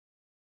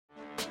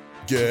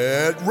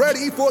Get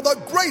ready for the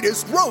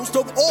greatest roast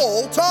of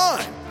all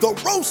time, the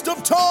Roast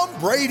of Tom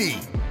Brady,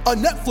 a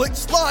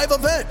Netflix live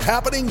event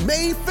happening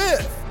May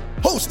 5th.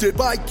 Hosted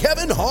by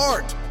Kevin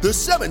Hart, the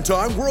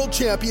 7-time world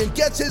champion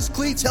gets his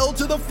cleats held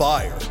to the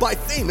fire by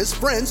famous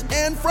friends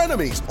and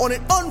frenemies on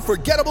an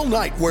unforgettable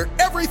night where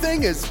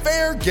everything is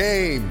fair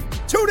game.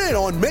 Tune in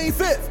on May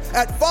 5th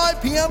at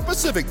 5 p.m.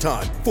 Pacific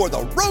time for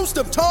the Roast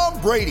of Tom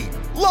Brady,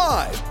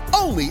 live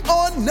only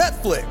on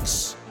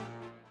Netflix.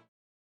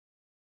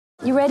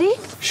 You ready?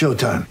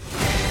 Showtime.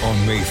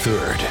 On May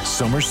 3rd,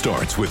 summer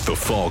starts with The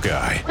Fall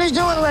Guy. Let's do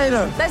it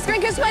later. Let's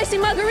drink a spicy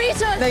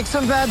margarita. Make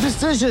some bad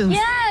decisions.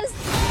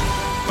 Yes!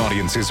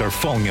 Audiences are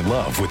falling in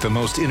love with the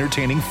most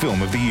entertaining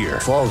film of the year.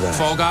 Fall Guy.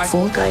 Fall Guy?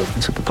 Fall guy.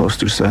 That's what the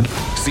poster said.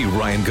 See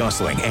Ryan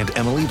Gosling and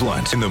Emily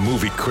Blunt in the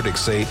movie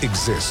critics say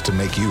exists to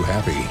make you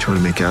happy. Trying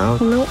to make it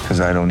out? Nope. Because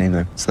I don't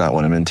either. It's not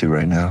what I'm into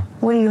right now.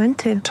 What are you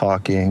into?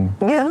 Talking.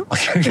 Yeah.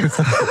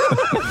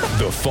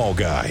 The Fall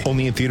Guy.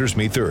 Only in theaters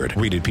May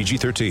 3rd. Rated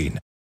PG-13.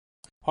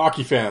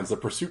 Hockey fans, the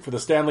pursuit for the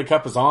Stanley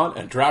Cup is on,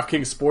 and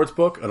DraftKings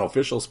Sportsbook, an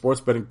official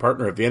sports betting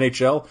partner of the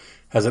NHL,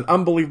 has an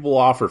unbelievable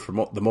offer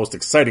for the most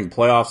exciting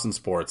playoffs in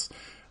sports.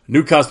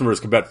 New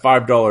customers can bet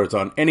 $5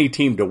 on any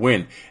team to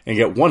win and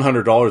get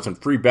 $100 in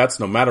free bets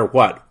no matter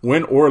what,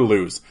 win or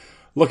lose.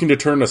 Looking to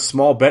turn a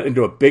small bet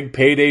into a big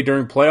payday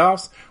during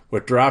playoffs?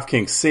 With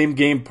DraftKings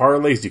same-game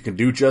parlays, you can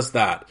do just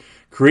that.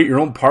 Create your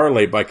own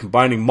parlay by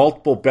combining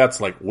multiple bets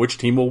like which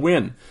team will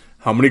win,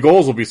 how many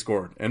goals will be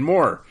scored, and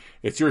more.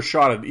 It's your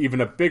shot at even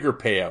a bigger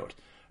payout.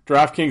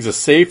 DraftKings is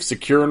safe,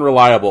 secure, and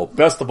reliable.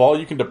 Best of all,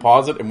 you can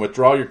deposit and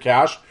withdraw your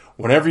cash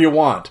whenever you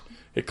want.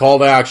 Hit call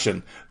to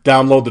action.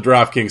 Download the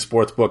DraftKings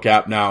Sportsbook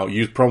app now.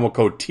 Use promo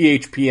code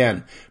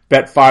THPN.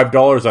 Bet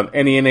 $5 on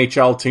any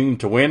NHL team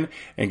to win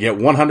and get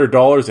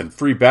 $100 in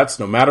free bets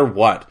no matter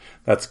what.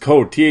 That's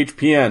code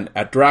THPN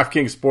at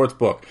DraftKings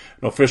Sportsbook,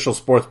 an official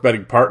sports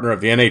betting partner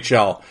of the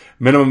NHL.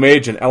 Minimum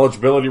age and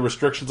eligibility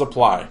restrictions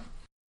apply.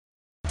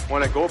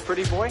 Want to go,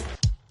 pretty boy?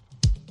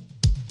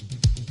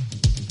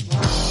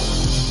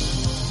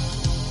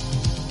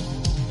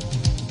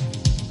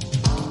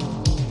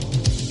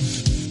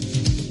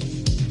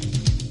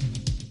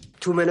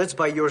 Two minutes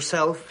by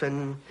yourself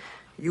and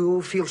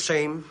you feel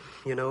shame,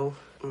 you know,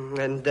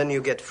 and then you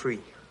get free.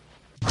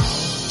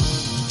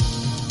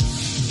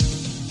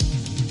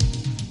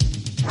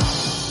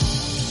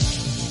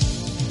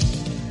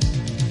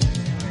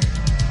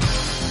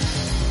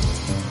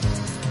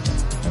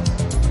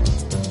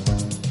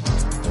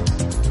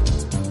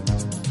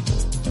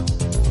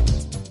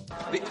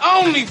 The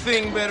only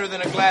thing better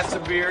than a glass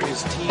of beer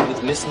is tea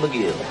with Miss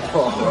McGill.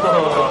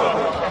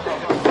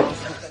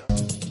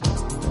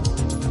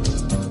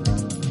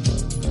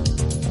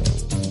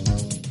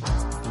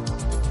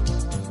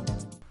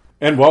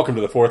 And welcome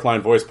to the Fourth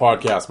Line Voice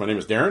Podcast. My name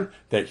is Darren.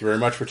 Thank you very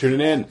much for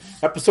tuning in.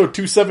 Episode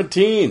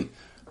 217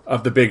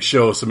 of The Big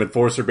Show, some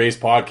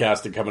enforcer-based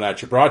podcasting coming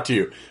at you, brought to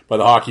you by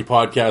the Hockey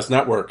Podcast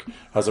Network.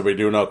 How's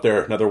everybody doing out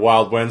there? Another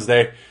wild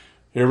Wednesday.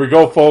 Here we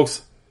go,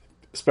 folks.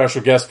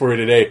 Special guest for you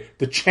today.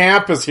 The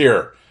champ is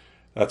here.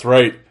 That's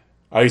right.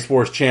 Ice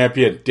Wars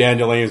champion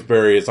Daniel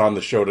Amesbury is on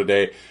the show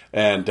today.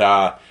 And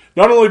not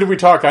only do we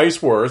talk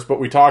Ice Wars, but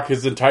we talk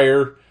his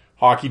entire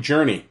hockey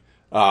journey.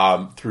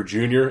 Through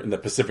junior in the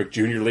Pacific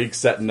Junior League,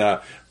 setting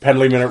a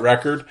penalty minute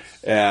record,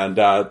 and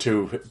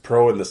to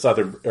pro in the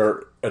Southern,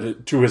 or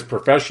to his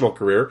professional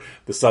career,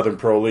 the Southern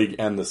Pro League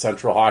and the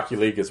Central Hockey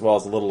League, as well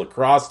as a little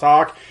lacrosse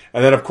talk,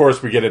 and then of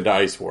course we get into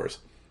Ice Wars.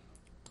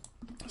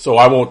 So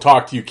I won't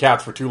talk to you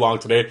cats for too long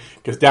today,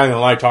 because Daniel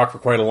and I talk for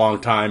quite a long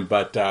time.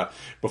 But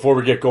before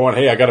we get going,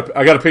 hey, I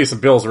gotta pay some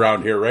bills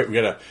around here, right? We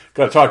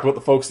gotta talk about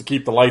the folks that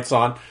keep the lights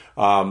on.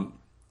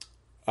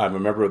 I'm a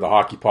member of the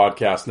Hockey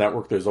Podcast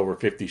Network. There's over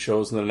 50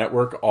 shows in the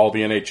network. All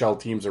the NHL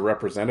teams are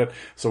represented.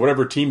 So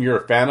whatever team you're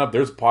a fan of,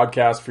 there's a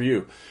podcast for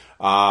you.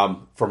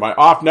 For my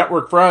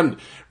off-network friend,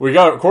 I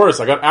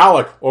got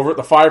Alec over at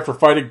the Five for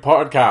Fighting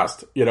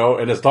podcast,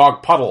 and his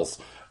dog Puddles.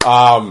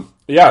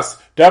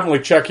 Yes, definitely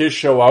check his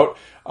show out.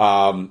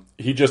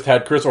 He just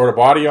had Chris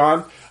Ortobati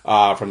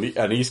on, from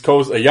an East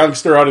Coast, a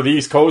youngster out of the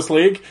East Coast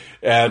League.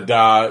 And,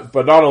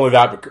 but not only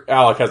that, but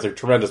Alec has a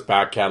tremendous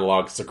back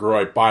catalog.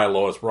 Segura,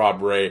 Bialois,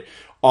 Rob Ray,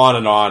 on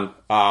and on.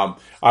 I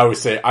always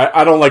say,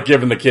 I don't like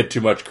giving the kid too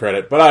much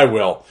credit, but I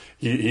will.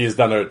 He has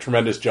done a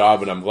tremendous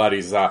job, and I'm glad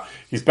he's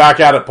back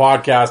at it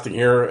podcasting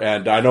here,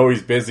 and I know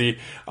he's busy.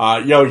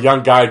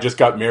 Young guy, just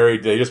got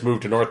married. They just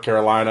moved to North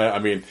Carolina. I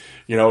mean,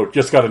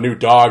 just got a new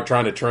dog,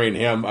 trying to train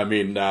him. I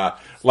mean,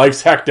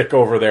 life's hectic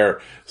over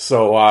there.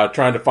 So,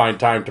 trying to find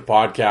time to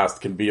podcast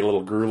can be a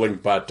little grueling,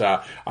 but,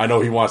 I know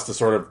he wants to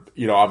sort of,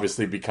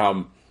 obviously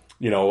become,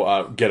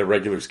 get a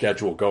regular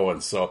schedule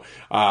going. So,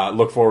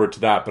 look forward to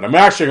that. But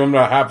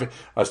I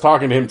was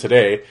talking to him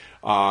today,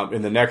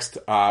 in the next,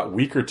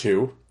 week or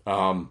two.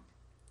 I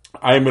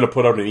am going to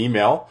put out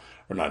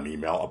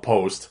a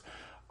post,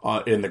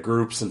 in the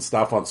groups and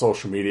stuff on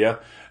social media.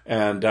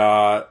 And,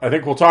 I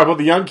think we'll talk about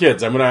the young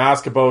kids. I'm going to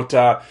ask about,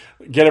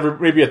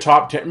 maybe a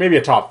top 10, maybe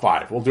a top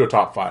 5. We'll do a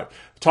top 5.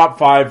 top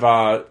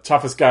 5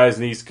 toughest guys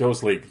in the East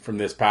Coast League from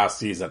this past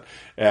season.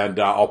 And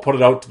I'll put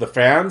it out to the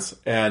fans,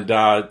 and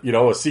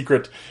a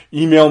secret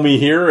email me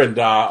here, and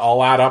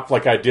I'll add up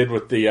like I did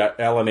with the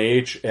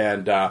LNH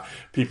and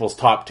people's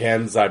top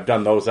 10s. I've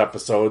done those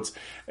episodes,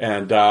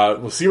 and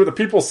we'll see what the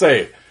people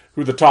say,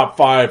 who the top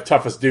 5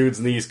 toughest dudes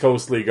in the East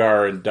Coast League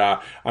are, and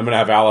I'm going to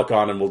have Alec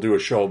on, and we'll do a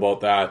show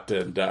about that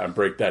and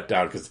break that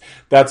down, because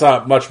that's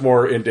much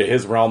more into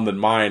his realm than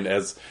mine.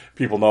 As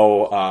people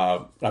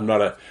know,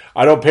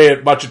 I don't pay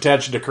much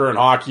attention to current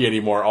hockey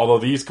anymore, although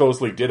the East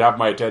Coast League did have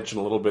my attention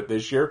a little bit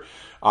this year.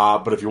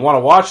 But if you want to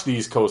watch the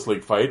East Coast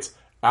League fights,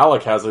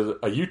 Alec has a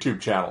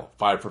YouTube channel,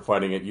 5 for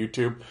Fighting at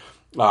YouTube.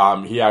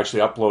 He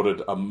actually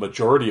uploaded a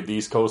majority of the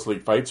East Coast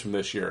League fights from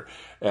this year.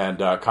 And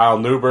Kyle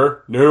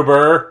Neuber,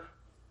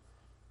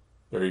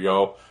 there you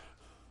go.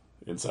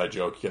 Inside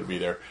joke, you gotta be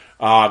there.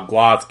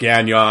 Glotz,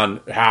 Gagnon,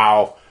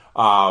 Howe,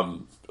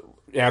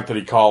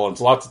 Anthony Collins,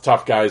 lots of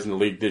tough guys in the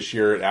league this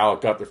year, and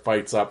Alec got their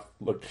fights up.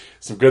 Look,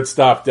 some good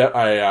stuff.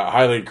 I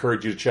highly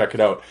encourage you to check it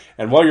out.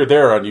 And while you're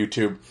there on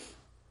YouTube,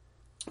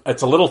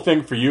 it's a little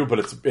thing for you, but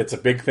it's a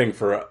big thing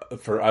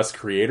for us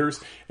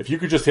creators. If you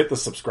could just hit the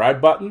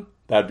subscribe button,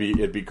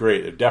 it'd be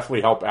great. It'd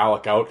definitely help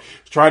Alec out.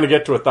 He's trying to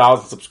get to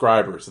 1,000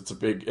 subscribers. It's a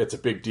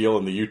big deal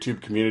in the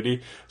YouTube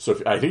community.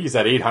 So I think he's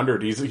at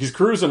 800. He's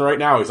cruising right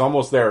now. He's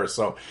almost there.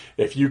 So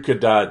if you could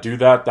do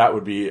that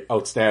would be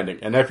outstanding.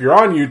 And if you're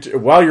on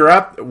YouTube, while you're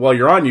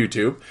on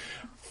YouTube,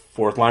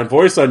 Fourth Line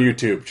Voice on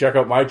YouTube, check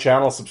out my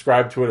channel.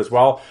 Subscribe to it as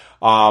well.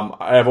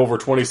 I have over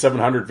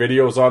 2,700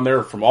 videos on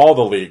there from all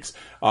the leagues.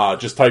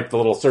 Just type the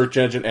little search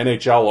engine,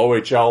 NHL,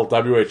 OHL,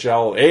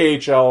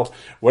 WHL, AHL,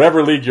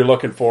 whatever league you're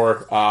looking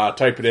for,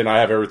 type it in. I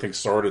have everything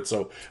sorted,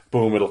 so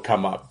boom, it'll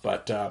come up.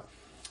 But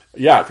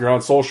if you're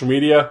on social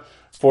media,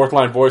 Fourth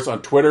Line Voice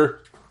on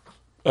Twitter,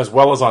 as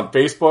well as on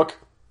Facebook,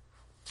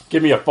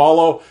 give me a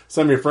follow,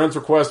 send me a friend's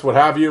request, what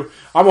have you.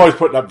 I'm always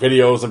putting up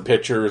videos and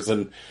pictures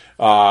and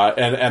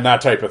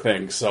that type of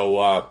thing.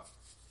 So,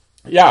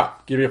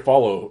 give me a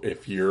follow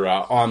if you're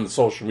on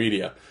social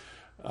media.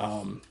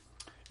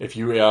 If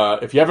you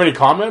have any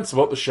comments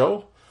about the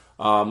show,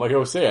 like I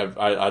always say,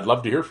 I'd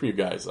love to hear from you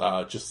guys.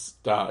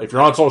 If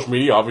you're on social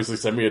media, obviously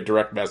send me a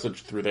direct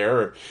message through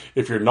there.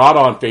 If you're not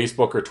on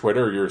Facebook or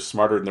Twitter, you're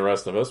smarter than the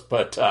rest of us.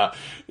 But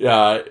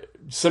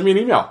send me an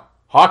email.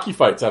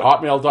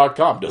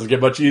 hockeyfights@hotmail.com. Doesn't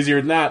get much easier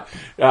than that.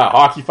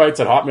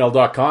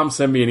 hockeyfights@hotmail.com.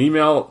 Send me an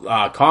email.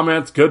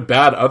 Comments, good,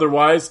 bad,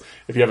 otherwise.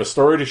 If you have a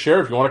story to share,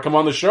 if you want to come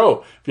on the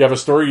show, if you have a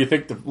story you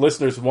think the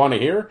listeners want to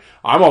hear,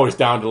 I'm always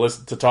down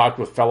to talk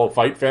with fellow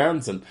fight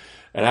fans and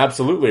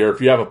absolutely. Or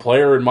if you have a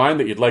player in mind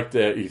that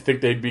you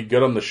think they'd be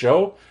good on the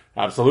show,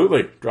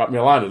 absolutely. Drop me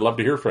a line. I'd love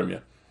to hear from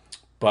you.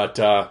 But,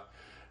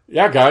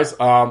 guys,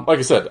 like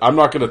I said, I'm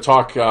not going to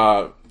talk,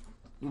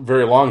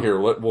 very long here.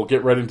 We'll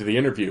get right into the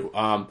interview.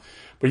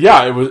 But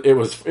yeah, it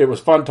was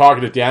fun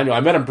talking to Daniel.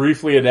 I met him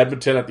briefly in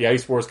Edmonton at the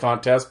Ice Wars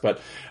contest, but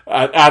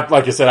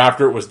like I said,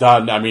 after it was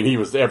done, I mean, he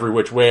was every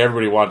which way.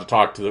 Everybody wanted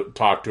to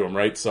talk to him,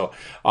 right? So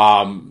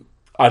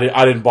I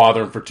didn't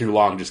bother him for too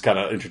long. Just kind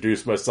of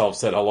introduced myself,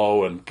 said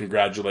hello, and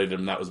congratulated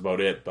him. That was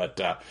about it.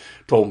 But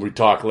told him we'd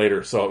talk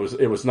later. So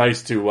it was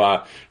nice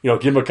to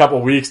give him a couple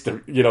of weeks to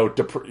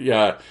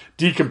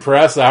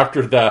decompress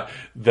after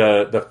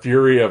the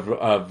fury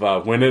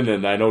of winning.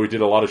 And I know he did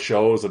a lot of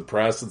shows and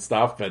press and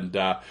stuff, and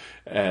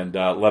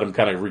let him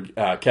kind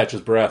of catch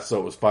his breath. So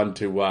it was fun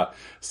to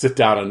sit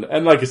down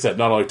and like I said,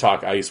 not only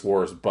talk Ice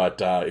Wars, but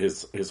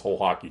his whole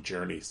hockey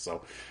journey.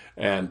 So.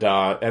 And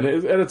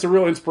it's a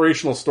real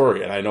inspirational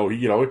story. And I know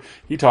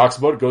he talks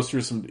about it,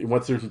 he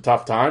went through some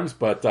tough times,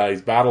 but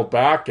he's battled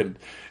back and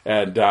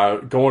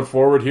going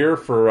forward here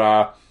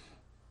for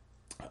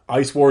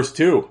Ice Wars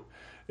 2.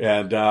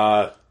 And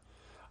I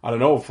don't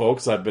know,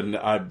 folks. And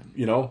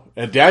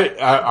Danny,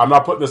 I'm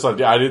not putting this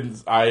on.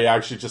 I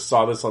actually just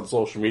saw this on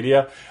social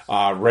media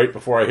right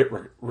before I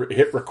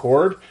hit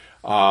record.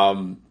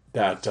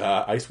 That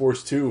Ice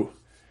Wars 2.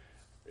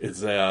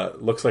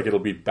 Looks like it'll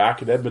be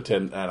back in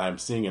Edmonton, and I'm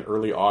seeing in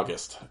early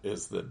August.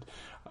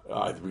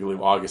 I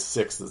believe August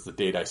 6th is the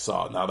date I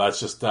saw. Now that's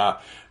just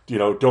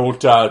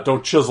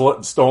don't chisel it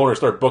in stone or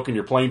start booking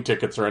your plane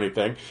tickets or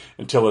anything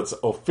until it's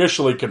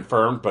officially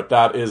confirmed. But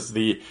that is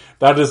the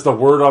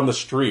word on the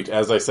street.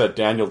 As I said,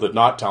 Daniel did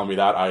not tell me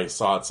that. I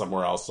saw it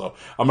somewhere else. So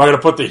I'm not going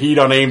to put the heat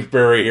on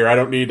Amesbury here. I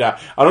don't need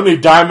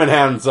Diamond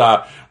Hands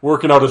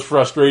working out his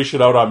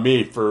frustration out on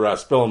me for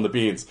spilling the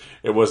beans.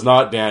 It was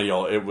not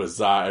Daniel. It was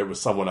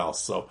someone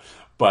else. So,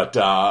 but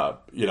I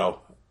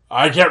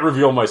can't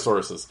reveal my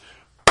sources.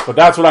 But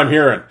that's what I'm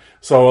hearing.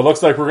 So it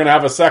looks like we're going to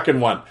have a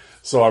second one.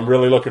 So I'm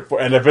really looking for,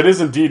 and if it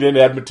is indeed in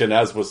Edmonton,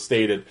 as was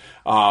stated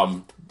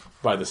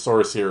by the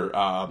source here,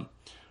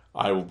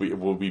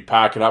 we'll be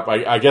packing up.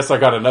 I guess I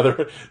got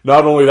another.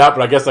 Not only that,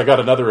 but I guess I got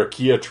another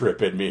IKEA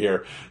trip in me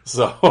here.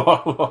 So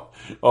oh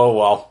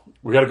well,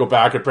 we got to go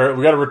back and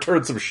we got to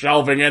return some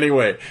shelving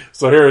anyway.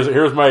 So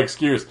here's my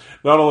excuse.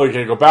 Not only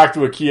can I go back to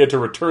IKEA to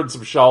return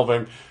some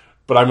shelving,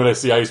 but I'm going to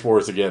see Ice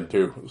Wars again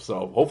too.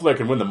 So hopefully I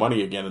can win the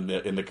money again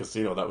in the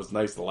casino. That was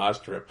nice the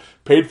last trip.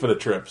 Paid for the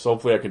trip, so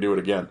hopefully I can do it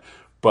again.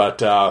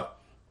 But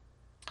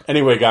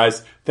anyway,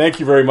 guys, thank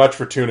you very much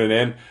for tuning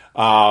in.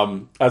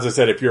 As I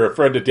said, if you're a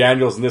friend of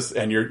Daniel's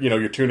and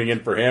you're tuning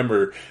in for him,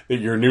 or that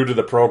you're new to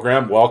the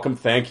program, welcome.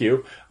 Thank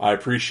you. I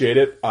appreciate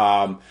it.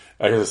 As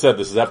I said,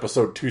 this is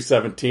episode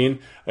 217.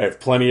 I have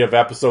plenty of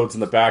episodes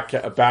in the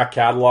back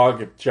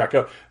catalog. Check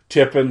out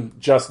Tippin,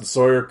 Justin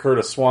Sawyer,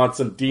 Curtis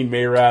Swanson, Dean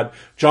Mayrad,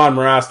 John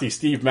Morasti,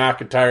 Steve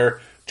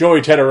McIntyre,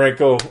 Joey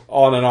Tedorenko,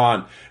 on and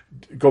on.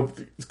 Go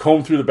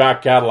comb through the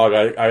back catalog.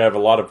 I have a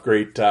lot of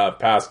great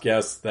past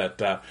guests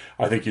that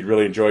I think you'd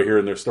really enjoy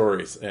hearing their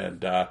stories.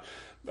 And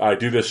I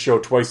do this show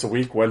twice a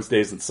week,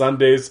 Wednesdays and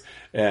Sundays.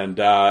 And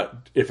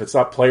if it's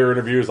not player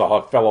interviews,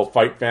 I'll have fellow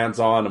fight fans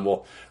on, and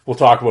we'll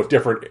talk about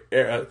different.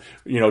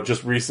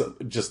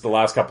 Just the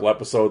last couple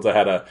episodes, I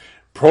had a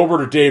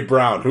Probert or Dave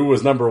Brown, who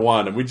was number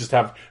one, and we just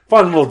have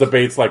fun little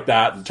debates like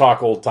that and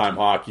talk old time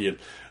hockey.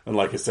 And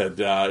like I said,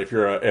 if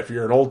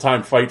you're an old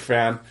time fight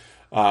fan,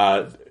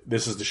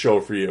 this is the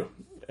show for you.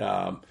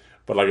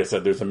 But like I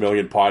said, there's a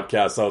million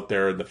podcasts out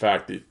there, and the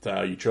fact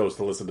that you chose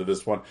to listen to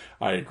this one,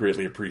 I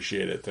greatly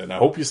appreciate it. And I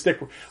hope you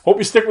stick with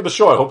the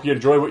show. I hope you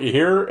enjoy what you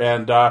hear,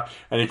 and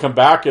you come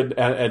back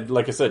and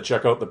like I said,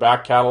 check out the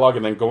back catalog,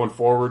 and then going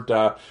forward,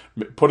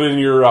 put it in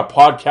your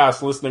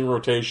podcast listening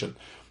rotation.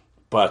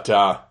 But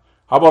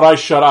how about I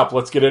shut up?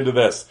 Let's get into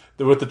this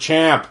with the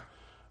champ,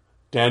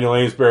 Daniel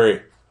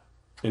Amesbury.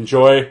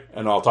 Enjoy,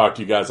 and I'll talk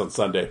to you guys on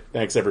Sunday.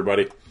 Thanks,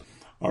 everybody.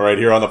 All right,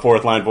 here on the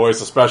Fourth Line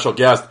Voice, a special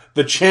guest.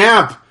 The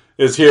champ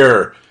is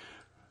here.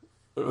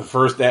 The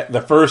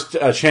first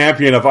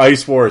champion of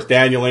Ice Wars,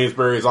 Daniel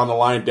Amesbury, is on the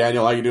line.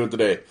 Daniel, how you doing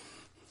today?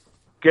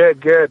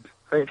 Good.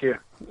 Thank you.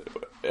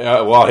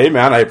 Well, hey,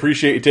 man, I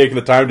appreciate you taking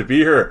the time to be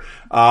here.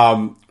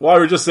 I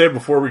was just saying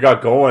before we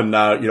got going,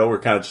 we're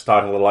kind of just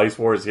talking a little Ice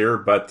Wars here,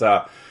 but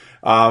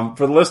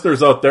for the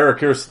listeners out there,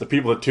 curious, the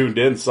people that tuned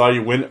in, saw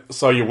you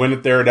win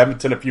it there at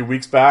Edmonton a few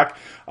weeks back.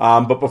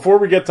 But before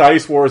we get to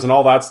Ice Wars and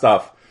all that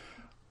stuff,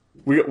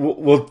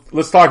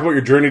 let's talk about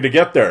your journey to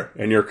get there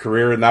and your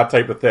career and that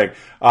type of thing.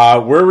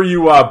 Where were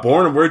you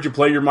born, and where did you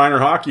play your minor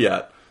hockey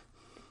at?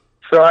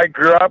 So I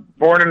grew up,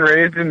 born and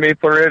raised in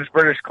Maple Ridge,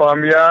 British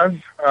Columbia.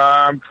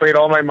 Played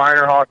all my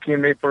minor hockey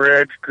in Maple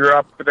Ridge. Grew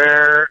up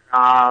there.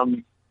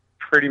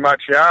 Pretty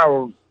much,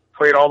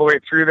 played all the way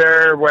through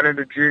there. Went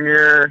into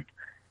junior,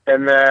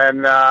 and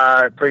then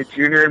played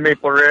junior in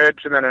Maple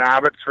Ridge, and then in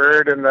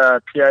Abbotsford in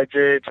the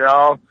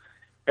PIJHL.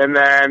 And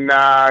then,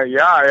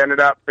 I ended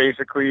up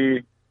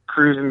basically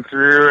cruising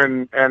through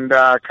and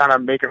kind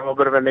of making a little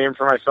bit of a name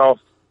for myself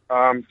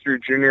through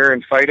junior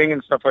and fighting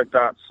and stuff like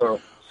that. So,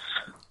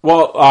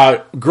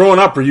 well, growing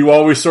up, were you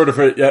always sort of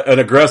an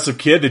aggressive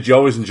kid? Did you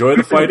always enjoy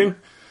the fighting?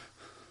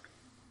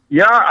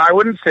 Yeah, I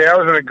wouldn't say I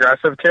was an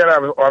aggressive kid.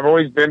 I've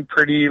always been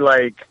pretty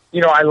I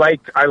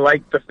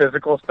liked the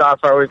physical stuff.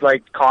 I always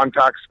liked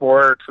contact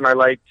sports, and I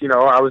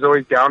was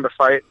always down to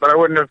fight. But I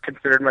wouldn't have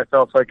considered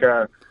myself like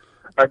a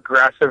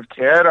aggressive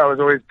kid. I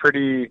was always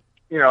pretty.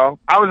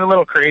 I was a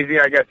little crazy,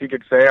 I guess you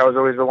could say. I was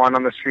always the one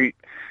on the street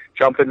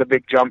jumping the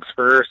big jumps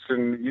first,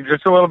 and you're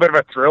just a little bit of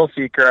a thrill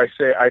seeker,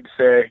 I'd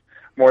say,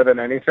 more than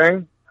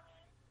anything.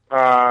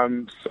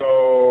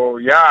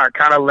 It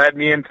kind of led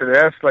me into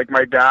this. Like,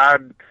 my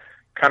dad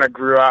kind of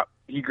grew up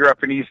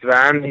in East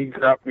Van. He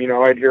grew up,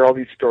 I'd hear all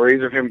these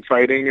stories of him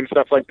fighting and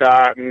stuff like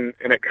that, and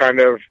it kind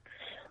of,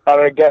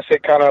 I guess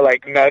it kind of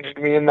like nudged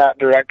me in that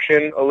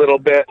direction a little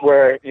bit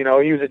where, he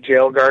was a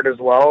jail guard as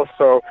well,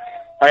 so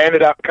I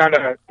ended up kind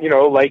of,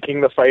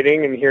 liking the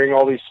fighting and hearing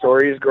all these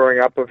stories growing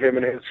up of him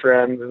and his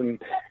friends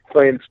and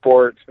playing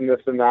sports and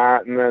this and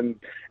that. And then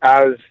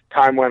as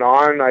time went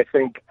on, I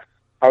think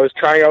I was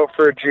trying out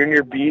for a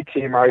junior B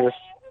team. I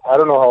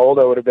don't know how old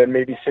I would have been,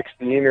 maybe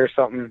 16 or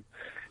something.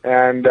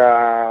 And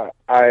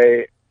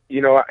it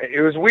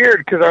was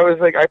weird because I was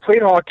like, I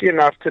played hockey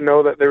enough to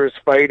know that there was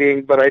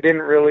fighting, but I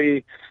didn't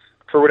really,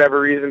 for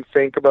whatever reason,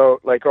 think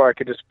about I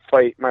could just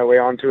fight my way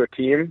onto a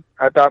team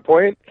at that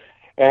point.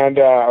 And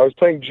I was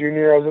playing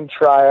junior. I was in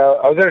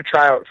a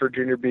tryout for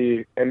junior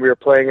B, and we were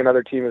playing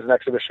another team as an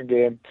exhibition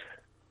game.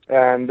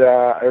 And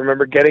I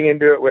remember getting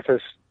into it with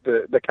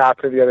the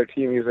captain of the other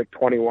team. He was like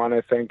 21, I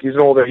think. He was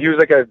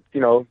like a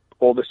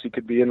oldest he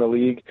could be in the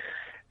league.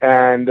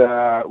 And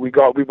we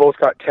both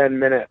got 10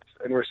 minutes,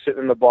 and we're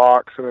sitting in the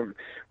box, and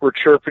we're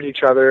chirping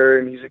each other.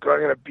 And he's like, "I'm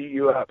gonna beat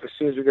you up as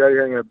soon as we get out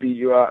here. I'm gonna beat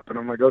you up." And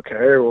I'm like,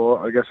 "Okay, well,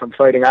 I guess I'm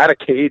fighting." I had a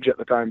cage at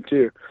the time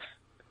too.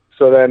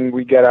 So then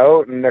we get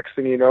out, and next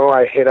thing you know,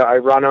 I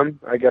run him,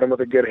 I get him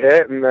with a good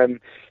hit, and then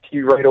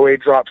he right away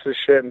drops his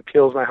shit and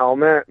peels my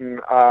helmet,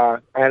 and I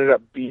ended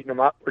up beating him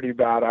up pretty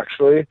bad,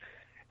 actually.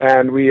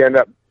 And we end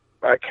up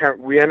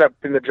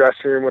in the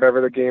dressing room,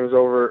 whatever the game's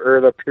over,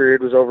 or the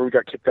period was over, we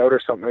got kicked out or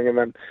something, and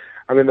then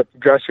I'm in the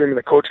dressing room, and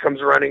the coach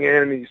comes running in,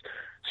 and he's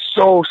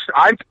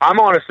I'm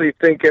honestly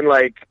thinking,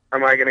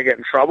 am I going to get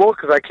in trouble?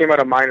 Because I came out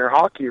of minor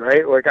hockey,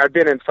 right? Like, I've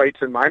been in fights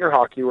in minor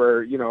hockey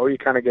where, you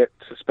kind of get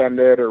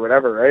suspended or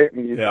whatever, right?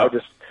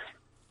 And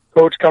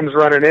coach comes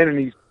running in, and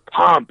he's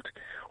pumped.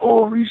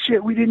 holy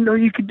shit, we didn't know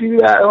you could do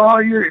that. Oh,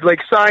 you're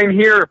like, sign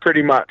here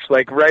pretty much,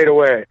 like right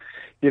away.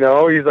 You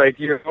know, he's like,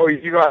 you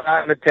got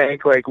that in the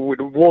tank, like,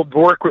 we'll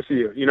work with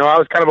you. You know, I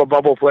was kind of a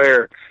bubble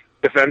player,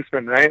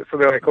 defenseman, right? So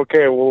they're like,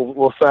 okay,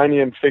 we'll sign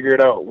you and figure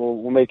it out.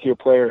 We'll make you a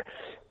player.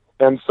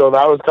 And so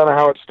that was kind of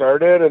how it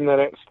started, and then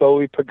it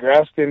slowly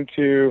progressed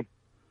into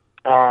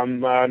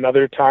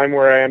another time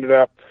where I ended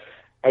up,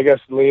 I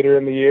guess later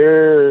in the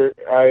year,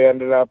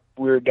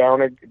 we were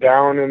down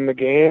in the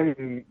game,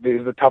 and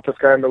the toughest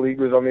guy in the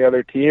league was on the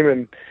other team,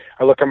 and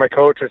I look at my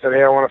coach, I said,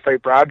 hey, I want to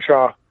fight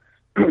Bradshaw.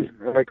 And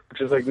my coach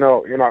is like,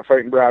 no, you're not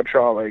fighting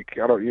Bradshaw. Like,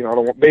 I don't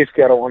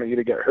want you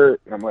to get hurt.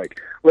 And I'm like,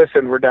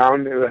 listen, we're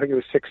down. I think it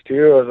was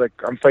 6-2. I was like,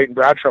 I'm fighting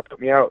Bradshaw. Put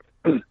me out.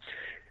 And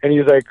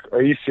he's like,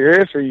 are you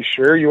serious? Are you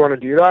sure you want to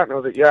do that? And I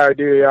was like, yeah, I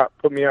do. Yeah,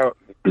 put me out.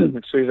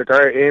 So he's like, all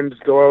right, Ames,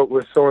 go out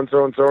with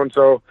so-and-so and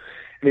so-and-so.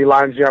 And he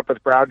lines me up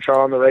with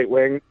Bradshaw on the right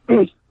wing.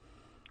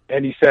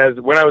 And he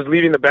says, when I was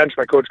leaving the bench,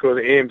 my coach goes,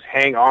 Ames,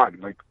 hang on.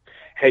 Like,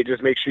 hey,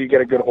 just make sure you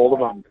get a good hold of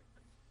him.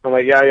 I'm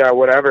like, yeah,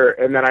 whatever.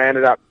 And then I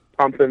ended up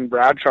pumping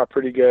Bradshaw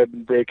pretty good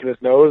and breaking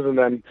his nose, and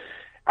then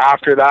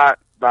after that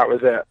was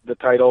it. The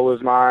title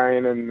was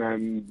mine, and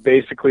then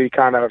basically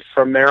kind of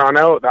from there on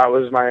out, that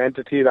was my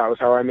entity. That was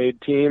how I made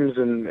teams,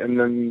 and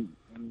then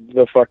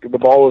the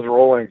ball was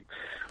rolling,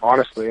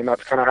 honestly, and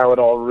that's kind of how it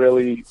all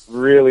really,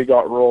 really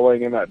got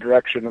rolling in that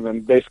direction. And then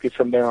basically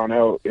from there on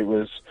out, it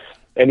was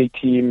any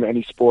team,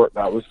 any sport.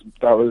 I was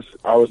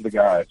the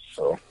guy.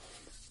 So.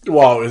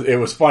 Well, it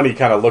was funny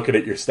kind of looking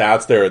at your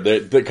stats there,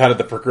 the kind of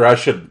the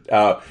progression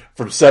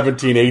from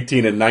 17,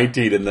 18, and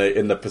 19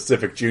 in the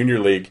Pacific Junior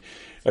League.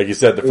 Like you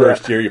said, the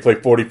first year you play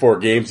 44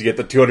 games, you get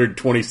the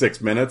 226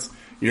 minutes.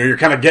 You know, you're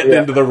kind of getting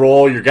into the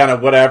role, you're kind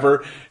of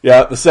whatever.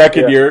 Yeah, the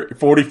second year,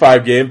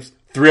 45 games,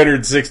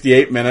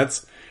 368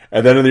 minutes.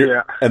 And then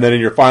in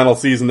your final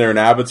season there in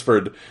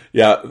Abbotsford,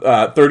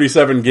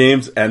 37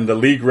 games and the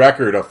league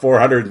record of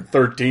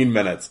 413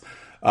 minutes.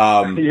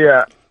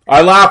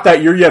 I laughed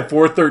that year you had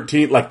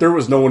 413. Like, there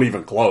was no one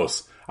even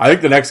close. I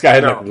think the next guy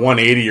had like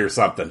 180 or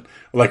something.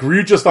 Like, were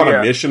you just on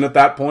a mission at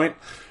that point?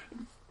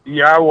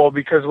 Yeah, well,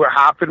 because what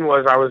happened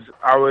was I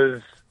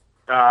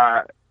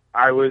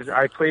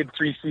played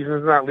 3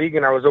 seasons in that league,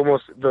 and I was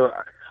almost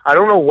I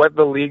don't know what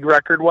the league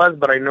record was,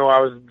 but I know I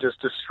was just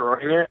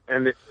destroying it.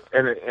 And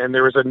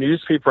there was a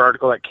newspaper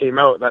article that came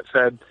out that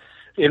said,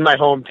 in my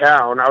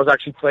hometown, I was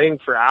actually playing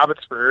for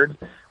Abbotsford,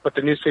 but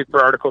the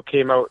newspaper article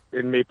came out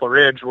in Maple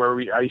Ridge where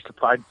I used to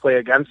play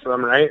against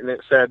them, right? And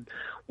it said,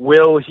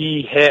 will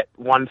he hit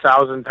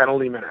 1,000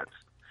 penalty minutes?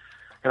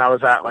 And I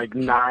was at like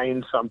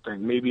 9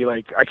 something, maybe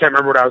like, I can't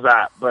remember what I was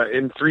at, but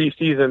in 3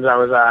 seasons I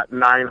was at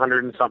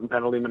 900 and something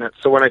penalty minutes.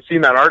 So when I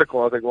seen that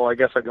article, I was like, well, I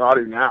guess I got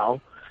to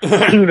now,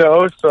 you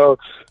know? So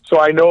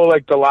I know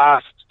like the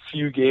last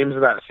few games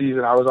of that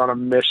season, I was on a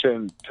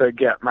mission to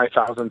get my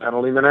 1,000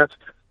 penalty minutes.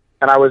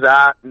 And I was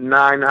at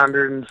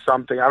 900 and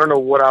something. I don't know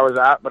what I was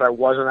at, but I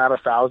wasn't at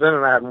 1,000,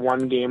 and I had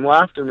 1 game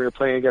left, and we were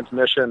playing against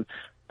Mission.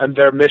 And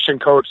their Mission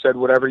coach said,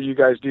 whatever you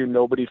guys do,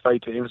 nobody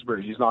fights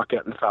Amesbury. He's not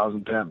getting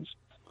 1,000 pins.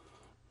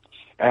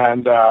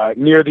 And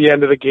near the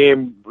end of the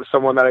game,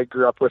 someone that I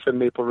grew up with in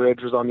Maple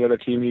Ridge was on the other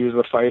team. He was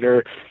a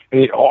fighter.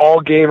 And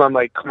all game, I'm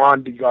like, come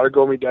on, you got to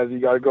go me, Des. You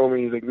got to go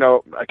me. He's like,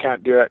 no, I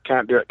can't do it,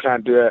 can't do it,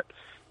 can't do it.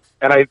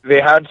 And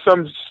they had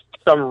some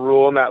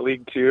rule in that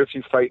league too. If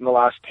you fight in the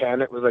last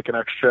 10, it was like an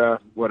extra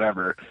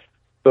whatever.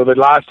 So the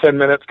last 10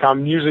 minutes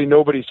come. Usually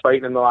nobody's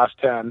fighting in the last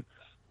 10.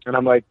 And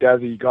I'm like,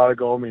 Desi, you gotta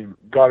go me.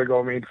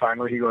 And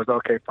finally he goes,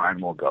 okay,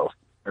 fine, we'll go.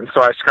 And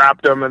so I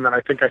scrapped him, and then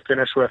I think I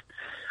finished with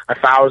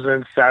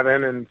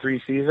 1,007 in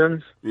 3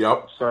 seasons.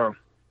 Yep. So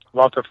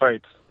lots of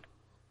fights.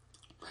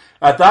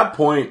 At that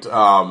point,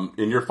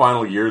 in your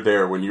final year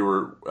there, when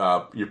you're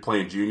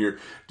playing junior,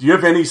 do you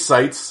have any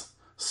sights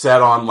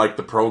set on like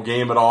the pro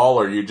game at all,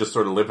 or are you just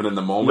sort of living in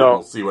the moment? No.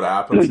 We'll see what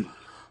happens?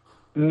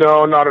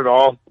 No, not at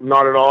all.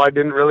 Not at all. I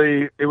didn't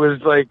really, it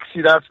was like,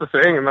 see, that's the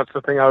thing, and that's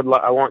the thing I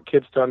want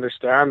kids to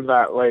understand,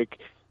 that like,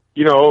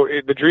 you know,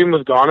 the dream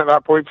was gone at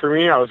that point for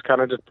me. I was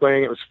kind of just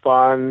playing. It was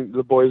fun.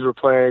 The boys were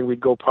playing.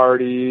 We'd go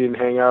party and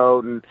hang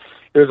out, and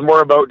it was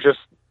more about just,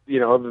 you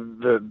know,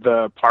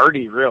 the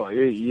party,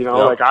 really. You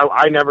know, like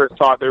I never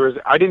thought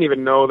I didn't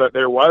even know that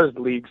there was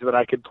leagues that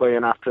I could play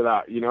in after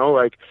that. You know,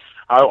 like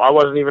I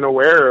wasn't even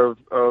aware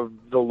of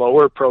the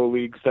lower pro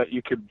leagues that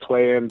you could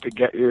play in to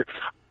get your.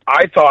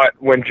 I thought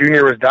when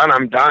junior was done,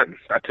 I'm done.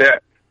 That's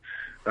it.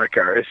 Like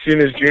as soon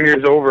as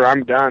junior's over,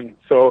 I'm done.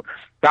 So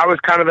that was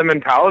kind of the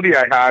mentality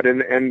I had,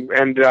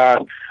 and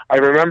I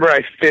remember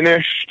I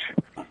finished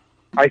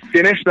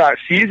that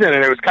season,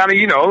 and it was kind of,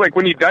 you know, like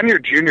when you've done your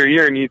junior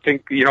year and you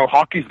think, you know,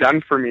 hockey's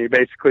done for me,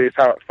 basically is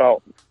how it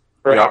felt,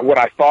 or what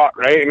I thought,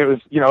 right? And it was,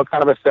 you know,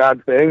 kind of a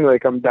sad thing,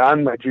 like I'm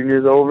done, my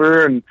junior's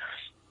over, and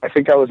I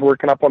think I was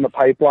working up on the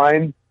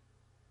pipeline,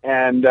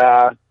 and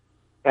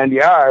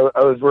yeah,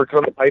 I was working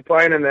on the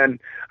pipeline, and then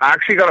I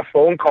actually got a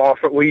phone call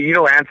from, you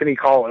know, Anthony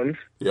Collins.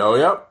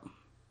 Yep.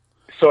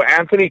 So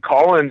Anthony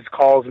Collins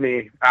calls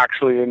me,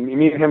 actually, and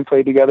me and him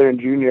played together in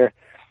junior.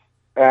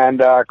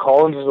 And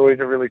Collins is always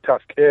a really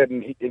tough kid,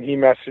 and he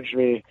messaged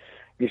me.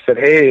 He said,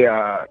 "Hey,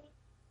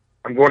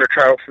 I'm going to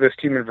try out for this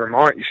team in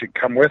Vermont. You should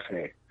come with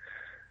me."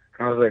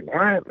 And I was like,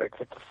 "What? Like,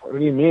 what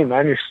do you mean,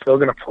 man? You're still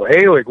going to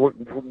play? Like,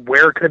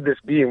 where could this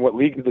be, and what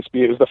league could this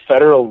be?" It was the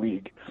Federal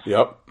League.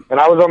 Yep. And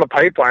I was on the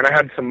pipeline. I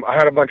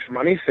had a bunch of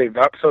money saved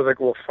up, so I was like,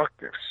 "Well, fuck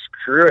this.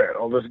 Screw it.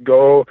 I'll just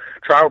go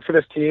try out for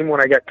this team. When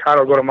I get cut,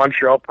 I'll go to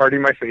Montreal, party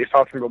my face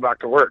off, and go back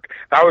to work."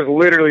 That was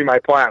literally my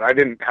plan. I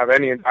didn't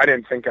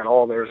think at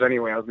all there was any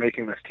way I was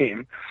making this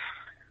team.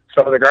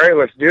 So I was like, all right,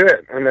 let's do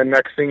it. And then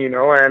next thing you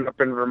know, I end up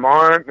in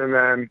Vermont, and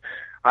then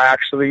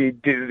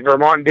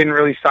Vermont didn't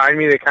really sign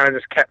me. They kind of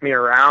just kept me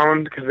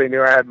around because they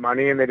knew I had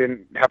money, and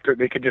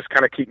they could just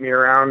kind of keep me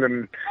around.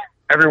 And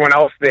everyone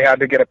else, they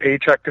had to get a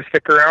paycheck to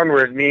stick around,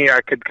 whereas me,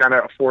 I could kind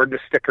of afford to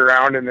stick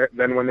around, and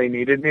then when they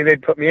needed me,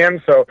 they'd put me in.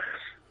 So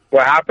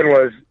what happened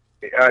was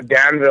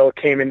Danville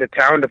came into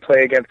town to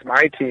play against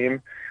my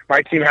team.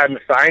 My team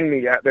hadn't signed me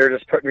yet. They were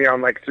just putting me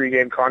on like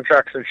 3-game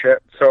contracts and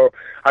shit. So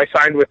I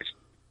signed with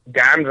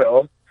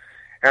Danville,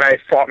 and I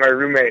fought my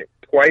roommate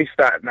twice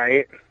that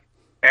night,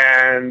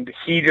 and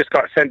he just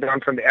got sent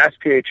down from the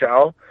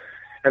SPHL.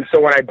 And so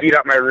when I beat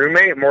up my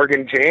roommate,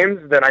 Morgan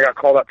James, then I got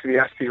called up to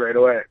the SP right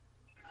away.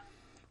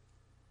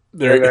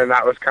 And then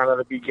that was kind of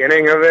the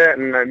beginning of it.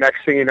 And the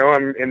next thing you know,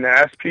 I'm in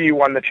the SP,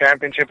 won the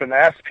championship in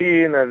the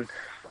SP, and then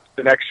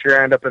the next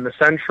year I end up in the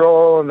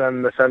Central, and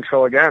then the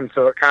Central again.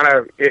 So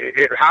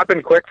it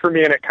happened quick for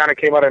me, and it kind of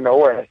came out of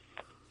nowhere.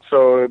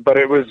 So, but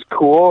it was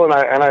cool, and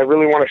I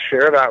really want to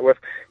share that with,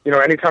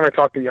 anytime I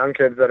talk to young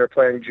kids that are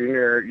playing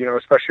junior,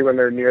 especially when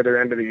they're near their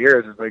end of the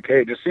years, it's like,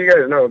 hey, just so you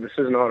guys know, this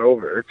is not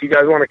over. If you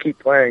guys want to keep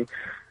playing,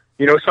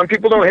 some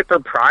people don't hit their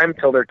prime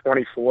till they're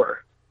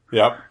 24.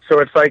 Yep. So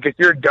it's like, if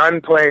you're done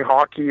playing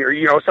hockey,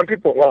 or, some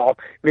people, well,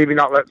 maybe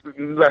not,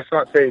 let's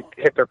not say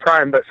hit their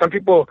prime, but some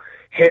people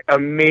hit a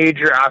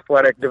major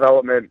athletic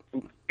development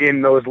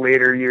in those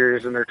later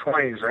years in their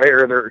 20s, right?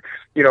 Or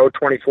they're,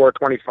 24,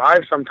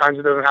 25. Sometimes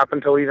it doesn't happen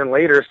until even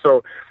later.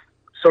 So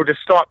to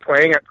stop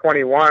playing at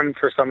 21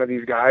 for some of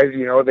these guys,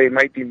 they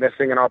might be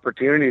missing an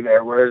opportunity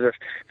there. Whereas if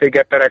they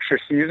get that extra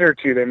season or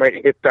two, they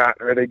might hit that,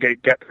 or they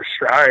get their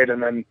stride,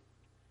 and then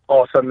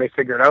all of a sudden they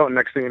figure it out, and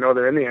next thing you know,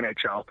 they're in the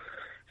NHL.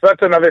 So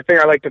that's another thing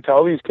I like to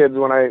tell these kids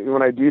when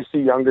I do see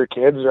younger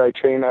kids, or I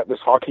train at this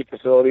hockey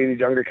facility, these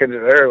younger kids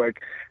are there,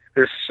 like,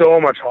 there's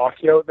so much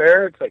hockey out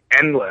there. It's like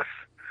endless.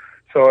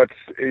 So it's,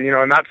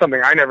 and that's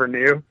something I never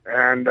knew.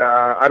 And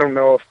I don't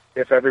know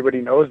if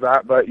everybody knows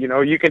that, but,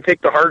 you can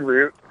take the hard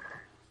route,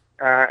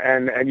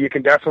 and you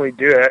can definitely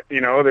do it.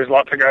 There's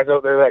lots of guys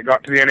out there that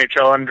got to the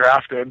NHL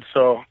undrafted.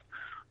 So,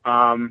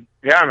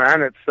 yeah,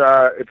 man,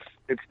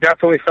 it's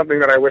definitely something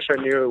that I wish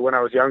I knew when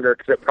I was younger,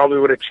 because it probably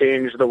would have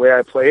changed the way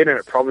I played, and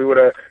it probably would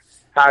have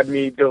had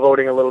me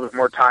devoting a little bit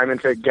more time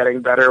into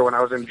getting better when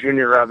I was in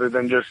junior, rather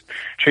than just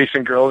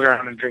chasing girls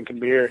around and drinking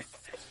beer.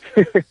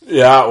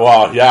 Yeah,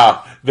 well,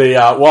 yeah.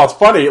 It's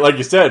funny, like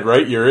you said,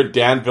 right? You're in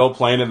Danville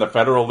playing in the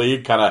Federal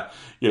League, kind of,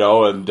 and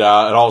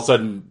all of a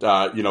sudden,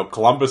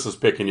 Columbus is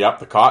picking you up,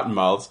 the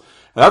Cottonmouths.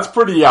 And that's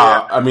pretty,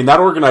 that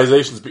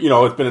organization's,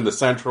 it's been in the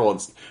Central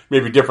and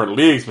maybe different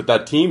leagues, but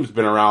that team's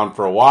been around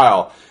for a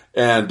while.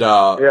 And, and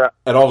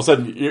all of a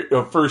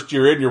sudden, first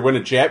year in, you're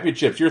winning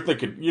championships. You're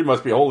thinking, you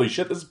must be, holy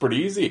shit, this is pretty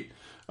easy.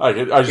 I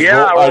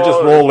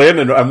just roll in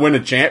and I'm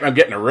winning I'm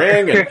getting a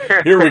ring, and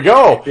here we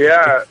go.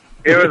 Yeah.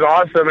 It was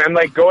awesome. And,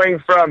 like, going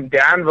from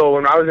Danville,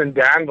 when I was in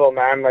Danville,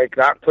 man, like,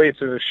 that place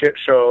was a shit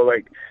show.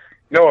 Like,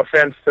 no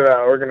offense to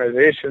that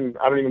organization.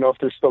 I don't even know if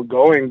they're still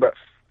going, but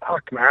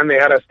fuck, man, they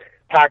had us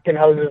packed in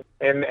houses,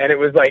 and it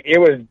was, like, it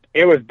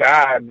was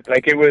bad.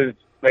 Like, it was,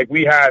 like,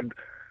 we had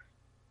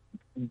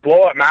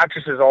blow-up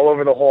mattresses all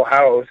over the whole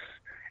house,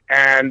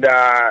 and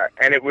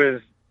it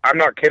was, I'm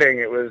not kidding,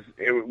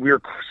 we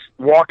were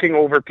walking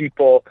over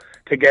people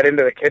to get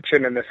into the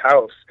kitchen in this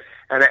house.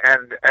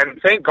 And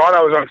thank God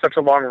I was on such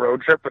a long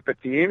road trip with the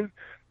team,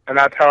 and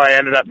that's how I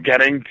ended up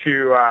getting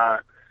to.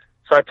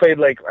 So I played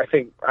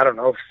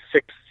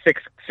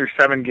six or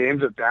 7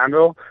 games at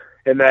Danville,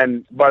 and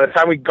then by the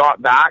time we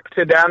got back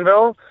to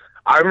Danville,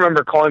 I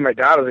remember calling my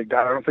dad. I was like,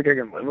 "Dad, I don't think I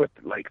can live with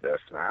like this,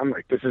 man.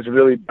 Like, this is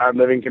really bad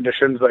living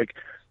conditions. Like,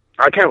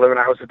 I can't live in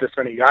a house with this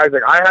many guys."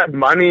 Like, I had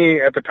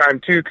money at the time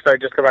too, because I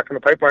just got back from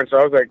the pipeline. So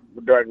I was like,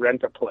 "Do I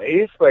rent a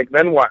place? Like,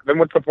 then what? Then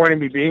what's the point of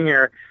me being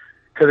here?"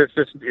 Because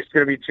it's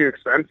going to be too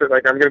expensive.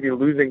 Like, I'm going to be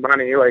losing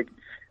money. Like,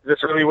 is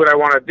this really what I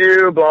want to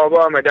do? Blah,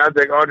 blah. My dad's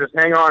like, "Oh, just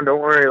hang on. Don't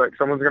worry. Like,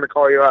 someone's going to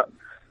call you up."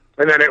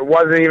 And then it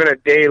wasn't even a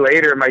day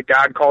later, my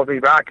dad calls me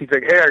back. He's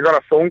like, "Hey, I got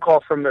a phone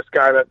call from this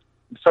guy that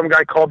some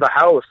guy called the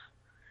house."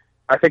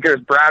 I think it was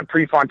Brad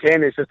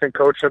Prefontaine, the assistant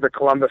coach of the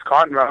Columbus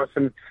Cottonmouths.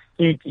 And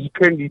he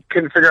couldn't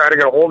figure out how to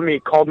get a hold of me. He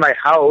called my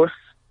house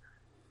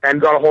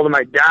and got a hold of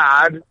my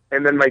dad.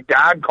 And then my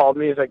dad called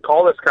me. He's like,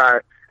 "Call this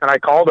guy." And I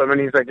called him,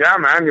 and he's like, "Yeah,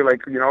 man, you're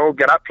like,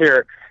 get up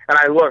here." And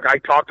I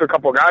talked to a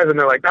couple of guys, and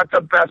they're like, "That's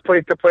the best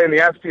place to play in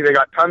the SP. They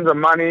got tons of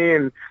money,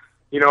 and,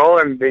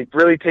 and they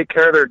really take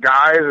care of their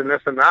guys and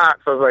this and that."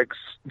 So I was like,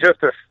 just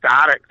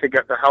ecstatic to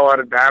get the hell out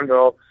of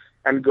Danville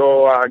and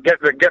go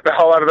get the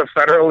hell out of the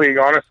Federal League.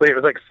 Honestly, it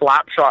was like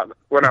Slapshot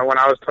when I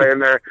was playing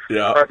there.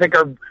 Yeah. I think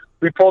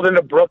we pulled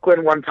into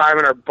Brooklyn one time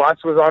and our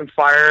bus was on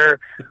fire.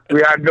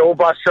 We had no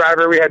bus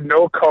driver. We had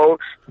no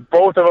coach.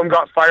 Both of them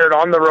got fired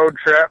on the road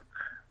trip.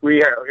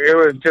 It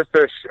was just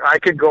I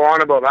could go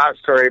on about that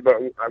story,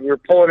 but we were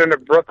pulling into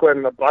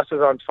Brooklyn, the bus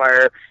was on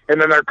fire, and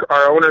then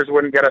our owners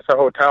wouldn't get us a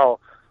hotel.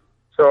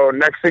 So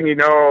next thing you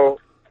know,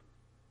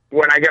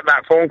 when I get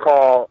that phone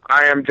call,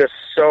 I am just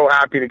so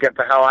happy to get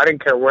the hell. I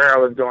didn't care where I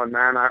was going,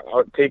 man.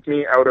 Take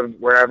me out of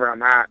wherever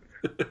I'm at.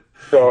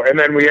 So, and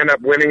then we end up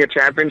winning a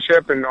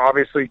championship, and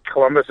obviously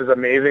Columbus is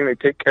amazing. They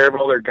take care of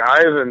all their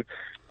guys, and,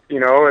 you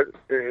know,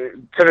 to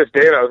this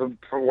day, that was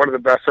one of the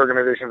best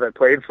organizations I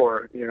played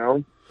for, you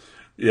know?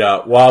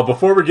 Yeah, well,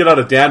 before we get out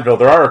of Danville,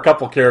 there are a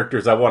couple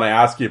characters I want to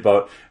ask you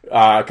about.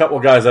 A couple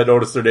guys I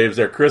noticed their names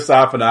there, Chris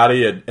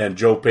Affinati and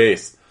Joe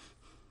Pace.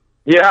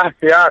 Yeah.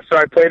 So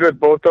I played with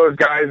both those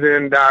guys,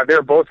 and they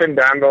were both in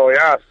Danville,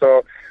 yeah.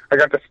 So I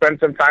got to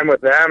spend some time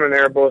with them, and they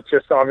were both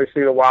just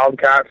obviously the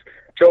Wildcats.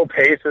 Joe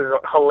Pace is a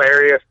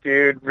hilarious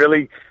dude,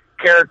 really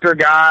character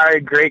guy,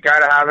 great guy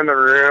to have in the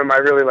room. I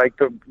really like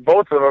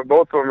both of them.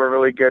 Both of them are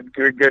really good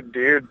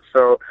dudes.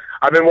 So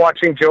I've been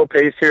watching Joe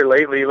Pace here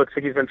lately. He looks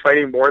like he's been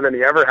fighting more than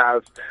he ever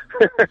has.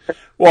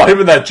 Well,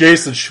 him and that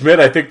Jason Schmidt,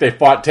 I think they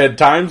fought 10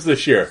 times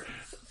this year.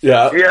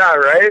 Yeah. Yeah,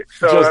 right?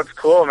 So that's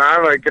cool,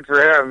 man. Like, good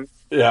for him.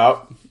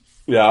 Yeah,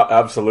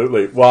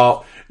 absolutely.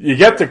 Well, you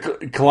get to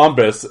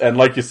Columbus, and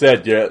like you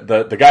said,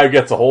 the guy who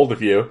gets a hold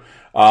of you,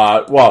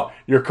 well,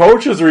 your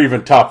coaches are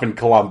even tough in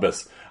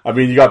Columbus. I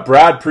mean, you got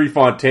Brad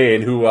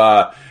Prefontaine, who,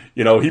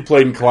 you know, he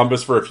played in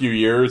Columbus for a few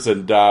years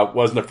and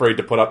wasn't afraid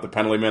to put up the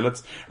penalty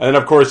minutes. And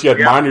then, of course, you had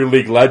minor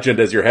league legend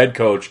as your head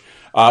coach,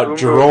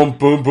 Jerome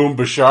Boom Boom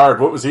Bouchard.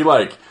 What was he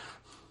like?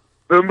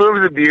 Boom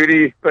Boom's a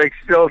beauty. Like,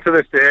 still to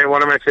this day,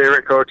 one of my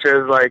favorite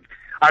coaches. Like,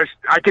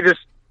 I could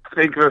just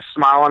think of a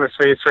smile on his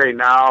face right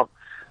now.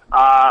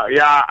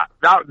 That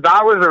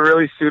was a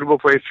really suitable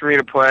place for me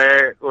to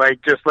play.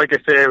 Like, just like I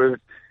say,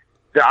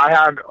 I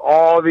had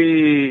all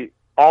the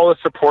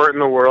support in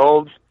the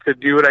world to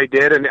do what I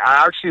did, and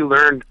I actually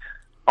learned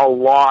a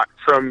lot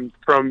from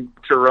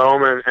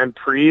Jerome and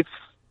Preeth.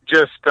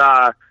 Just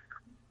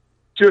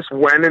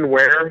when and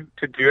where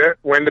to do it,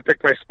 when to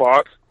pick my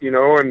spots, you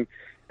know, and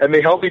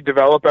they helped me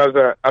develop as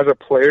a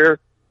player.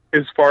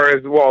 As far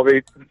as, well,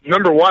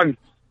 number one,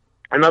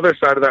 another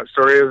side of that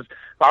story is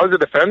I was a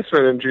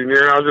defenseman in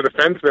junior, and I was a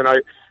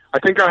defenseman. I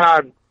think I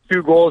had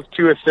 2 goals,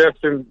 2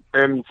 assists,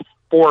 and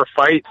 4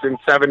 fights in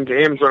 7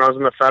 games when I was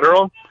in the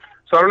Federal.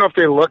 So I don't know if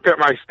they looked at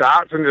my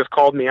stats and just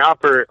called me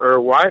up or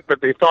what, but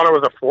they thought I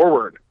was a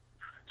forward.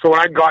 So when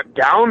I got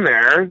down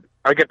there,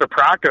 I get to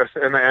practice,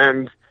 and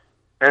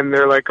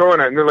they're like,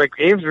 and they're like,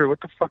 Amesbury, what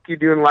the fuck are you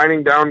doing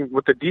lining down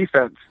with the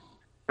defense?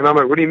 And I'm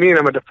like, what do you mean?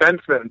 I'm a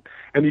defenseman.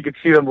 And you could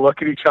see them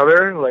look at each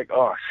other like,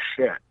 oh,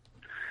 shit.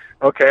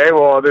 Okay,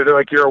 well, they're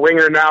like, you're a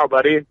winger now,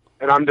 buddy.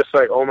 And I'm just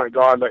like, oh my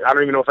God, like, I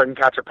don't even know if I can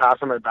catch a pass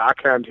on my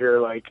backhand here.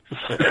 Like,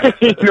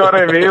 you know what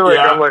I mean? Like,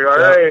 I'm like, all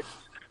right.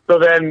 So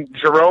then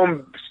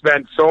Jerome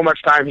spent so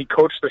much time, he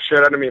coached the shit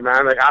out of me,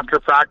 man. Like, after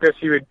practice,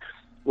 he would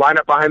line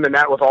up behind the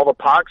net with all the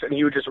pucks, and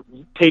he would just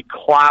take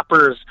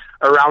clappers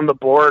around the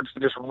boards to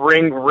just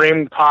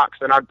ring pucks,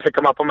 and I'd pick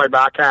them up on my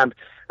backhand.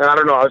 And I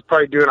don't know, I was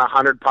probably doing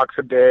 100 pucks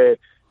a day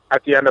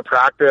at the end of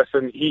practice,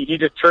 and he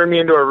just turned me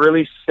into a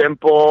really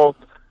simple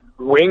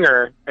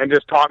winger and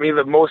just taught me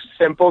the most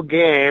simple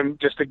game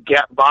just to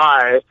get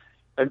by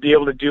and be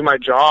able to do my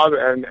job.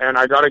 And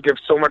I got to give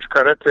so much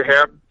credit to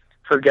him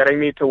for getting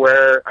me to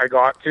where I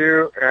got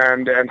to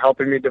and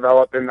helping me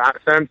develop in that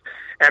sense.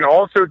 And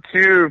also,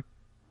 too,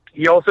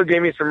 he also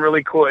gave me some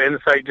really cool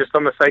insight just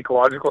on the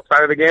psychological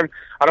side of the game.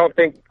 I don't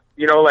think,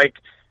 you know, like,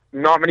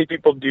 not many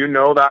people do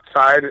know that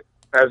side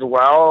as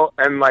well.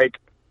 And, like,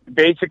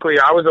 basically,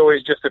 I was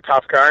always just a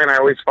tough guy, and I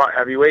always fought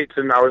heavyweights,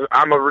 and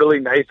I'm a really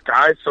nice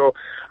guy, so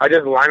I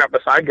just line up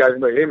beside guys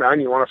and be like, hey, man,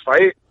 you want to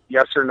fight?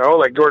 Yes or no?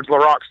 Like George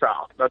Laraque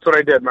style. That's what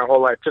I did my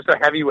whole life. Just a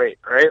heavyweight,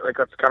 right? Like,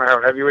 that's kind of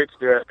how heavyweights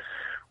do it.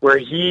 Where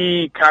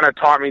he kind of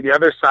taught me the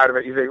other side of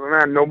it. He's like,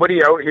 man,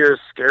 nobody out here is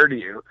scared of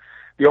you.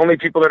 The only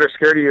people that are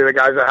scared of you are the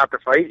guys that have to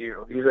fight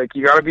you. He's like,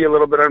 you got to be a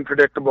little bit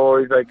unpredictable.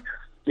 He's like,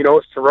 you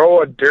know,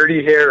 throw a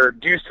dirty hit or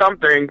do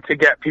something to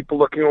get people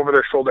looking over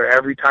their shoulder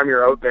every time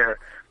you're out there.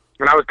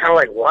 And I was kind of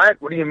like, what?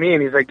 What do you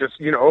mean? He's like, just,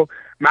 you know,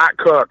 Matt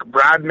Cook,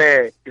 Brad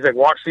May. He's like,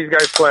 watch these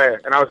guys play.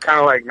 And I was kind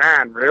of like,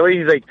 man, really?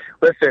 He's like,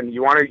 listen,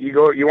 you want to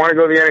go to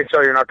the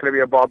NHL, you're not going to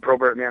be a Bob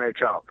Probert in the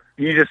NHL.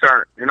 You just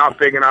aren't. You're not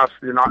big enough.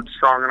 You're not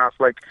strong enough.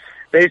 Like,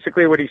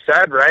 basically what he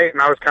said, right?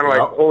 And I was kind of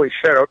like, holy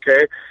shit,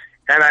 okay.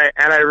 And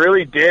I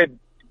really did.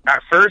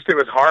 At first it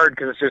was hard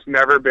because it's just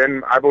never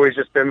been, I've always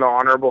just been the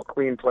honorable,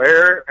 clean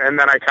player. And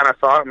then I kind of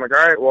thought, I'm like,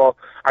 all right, well,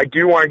 I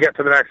do want to get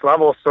to the next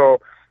level. So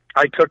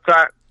I took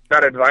that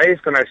advice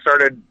and I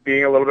started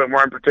being a little bit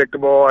more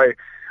unpredictable.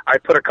 I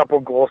put a couple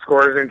goal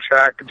scorers in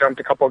check, jumped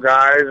a couple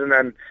guys, and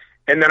then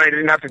and then I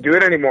didn't have to do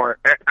it anymore.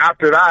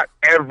 After that,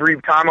 every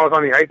time I was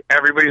on the ice,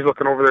 everybody's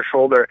looking over their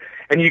shoulder.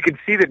 And you could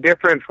see the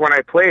difference when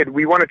I played.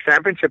 We won a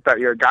championship that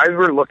year. Guys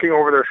were looking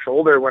over their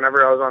shoulder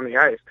whenever I was on the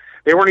ice.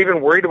 They weren't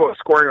even worried about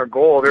scoring a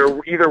goal. They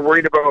were either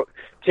worried about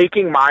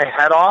taking my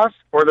head off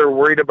or they're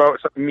worried about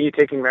me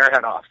taking their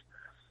head off.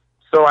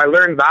 So I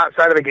learned that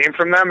side of the game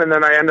from them, and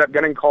then I ended up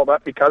getting called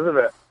up because of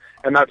it.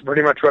 And that's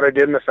pretty much what I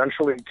did in the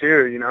Central League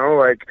too, you know?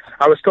 Like,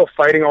 I was still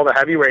fighting all the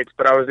heavyweights,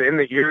 but I was in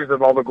the ears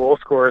of all the goal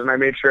scorers, and I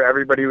made sure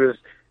everybody was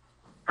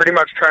pretty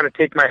much trying to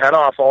take my head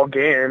off all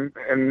game,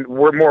 and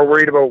we're more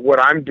worried about what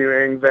I'm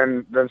doing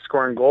than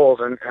scoring goals.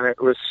 And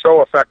it was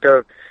so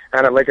effective.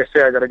 And like I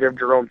say, I got to give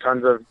Jerome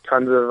tons of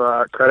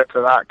credit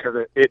for that,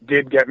 because it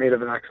did get me to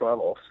the next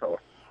level. So.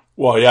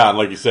 Well, yeah, and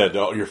like you said,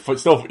 you're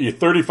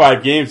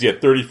 35 games, you had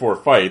 34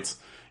 fights.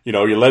 You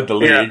know, you led the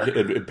league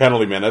in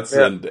penalty minutes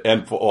and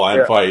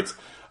fights.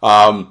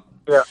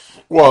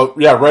 Well,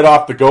 yeah, right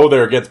off the go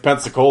there against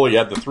Pensacola, you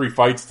had the 3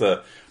 fights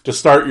to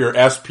start your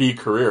SP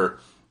career.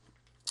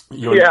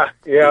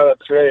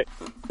 That's right.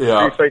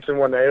 Yeah. 3 fights in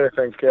one night, I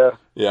think, yeah.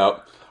 Yeah.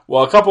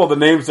 Well, a couple of the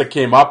names that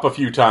came up a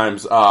few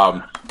times,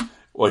 well,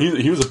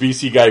 he was a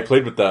BC guy. He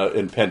played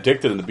in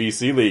Penticton in the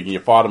BC League, and you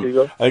fought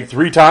him, I think,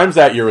 3 times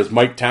that year, was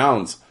Mike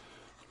Towns.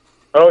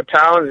 Oh,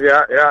 Towns,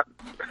 yeah.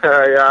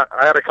 Yeah,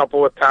 I had a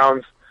couple with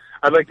Towns.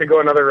 I'd like to go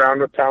another round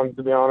with Towns,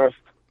 to be honest.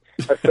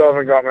 I still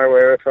haven't got my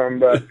way with him,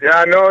 but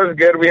yeah, no, it was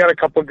good. We had a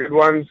couple good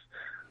ones.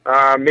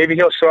 Maybe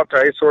he'll show up to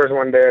Ice Wars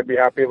one day. I'd be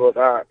happy about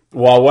that.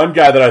 Well, one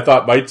guy that I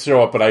thought might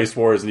show up at Ice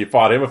Wars, and you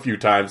fought him a few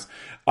times.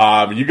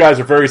 You guys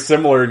are very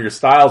similar in your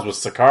styles, was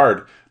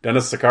Sicard,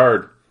 Dennis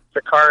Sicard.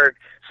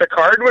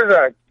 Sicard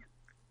was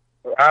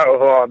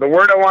the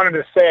word I wanted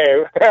to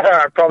say,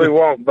 I probably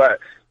won't, but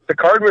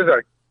Sicard was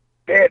a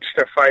bitch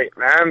to fight,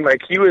 man.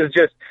 Like, he was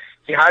just,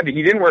 he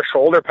didn't wear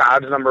shoulder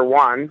pads, number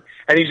one,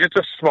 and he's just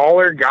a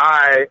smaller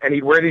guy, and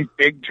he'd wear these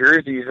big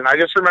jerseys, and I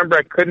just remember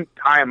I couldn't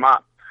tie him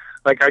up.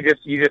 Like, I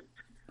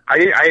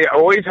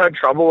always had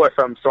trouble with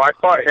him, so I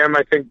fought him,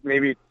 I think,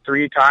 maybe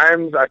 3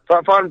 times. I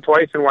fought him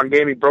twice in one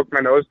game. He broke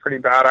my nose pretty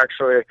bad,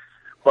 actually.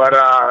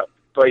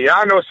 But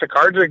yeah, no,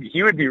 Sicard's,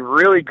 he would be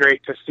really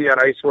great to see at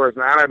Ice Wars,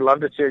 man. I'd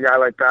love to see a guy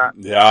like that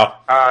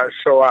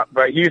show up.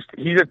 But he's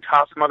a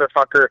tough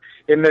motherfucker.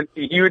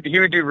 He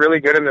would do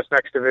really good in this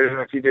next division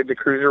if he did the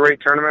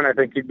cruiserweight tournament. I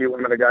think he'd be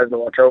one of the guys to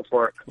watch out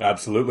for.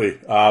 Absolutely.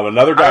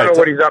 Another guy. I don't know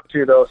what he's up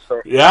to though.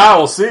 So yeah,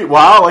 we'll see.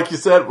 Well, like you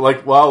said,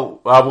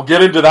 we'll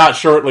get into that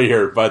shortly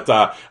here. But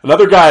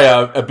another guy,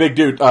 a big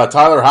dude,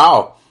 Tyler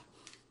Howe.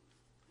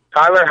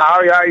 Tyler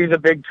Howe, yeah, he's a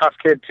big, tough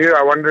kid, too.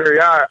 I wonder,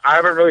 I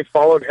haven't really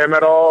followed him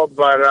at all,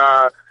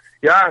 but,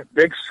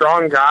 big,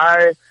 strong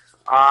guy.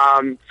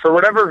 For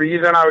whatever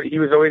reason, he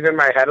was always in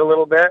my head a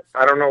little bit.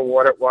 I don't know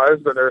what it was,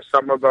 but there was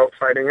something about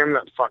fighting him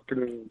that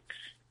fucking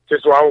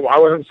just, I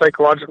wasn't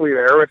psychologically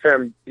there with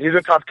him. He's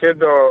a tough kid,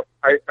 though.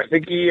 I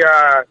think he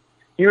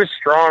was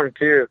strong,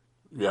 too.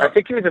 Yeah. I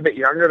think he was a bit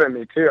younger than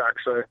me, too,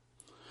 actually.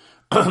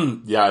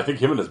 Yeah, I think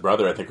him and his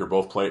brother, are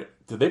both playing.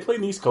 Did they play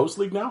in the East Coast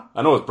League now?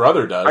 I know his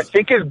brother does. I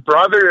think his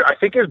brother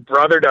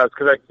does,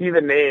 because I see the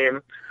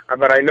name,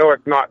 but I know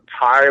it's not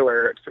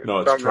Tyler. It's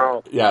something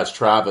else. Yeah, it's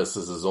Travis.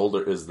 Is the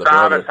Travis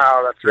brother.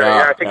 Howe, that's right.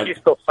 Yeah, I think he's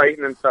still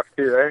fighting and stuff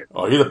too, right?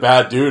 Oh, he's a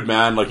bad dude,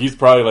 man. Like, he's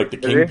probably like the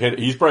kingpin.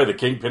 He's probably the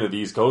kingpin of the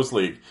East Coast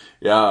League.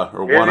 Yeah,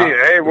 or one of.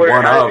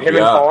 Him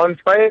and Collins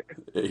fight.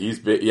 He's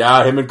big.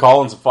 Yeah, him and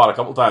Collins have fought a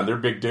couple times. They're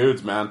big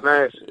dudes, man.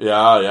 Nice.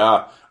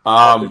 Yeah.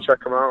 Have to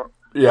check them out.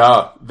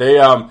 Yeah, they,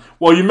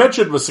 well, you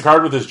mentioned with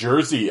Sicard with his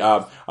jersey.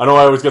 I know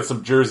I always get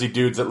some Jersey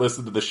dudes that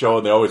listen to the show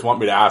and they always want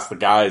me to ask the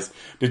guys,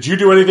 did you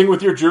do anything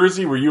with your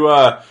jersey? Were you,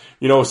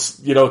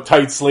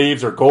 tight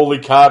sleeves or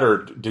goalie cut, or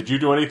did you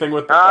do anything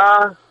with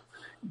that?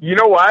 You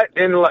know what?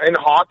 In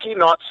hockey,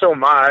 not so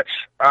much.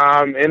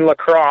 In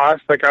lacrosse,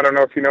 I don't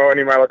know if you know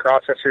any of my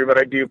lacrosse history, but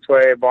I do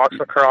play box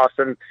lacrosse,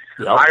 and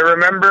I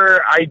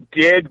remember I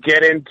did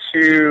get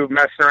into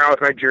messing around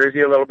with my jersey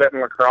a little bit in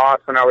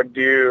lacrosse, and I would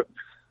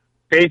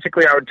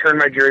turn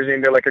my jersey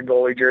into like a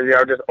goalie jersey. I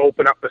would just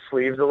open up the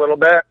sleeves a little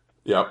bit.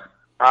 Yep.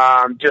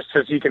 Just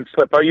so you can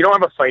slip out. You don't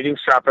have a fighting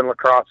strap in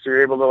lacrosse, so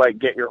you're able to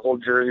get your whole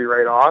jersey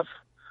right off.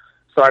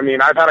 So, I mean,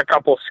 I've had a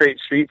couple straight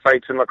street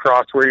fights in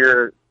lacrosse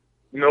where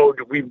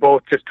we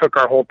both just took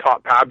our whole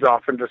top pads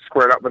off and just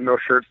squared up with no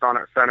shirts on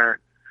at center.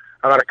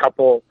 I've had a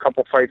couple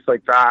fights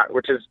like that,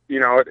 which is,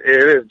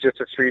 it is just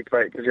a street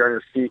fight because you're on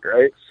your feet,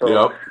 right?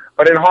 So,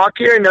 But in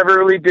hockey, I never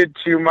really did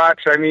too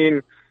much. I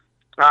mean,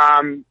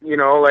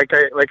 like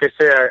I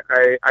say,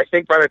 I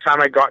think by the time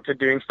I got to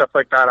doing stuff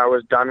like that, I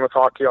was done with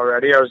hockey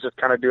already. I was just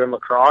kind of doing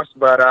lacrosse.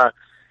 But,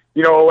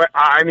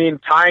 I mean,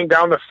 tying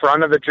down the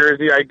front of the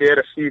jersey, I did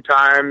a few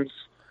times.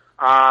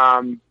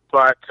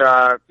 But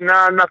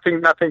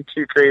nothing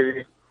too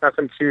crazy.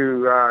 Nothing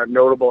too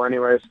notable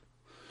anyways.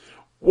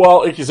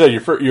 Well, like you said,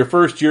 your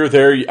first year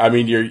there, I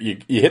mean, you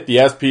hit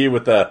the SP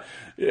with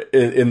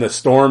in the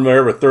Storm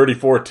there with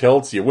 34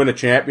 tilts. You win a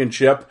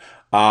championship.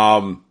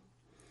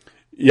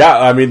 Yeah,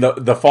 I mean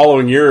the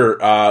following year,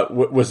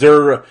 was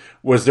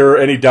there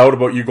any doubt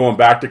about you going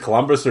back to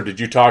Columbus, or did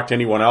you talk to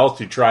anyone else?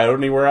 Did you try out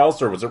anywhere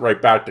else, or was it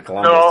right back to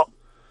Columbus? No,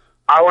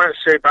 I went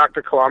straight back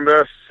to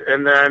Columbus,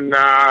 and then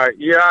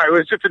it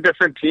was just a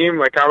different team.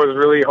 Like, I was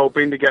really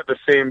hoping to get the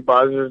same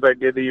buzz as I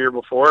did the year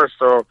before,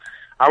 so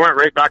I went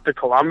right back to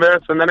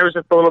Columbus, and then it was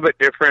just a little bit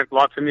different.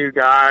 Lots of new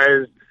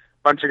guys,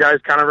 bunch of guys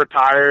kind of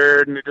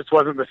retired, and it just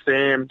wasn't the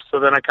same. So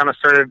then I kind of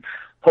started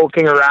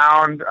poking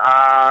around,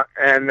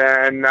 and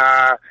then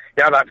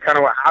that's kind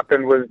of what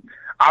happened. Was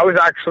I was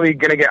actually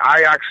gonna get.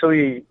 I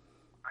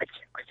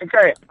think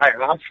I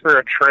asked for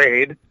a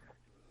trade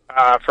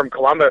from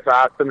Columbus.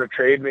 I asked them to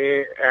trade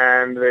me,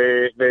 and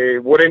they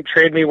wouldn't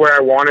trade me where I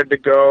wanted to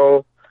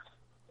go.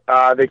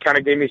 They kind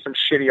of gave me some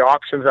shitty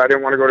options. I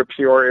didn't want to go to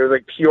Peoria. It was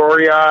like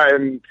Peoria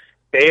and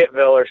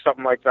Fayetteville or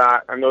something like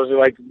that, and those are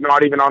like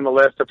not even on the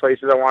list of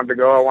places I wanted to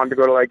go. I wanted to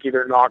go to like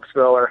either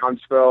Knoxville or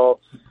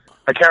Huntsville.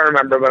 I can't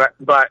remember,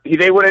 but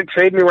they wouldn't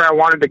trade me where I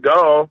wanted to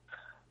go,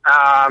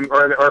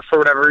 or for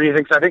whatever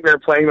reason, because I think they were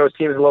playing those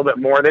teams a little bit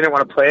more. They didn't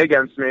want to play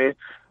against me,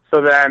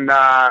 so then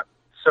I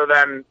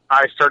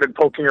started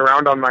poking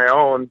around on my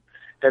own,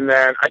 and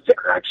then I think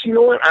actually, you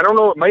know what? I don't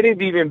know. It might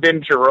have even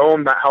been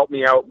Jerome that helped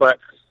me out, but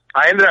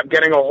I ended up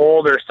getting a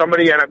hold, or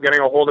somebody ended up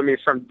getting a hold of me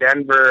from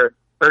Denver,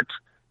 or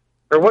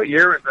what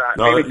year was that?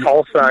 No, maybe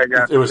Tulsa, I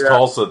guess. It was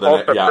Tulsa.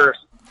 Tulsa first.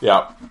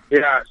 Yeah.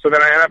 So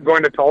then I ended up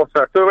going to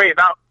Tulsa. So wait,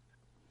 now.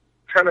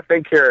 Trying to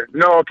think here.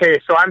 No,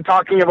 okay, so I'm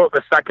talking about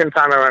the second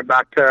time I went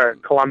back to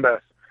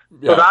Columbus.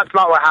 So that's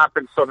not what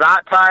happened. So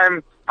that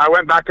time I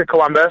went back to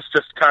Columbus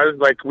just because,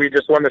 like, we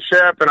just won the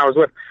ship, and I was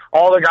with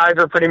all the guys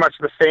were pretty much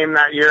the same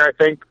that year, I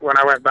think, when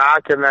I went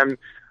back. And then,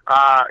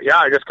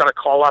 I just got a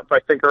call up, I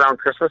think, around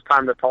Christmas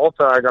time to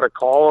Tulsa. I got a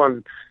call,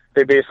 and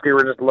they basically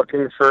were just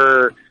looking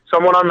for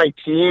someone on my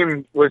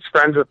team was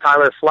friends with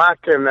Tyler Fleck,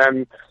 and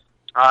then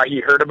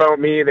he heard about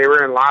me. They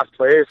were in last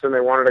place, and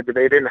they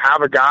didn't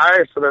have a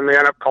guy, so then they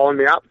ended up calling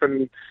me up,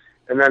 and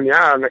then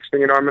next thing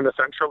you know, I'm in the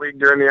Central League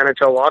during the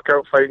NHL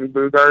lockout, fighting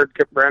Bugard,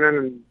 Kip Brennan,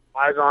 and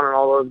Lizoun, and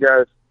all those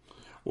guys.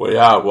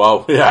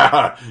 Well,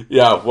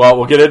 Well,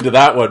 we'll get into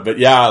that one, but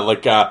right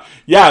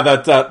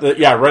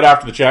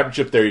after the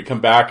championship, there you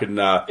come back and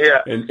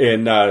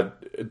in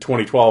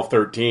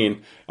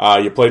 2012-13,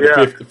 you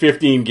played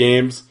 15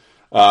 games.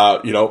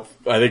 I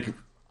think.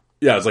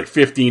 Yeah, it's like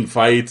 15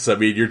 fights. I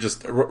mean, you're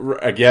just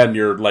again,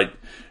 you're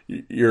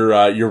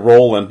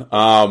rolling.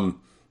 I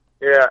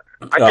guess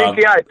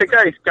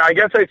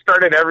I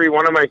started every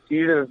one of my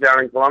seasons down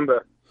in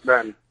Columbus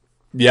then.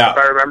 Yeah, if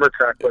I remember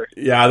correctly.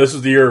 Yeah, this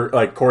was the year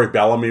like Corey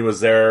Bellamy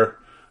was there,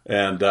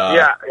 and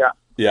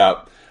we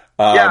had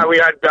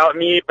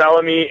Bellamy,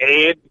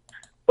 Aid.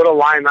 What a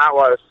line that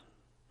was.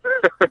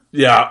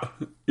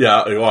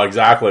 Well,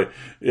 exactly.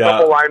 Yeah,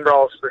 couple line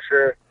brawls for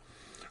sure.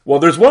 Well,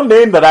 there's one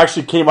name that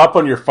actually came up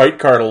on your fight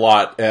card a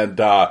lot, and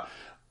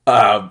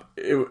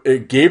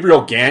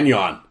Gabriel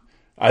Gagnon.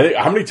 I think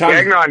how many times?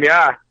 Gagnon,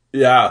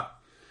 yeah.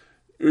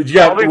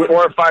 Probably 4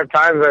 or 5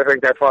 times. I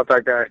think I fought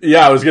that guy.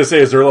 Yeah, I was gonna say,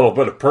 is there a little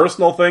bit of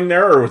personal thing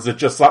there, or was it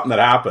just something that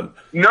happened?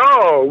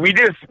 No,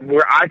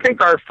 I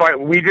think our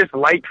fight. We just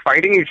liked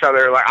fighting each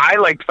other. Like I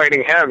liked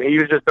fighting him. He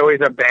was just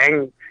always a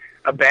bang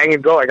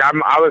and go. Like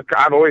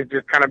I've always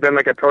just kind of been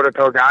like a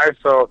toe-to-toe guy.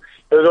 So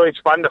it was always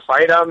fun to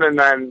fight him, and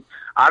then.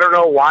 I don't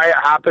know why it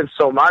happened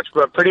so much,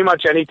 but pretty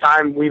much any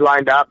time we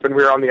lined up and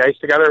we were on the ice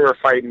together, we were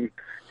fighting.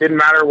 Didn't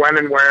matter when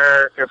and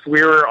where. If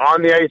we were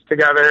on the ice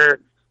together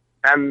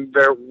and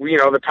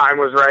the time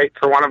was right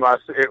for one of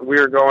us, we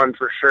were going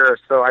for sure.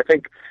 So I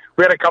think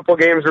we had a couple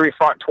games where we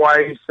fought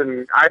twice,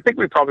 and I think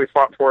we probably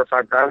fought 4 or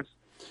 5 times.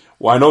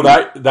 Well, I know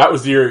that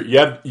was the year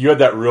you had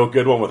that real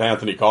good one with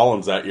Anthony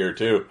Collins that year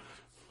too.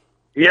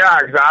 Yeah,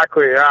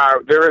 exactly. Yeah,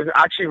 there's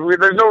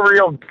no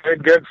real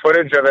good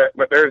footage of it,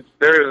 but there's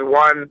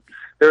one.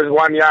 There was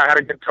one, I had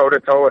a good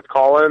toe-to-toe with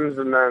Collins,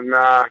 and then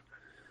I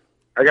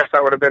guess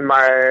that would have been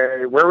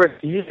where was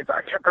he?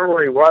 I can't remember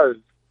where he was.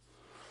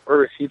 Where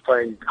was he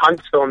playing?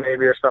 Huntsville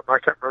maybe or something, I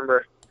can't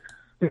remember.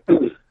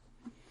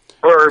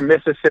 Or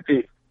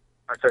Mississippi,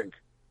 I think.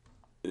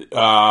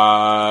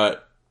 I'm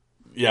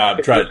trying. He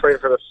was playing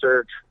for the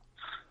Surge.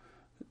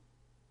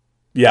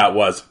 Yeah, it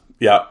was.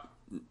 Yeah,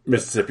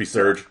 Mississippi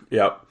Surge.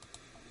 Yeah.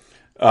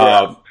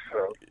 Well,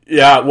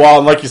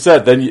 like you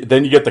said, then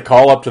you get the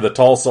call up to the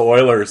Tulsa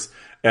Oilers.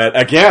 And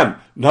again,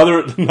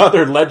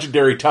 another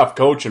legendary tough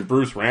coach in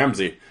Bruce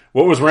Ramsey.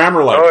 What was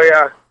Rammer like? Oh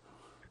yeah,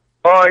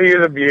 he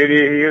was a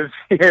beauty.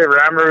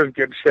 Rammer was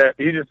good shit.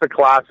 He's just a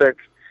classic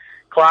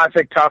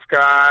tough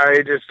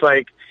guy. Just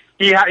like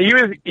he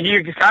was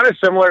kind of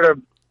similar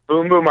to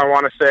Boom Boom, I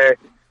want to say.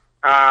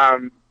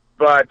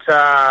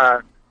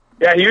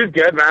 He was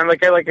good, man.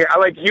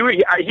 He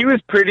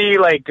was pretty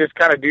like just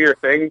kind of do your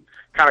thing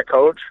kind of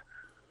coach.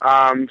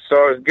 So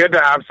it was good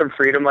to have some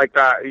freedom like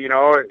that. You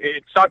know,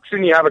 it sucks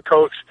when you have a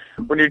coach,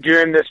 when you're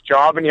doing this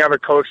job and you have a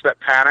coach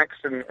that panics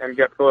and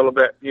gets a little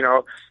bit, you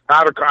know, I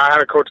had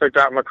a coach like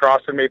that in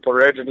lacrosse in Maple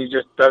Ridge, and he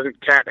just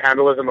can't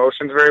handle his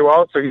emotions very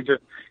well. So he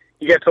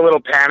gets a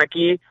little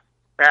panicky,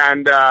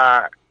 and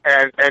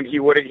and he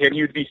would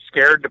be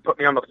scared to put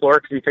me on the floor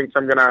because he thinks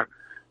I'm gonna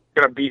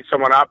beat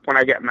someone up when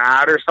I get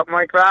mad or something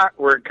like that.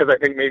 Because I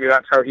think maybe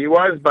that's how he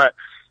was. But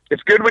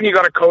it's good when you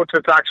got a coach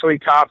that's actually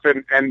tough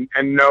and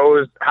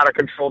knows how to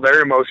control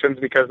their emotions,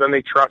 because then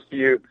they trust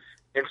you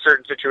in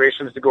certain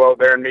situations to go out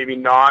there and maybe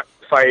not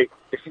fight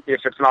if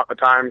it's not the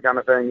time, kind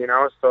of thing, you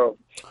know? So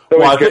it's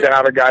always good to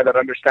have a guy that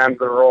understands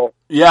the role.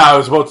 Yeah, I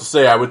was about to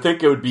say, I would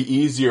think it would be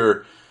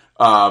easier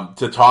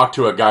to talk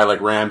to a guy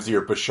like Ramsey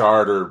or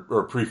Bouchard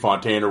or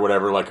Prefontaine or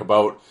whatever, like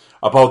about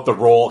the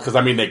role, because,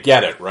 I mean, they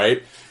get it,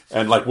 right?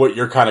 And like what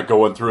you're kind of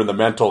going through in the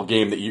mental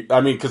game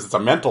because it's a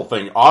mental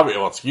thing. Obviously,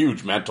 well, it's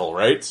huge mental,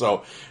 right?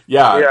 So,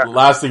 yeah, the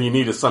last thing you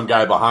need is some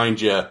guy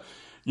behind you,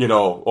 you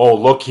know, oh,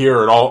 look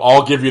here, and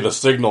I'll give you the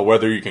signal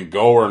whether you can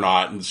go or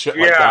not, and shit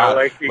like that.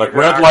 Like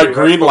red light,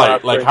 green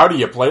light. Like, how do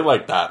you play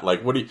like that?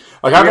 Like, what do you,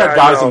 like, I've had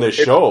guys on this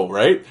show,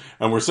 right?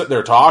 And we're sitting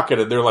there talking,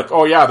 and they're like,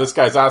 oh yeah, this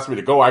guy's asked me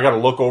to go. I got to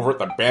look over at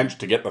the bench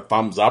to get the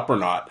thumbs up or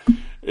not.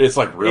 It's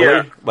like, really?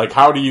 Yeah. Like,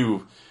 how do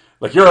you,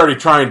 like, you're already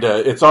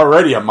it's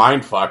already a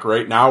mind fuck,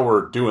 right? Now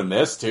we're doing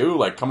this too?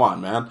 Like, come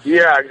on, man.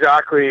 Yeah,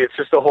 exactly. It's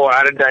just a whole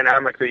added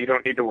dynamic that you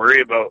don't need to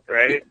worry about,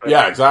 right? But,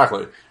 yeah,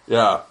 exactly.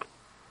 Yeah.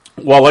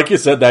 Well, like you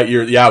said that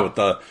year, with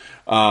the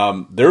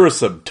there were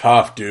some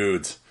tough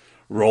dudes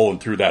rolling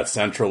through that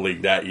Central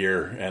League that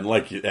year, and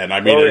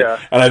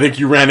I think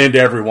you ran into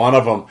every one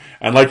of them.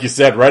 And like you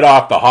said, right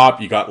off the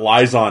hop, you got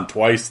Lizon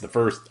twice.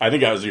 I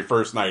think that was your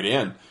first night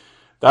in.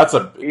 That's a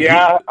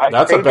bad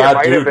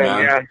dude,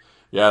 man.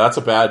 Yeah, that's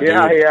a bad dude.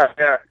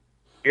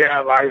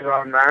 Yeah,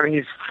 Lizon,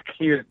 man,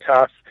 he's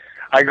tough.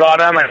 I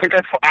got him. I think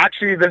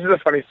actually, this is a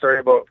funny story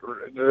about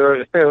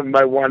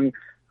my one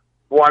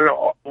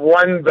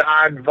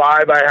bad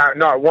vibe I had,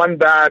 one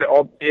bad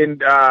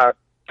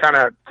kind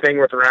of thing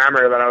with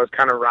Rammer that I was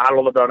kind of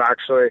rattled about.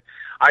 Actually,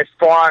 I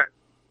fought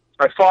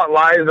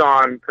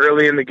Lizon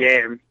early in the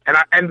game,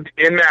 and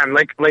man,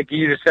 like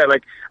you just said,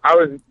 like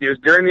it was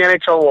during the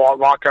NHL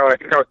lockout. I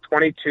think I was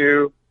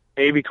 22,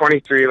 maybe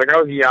 23. Like,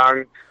 I was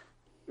young.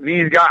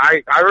 These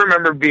guys, I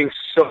remember being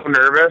so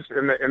nervous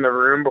in the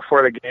room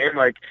before the game.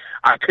 Like,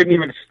 I couldn't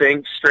even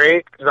think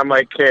straight because I'm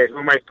like, okay, who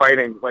am I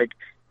fighting? Like,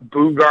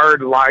 Bugard,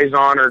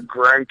 Lizon, or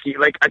Greinke.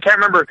 Like, I can't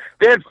remember.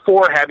 They had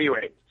 4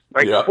 heavyweights,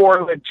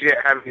 four legit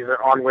heavies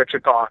on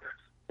Wichita.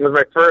 It was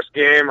my first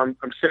game. I'm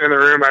sitting in the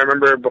room. I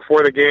remember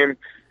before the game,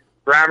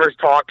 Rammer's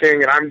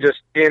talking, and I'm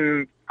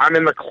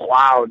in the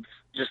clouds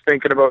just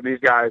thinking about these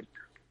guys.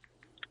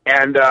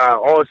 And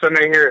all of a sudden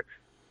I hear,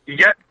 you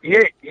got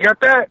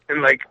that?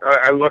 And like,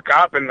 I look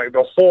up, and like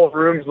the whole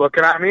room's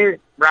looking at me.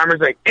 Rammer's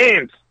like,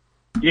 Ames,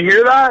 you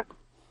hear that?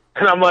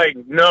 And I'm like,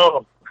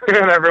 no.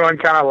 And everyone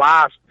kind of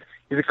laughs.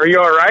 He's like, are you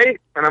all right?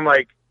 And I'm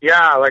like,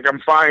 yeah, like, I'm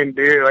fine,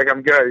 dude. Like,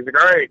 I'm good. He's like,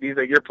 all right. He's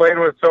like, you're playing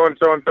with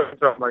so-and-so and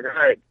so-and-so. I'm like,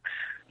 all right.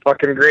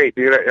 Fucking great,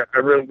 dude. I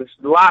really, this is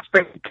the last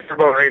thing I care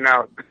about right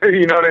now.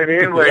 You know what I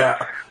mean? Like,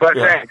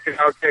 thanks.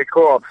 Okay,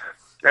 cool.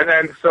 And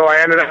then, so I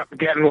ended up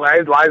getting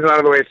Lizon out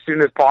of the way as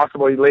soon as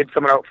possible. He laid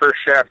someone out first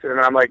shift. And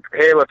then I'm like,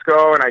 hey, let's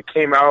go. And I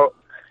came out,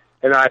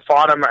 and then I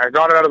fought him. I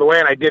got it out of the way,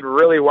 and I did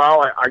really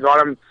well. I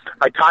got him.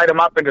 I tied him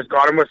up and just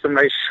got him with some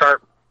nice,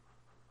 sharp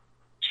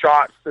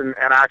shots, and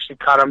I actually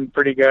cut him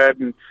pretty good,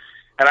 and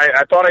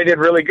I thought I did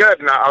really good,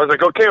 and I was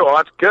like, okay, well,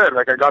 that's good.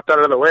 Like, I got that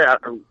out of the way.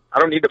 I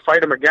don't need to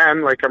fight him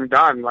again. Like, I'm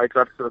done. Like,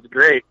 that's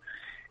great.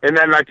 And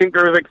then I think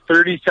there was like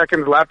 30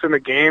 seconds left in the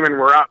game, and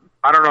we're up,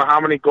 I don't know how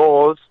many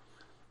goals,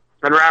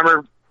 and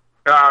Rammer,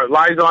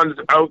 Lizon's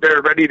out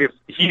there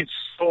he's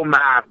so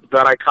mad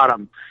that I cut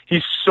him.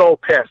 He's so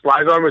pissed.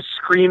 Lizon was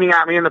screaming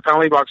at me in the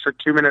penalty box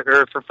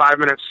for 5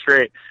 minutes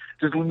straight,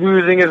 just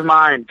losing his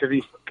mind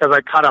because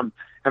I cut him.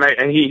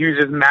 And he was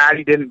just mad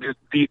he didn't just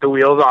beat the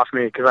wheels off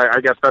me, because I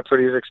guess that's what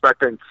he was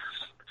expecting.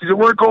 He said,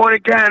 we're going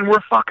again.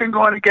 We're fucking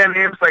going again. And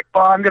he was like,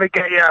 I'm going to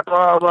get you,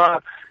 blah, blah.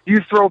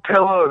 You throw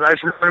pillows. I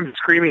just remember him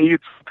screaming, you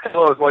throw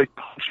pillows, like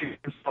punching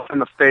himself in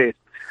the face.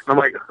 And I'm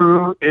like,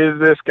 who is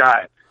this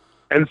guy?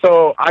 And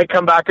so I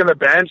come back on the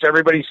bench.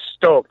 Everybody's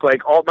stoked.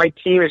 Like, all my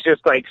team is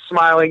just, like,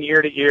 smiling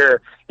ear to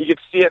ear. You could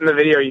see it in the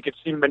video. You could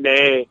see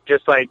Manet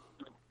just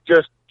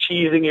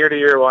cheesing ear to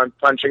ear while I'm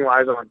punching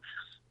Lizon.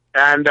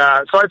 And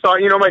so I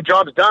thought, my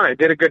job's done. I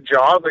did a good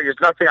job. Like, there's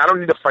nothing. I don't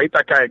need to fight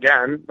that guy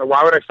again.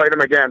 Why would I fight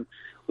him again?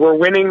 We're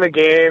winning the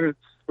game.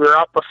 We're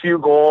up a few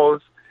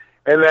goals.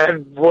 And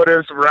then what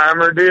does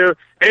Rammer do?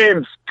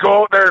 Ames,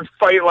 go out there and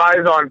fight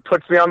Lizon.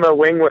 Puts me on the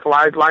wing with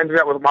lines me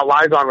up with my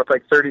Lizon with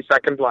like 30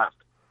 seconds left.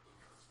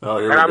 Oh,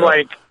 and I'm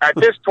like, at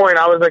this point,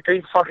 I was like, are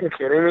you fucking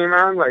kidding me,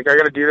 man? Like, I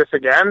got to do this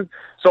again?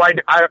 So I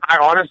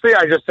honestly,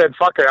 I just said,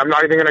 fuck it. I'm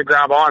not even going to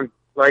grab on.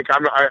 Like,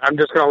 I'm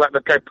just going to let the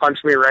guy punch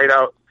me right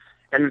out.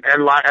 And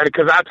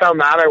because that's how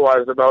mad I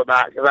was about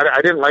that. Because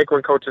I didn't like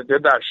when coaches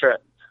did that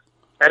shit.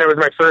 And it was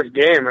my first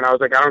game, and I was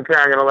like, I don't care.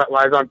 I'm going to let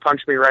Lizon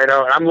punch me right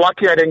out. And I'm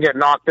lucky I didn't get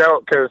knocked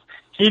out, because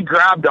he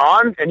grabbed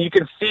on, and you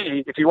can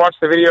see, if you watch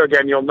the video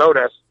again, you'll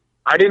notice,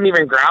 I didn't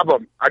even grab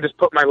him. I just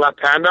put my left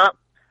hand up,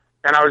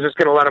 and I was just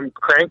going to let him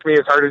crank me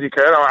as hard as he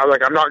could. I was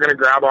like, I'm not going to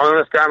grab on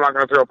this guy. I'm not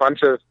going to throw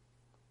punches.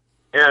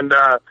 And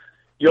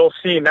you'll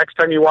see next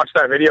time you watch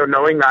that video,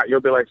 knowing that,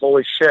 you'll be like,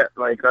 holy shit,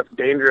 like, that's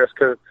dangerous.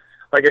 Because,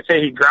 like I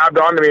say, he grabbed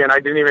onto me and I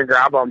didn't even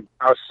grab him.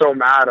 I was so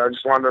mad. I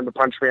just wanted him to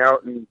punch me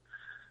out and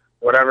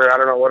whatever. I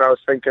don't know what I was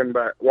thinking,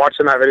 but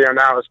watching that video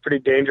now, it's pretty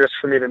dangerous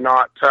for me to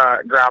not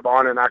grab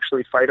on and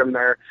actually fight him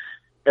there.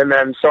 And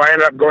then, so I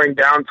ended up going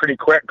down pretty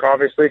quick,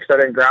 obviously, because I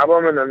didn't grab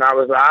him, and then that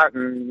was that,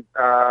 and,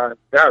 yeah,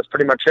 that's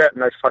pretty much it.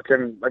 And I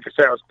fucking, like I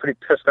said, I was pretty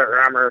pissed at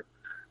Rammer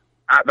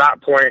at that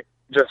point,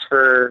 just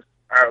for,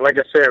 like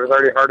I say, it was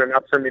already hard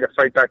enough for me to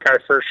fight that guy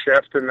first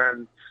shift, and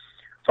then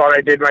thought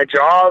I did my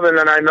job, and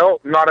then I know,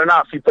 not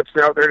enough. He puts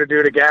me out there to do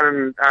it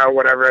again, and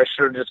whatever, I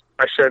should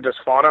have just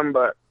fought him,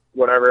 but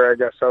whatever, I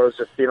guess I was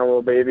just being a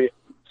little baby.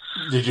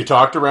 Did you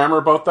talk to Rammer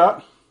about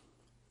that?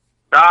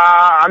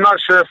 I'm not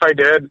sure if I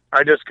did.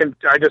 I just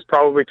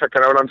probably took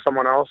it out on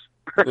someone else.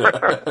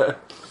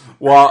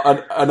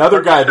 Well,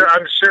 another guy.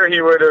 I'm sure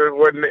he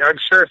wouldn't. I'm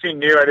sure if he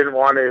knew I didn't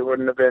want to, he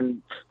wouldn't have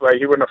been like,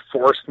 he wouldn't have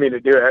forced me to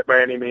do it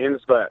by any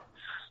means. But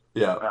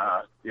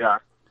yeah, yeah.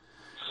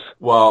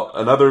 Well,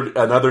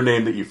 another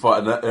name that you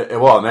fought, an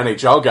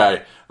NHL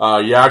guy.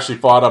 You actually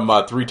fought him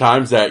 3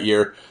 times that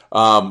year.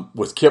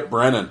 Was Kip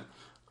Brennan.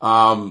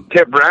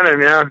 Kip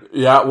Brennan, yeah.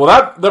 Yeah,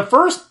 well, the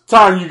first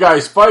time you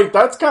guys fight,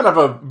 that's kind of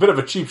a bit of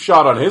a cheap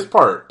shot on his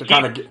part to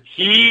kind of get.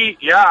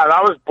 Yeah,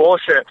 that was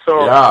bullshit.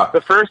 So The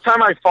first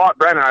time I fought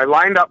Brennan, I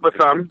lined up with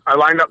him. I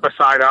lined up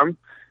beside him,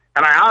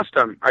 and I asked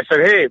him. I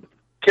said, "Hey,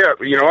 Kip,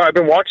 I've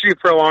been watching you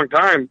for a long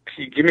time.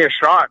 Can you give me a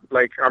shot?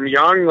 Like, I'm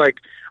young. Like,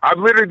 I've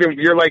literally been.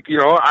 You're like,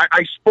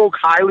 I spoke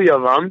highly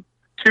of him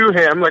to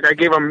him. Like, I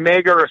gave him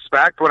mega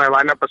respect when I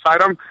lined up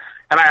beside him,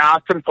 and I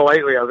asked him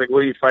politely. I was like,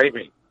 will you fight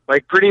me?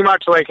 Like, pretty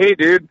much like, hey,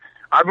 dude,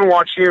 I've been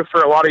watching you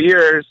for a lot of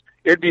years.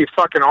 It'd be a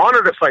fucking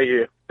honor to fight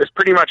you. That's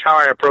pretty much how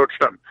I approached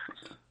him.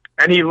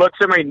 And he looks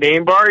at my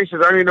name bar. He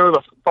says, I don't even know who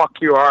the fuck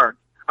you are.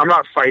 I'm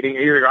not fighting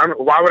either.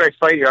 Why would I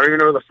fight you? I don't even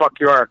know who the fuck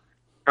you are.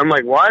 I'm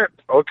like, what?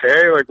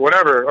 Okay, like,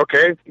 whatever.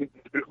 Okay,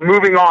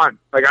 moving on.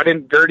 Like, I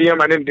didn't dirty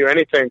him. I didn't do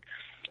anything.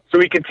 So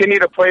we continue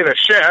to play the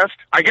shift.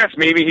 I guess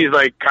maybe he's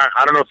like,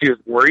 I don't know if he was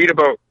worried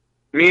about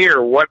me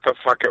or what the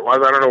fuck it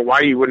was. I don't know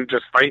why you wouldn't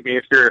just fight me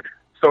if you're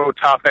so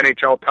tough,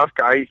 NHL tough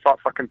guy. He fought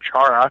fucking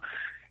Chara.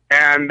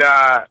 And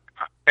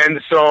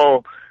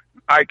so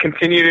I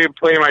continue to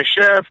play my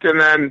shift, and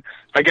then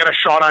I get a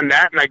shot on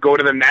net, and I go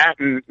to the net,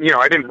 and,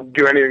 I didn't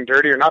do anything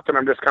dirty or nothing.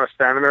 I'm just kind of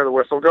standing there, the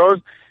whistle goes,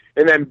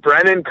 and then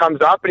Brennan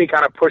comes up, and he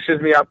kind of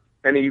pushes me up,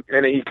 and he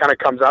kind of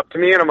comes up to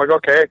me, and I'm like,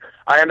 okay.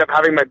 I end up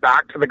having my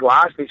back to the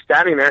glass, and he's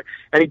standing there,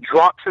 and he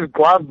drops his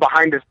glove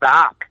behind his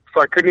back.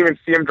 So I couldn't even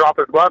see him drop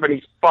his glove, and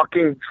he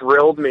fucking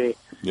drilled me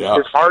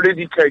as hard as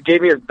he could.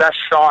 Gave me his best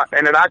shot,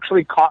 and it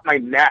actually caught my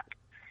neck.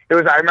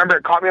 I remember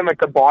it caught me on like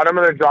the bottom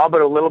of the jaw,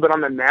 but a little bit on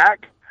the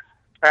neck.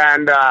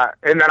 And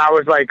then I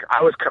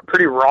was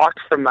pretty rocked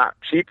from that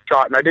cheap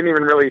shot, and I didn't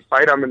even really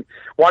fight him. And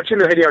watching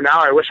the video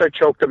now, I wish I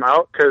choked him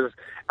out, because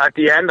at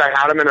the end I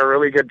had him in a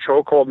really good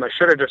chokehold, and I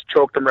should have just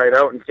choked him right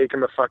out and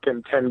taken the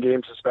fucking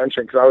 10-game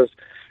suspension, because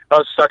that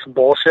was such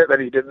bullshit that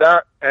he did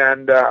that.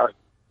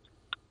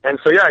 And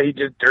so, yeah, he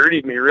just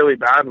dirtied me really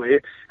badly.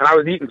 And I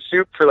was eating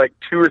soup for like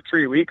 2 or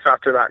 3 weeks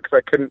after that, because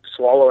I couldn't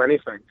swallow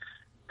anything,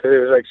 because it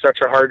was like such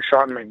a hard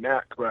shot in my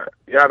neck. But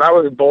yeah, that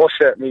was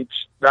bullshit.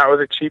 That was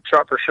a cheap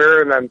shot for sure.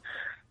 And then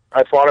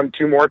I fought him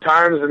 2 more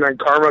times, and then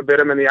Karma bit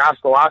him in the ass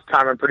the last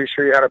time. I'm pretty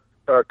sure he had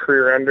a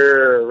career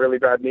ender or a really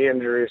bad knee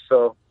injury.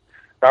 So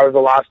that was the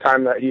last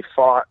time that he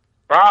fought.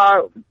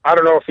 I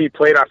don't know if he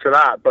played after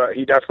that, but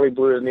he definitely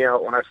blew his knee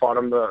out when I fought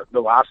him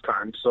the last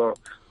time. So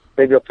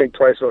maybe I'll think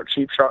twice about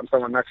cheap shotting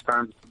someone next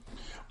time.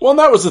 Well, and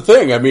that was the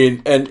thing. I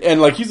mean, and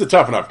like, he's a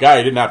tough enough guy.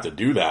 He didn't have to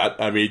do that.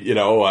 I mean,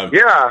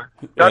 yeah,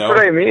 that's what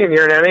I mean.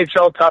 You're an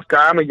NHL tough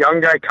guy. I'm a young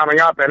guy coming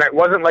up, and it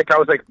wasn't like I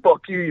was like,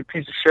 fuck you, you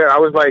piece of shit. I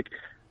was like,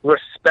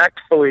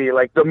 respectfully,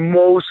 like the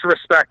most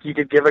respect you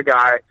could give a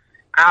guy,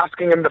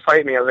 asking him to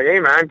fight me. I was like,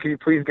 hey man, can you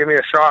please give me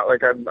a shot?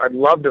 Like, I'd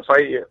love to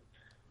fight you.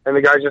 And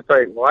the guy's just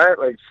like, what?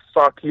 Like,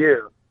 fuck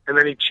you. And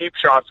then he cheap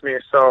shots me.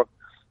 So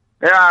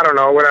yeah, I don't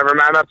know, whatever,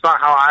 man. That's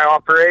not how I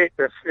operate.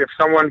 If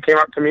someone came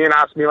up to me and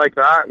asked me like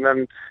that, and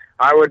then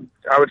I would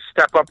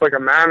step up like a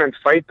man and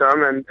fight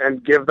them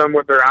and give them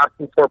what they're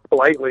asking for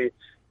politely.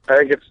 I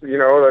think it's,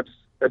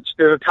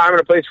 there's a time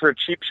and a place for a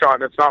cheap shot,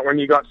 and it's not when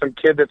you got some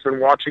kid that's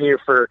been watching you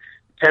for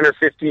 10 or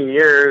 15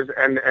 years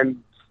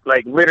and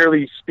like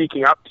literally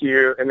speaking up to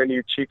you, and then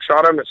you cheap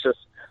shot him. It's just,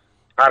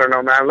 I don't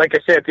know, man. Like I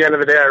say, at the end of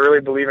the day, I really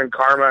believe in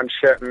karma and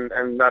shit,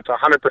 and that's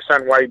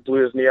 100% why he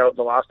blew his knee out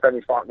the last time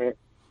he fought me.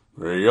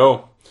 There you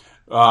go.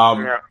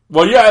 Yeah.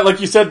 Well, yeah, like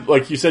you said,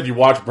 you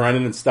watch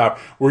Brennan and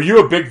stuff. Were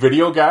you a big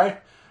video guy?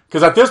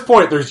 Because at this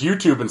point, there's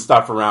YouTube and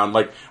stuff around.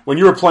 Like, when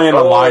you were playing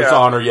on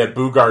Liaison or you had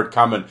Bugard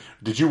coming,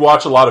 did you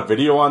watch a lot of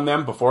video on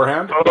them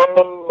beforehand?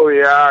 Oh,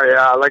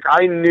 yeah. Like,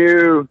 I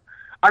knew,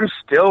 I'm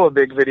still a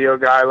big video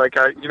guy. Like,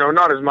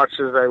 not as much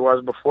as I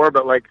was before,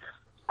 but like,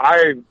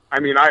 I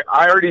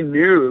already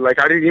knew, like,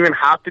 I didn't even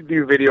have to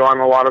do video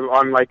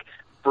on like,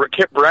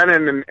 Kip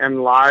Brennan and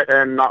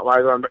not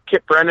Liaison, but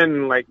Kip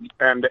Brennan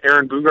and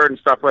Aaron Bugard and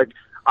stuff. Like,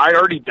 I'd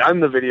already done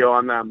the video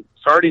on them.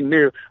 So I already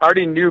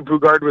knew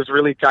Bugard was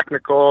really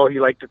technical. He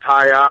liked to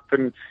tie up,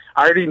 and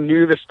I already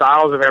knew the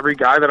styles of every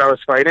guy that I was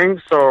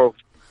fighting. So,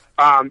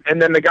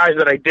 and then the guys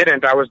that I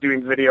didn't, I was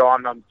doing video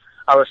on them.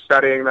 I was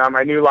studying them.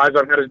 I knew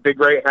Laizon had his big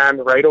right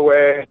hand right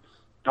away.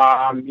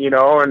 You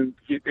know, and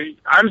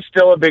I'm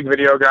still a big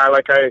video guy.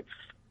 Like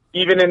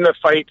even in the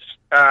fights,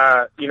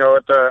 you know,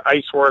 at the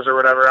Ice Wars or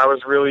whatever, I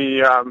was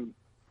really,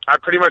 I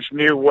pretty much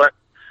knew what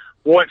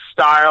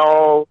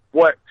style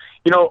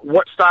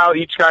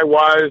each guy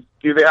was.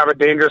 Do they have a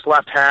dangerous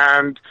left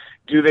hand?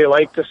 Do they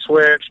like to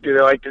switch? Do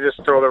they like to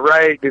just throw the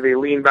right? Do they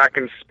lean back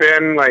and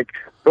spin? Like,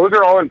 those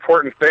are all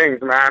important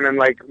things, man. And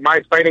like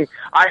my fighting,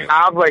 I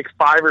have like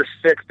 5 or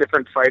 6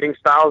 different fighting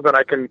styles that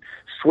I can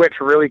switch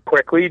really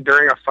quickly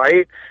during a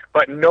fight,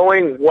 but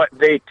knowing what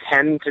they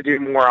tend to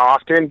do more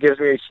often gives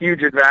me a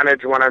huge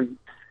advantage when I'm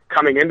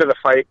coming into the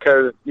fight,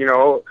 because, you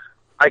know,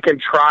 I can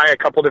try a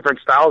couple different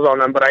styles on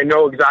them, but I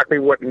know exactly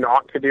what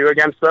not to do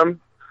against them.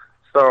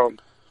 So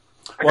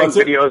I think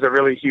video is a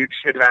really huge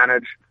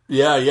advantage.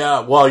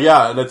 Yeah. Well,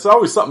 yeah, and it's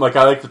always something like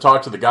I like to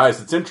talk to the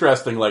guys. It's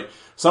interesting, like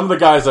some of the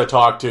guys I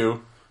talk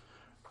to,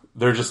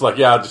 they're just like,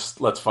 yeah,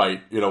 just let's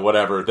fight, you know,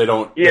 whatever. They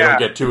don't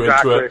get too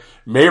into it.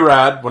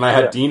 Mayrad, when I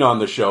had Dean on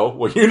the show,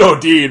 well, you know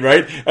Dean,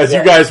 right? As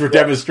you guys were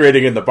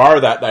demonstrating in the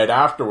bar that night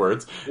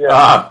afterwards.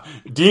 Yeah.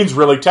 Dean's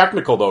really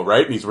technical though,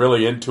 right? And he's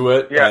really into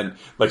it. Yeah. And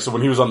like, so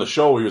when he was on the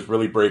show, he was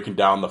really breaking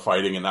down the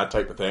fighting and that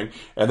type of thing.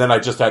 And then I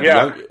just had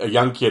a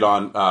young kid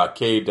on,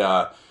 Cade,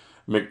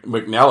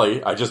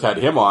 McNelly. I just had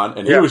him on,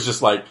 and he was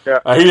just like,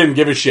 he didn't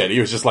give a shit.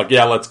 He was just like,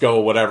 yeah, let's go,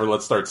 whatever,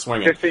 let's start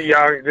swinging. Just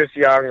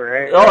young,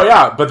 right? Oh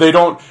yeah, but they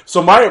don't.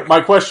 So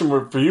my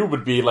question for you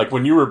would be, like,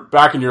 when you were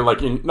back in your,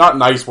 like, not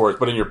in Ice Wars,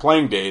 but in your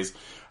playing days,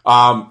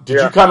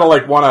 did you kind of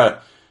like want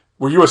to?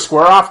 Were you a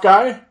square off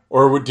guy,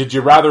 or did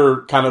you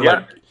rather kind of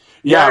like?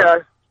 Yeah.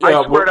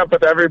 I squared up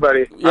with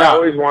everybody. I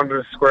always wanted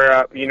to square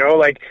up. You know,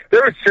 like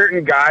there were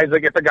certain guys.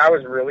 Like if a guy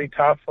was really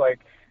tough, like.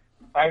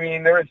 I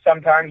mean, there was some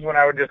times when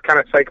I would just kind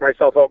of psych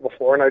myself out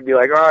before, and I'd be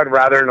like, oh, I'd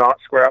rather not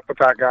square up with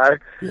that guy.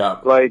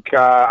 Yeah. Like,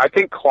 I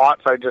think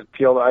Klotz, I just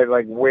peeled, I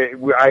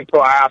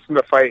asked him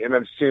to fight, and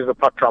then as soon as the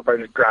puck dropped, I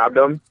just grabbed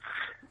him.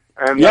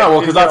 And yeah,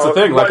 well, because that's the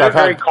thing. Like, it's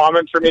very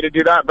common for me to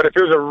do that, but if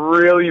it was a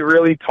really,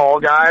 really tall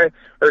guy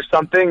or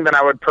something, then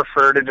I would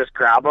prefer to just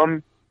grab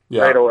him.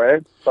 Right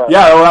away. But.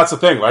 Yeah, well, that's the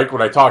thing. Like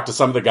when I talked to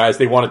some of the guys,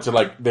 they wanted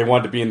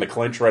to be in the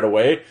clinch right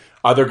away.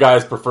 Other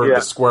guys preferred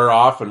to square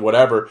off and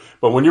whatever.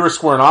 But when you were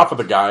squaring off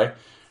with a guy,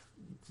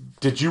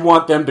 did you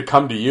want them to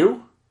come to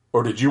you,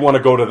 or did you want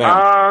to go to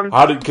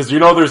them? Because you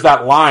know there's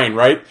that line,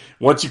 right?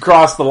 Once you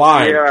cross the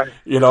line,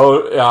 you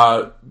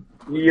know,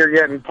 you're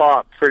getting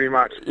popped pretty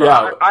much. But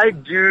yeah, I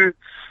do.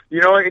 You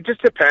know, it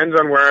just depends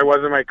on where I was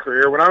in my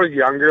career. When I was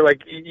younger,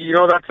 like, you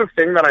know, that's the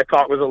thing that I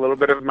thought was a little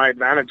bit of my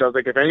advantage. I was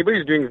like, if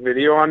anybody's doing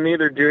video on me,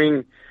 they're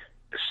doing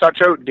such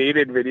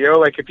outdated video.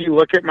 Like, if you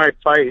look at my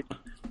fight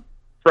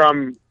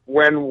from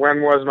when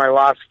was my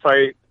last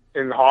fight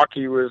in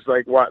hockey was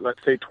like,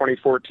 let's say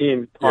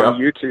 2014 on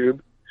YouTube.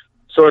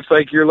 So it's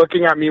like you're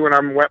looking at me when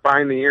I'm wet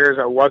behind the ears.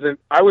 I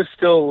was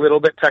still a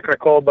little bit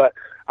technical, but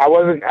I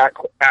wasn't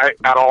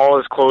at all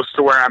as close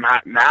to where I'm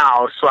at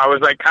now. So I was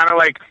like, kind of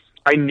like,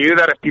 I knew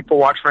that if people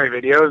watched my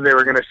videos, they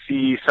were going to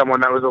see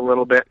someone that was a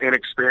little bit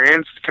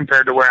inexperienced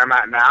compared to where I'm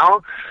at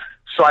now.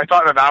 So I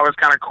thought that was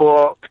kind of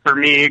cool for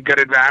me, good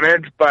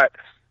advantage. But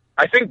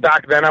I think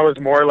back then I was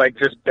more like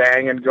just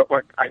bang and go.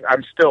 Like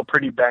I'm still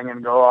pretty bang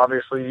and go,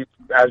 obviously,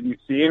 as you've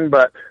seen,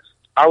 but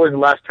I was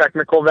less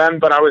technical then,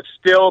 but I was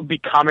still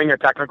becoming a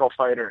technical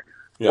fighter.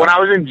 Yeah. When I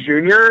was in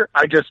junior,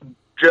 I just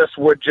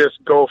would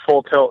just go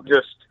full tilt,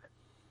 just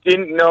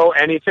didn't know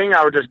anything.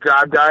 I would just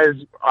grab guys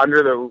on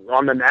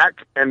the neck,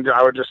 and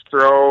I would just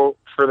throw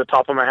for the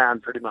top of my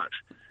hand pretty much.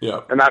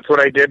 Yeah. And that's what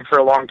I did for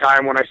a long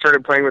time. When I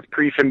started playing with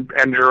Preef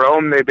and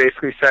Jerome, they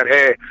basically said,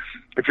 hey,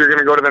 if you're going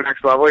to go to the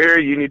next level here,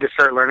 you need to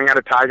start learning how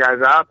to tie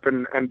guys up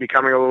and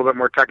becoming a little bit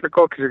more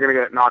technical, because you're going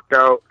to get knocked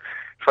out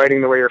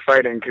fighting the way you're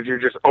fighting, because you're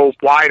just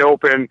wide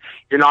open.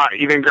 You're not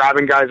even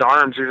grabbing guys'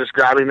 arms. You're just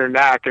grabbing their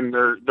neck, and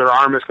their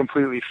arm is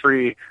completely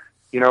free.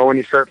 You know, when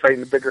you start fighting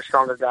the bigger,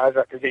 stronger guys,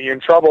 that could get you in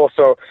trouble.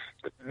 So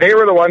they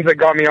were the ones that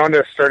got me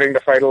onto starting to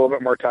fight a little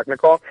bit more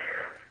technical.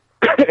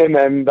 And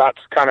then that's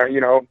kind of, you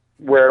know,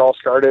 where it all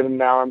started. And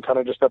now I'm kind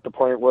of just at the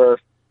point where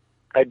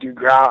I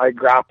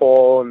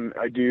grapple and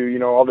I do, you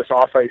know, all this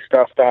off-ice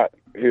stuff that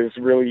is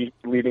really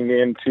leading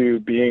me into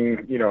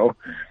being, you know,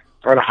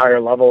 on a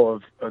higher level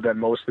than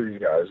most of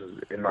these guys,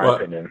 in my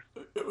opinion.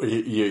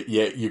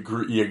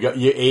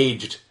 You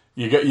aged.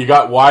 You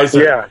got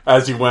wiser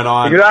as you went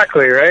on.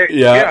 Exactly, right?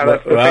 Yeah,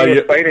 that's the thing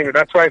with fighting.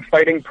 That's why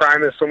fighting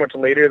prime is so much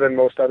later than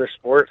most other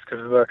sports,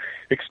 because the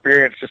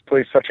experience just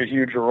plays such a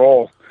huge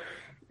role.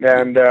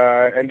 And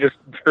just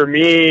for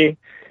me,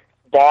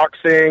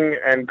 boxing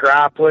and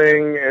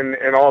grappling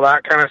and all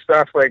that kind of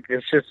stuff, like,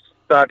 it's just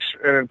such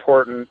an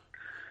important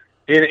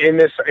in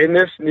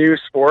this new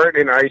sport,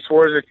 in Ice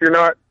Wars. If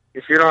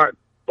you're not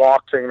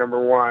boxing,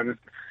 number one,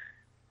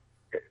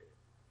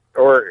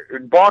 or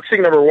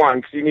boxing, number one,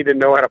 because you need to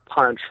know how to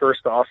punch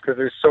first off, because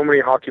there's so many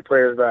hockey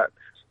players that,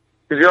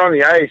 because you're on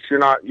the ice,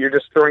 you're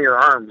just throwing your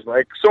arms.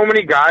 Like, so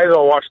many guys,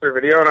 I'll watch their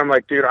video and I'm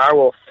like, dude,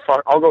 I'll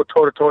go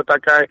toe to toe with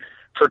that guy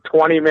for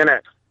 20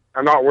 minutes.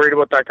 I'm not worried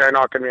about that guy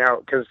knocking me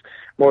out, because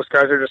most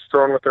guys are just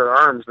throwing with their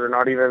arms. They're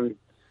not even,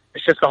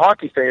 it's just a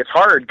hockey thing. It's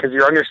hard because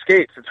you're on your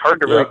skates. It's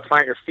hard to really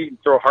plant your feet and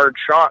throw a hard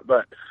shot,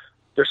 but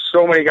there's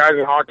so many guys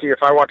in hockey.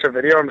 If I watch a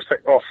video, I'm just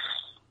like, as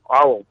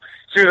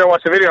soon as I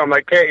watch the video, I'm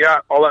like, hey, yeah,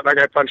 I'll let that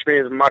guy punch me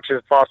as much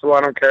as possible.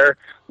 I don't care.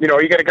 You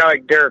get a guy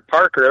like Derek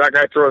Parker. That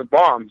guy throws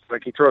bombs.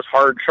 Like, he throws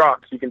hard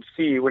shots. You can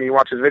see when you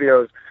watch his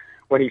videos,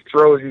 when he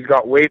throws, he's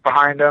got weight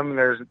behind him.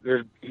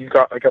 He's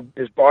got like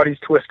his body's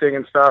twisting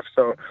and stuff.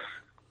 So,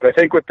 but I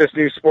think with this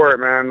new sport,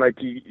 man, like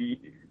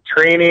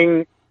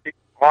training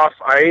off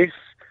ice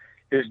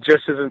is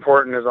just as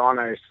important as on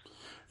ice.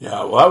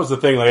 Yeah, well, that was the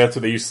thing. Like, that's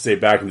what they used to say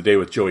back in the day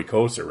with Joey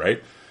Koser,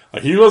 right?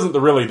 Like, he wasn't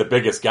really the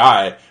biggest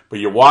guy, but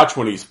you watch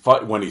when he's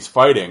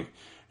fighting,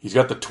 he's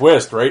got the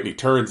twist, right? And he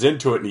turns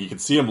into it, and you can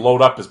see him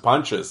load up his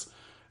punches.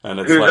 And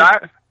it's Who's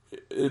like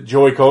that?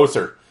 Joey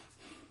Koser.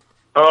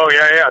 Oh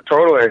yeah,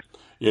 totally.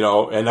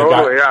 And the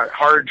totally, guy,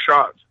 hard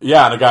shots.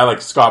 Yeah, and a guy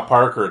like Scott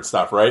Parker and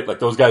stuff, right? Like,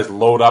 those guys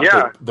load up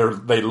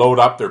they load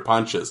up their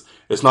punches.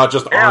 It's not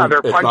just arm. Yeah,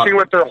 they're punching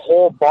with their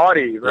whole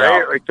body, right?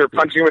 Yeah. Like, they're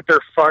punching with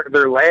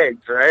their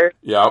legs, right?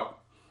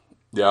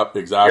 Yep,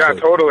 exactly.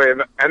 Yeah, totally.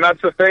 And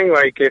that's the thing,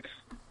 like,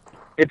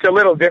 it's a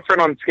little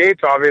different on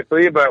skates,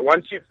 obviously, but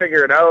once you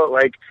figure it out,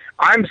 like,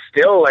 I'm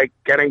still, like,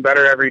 getting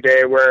better every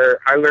day, where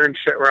I learn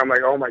shit where I'm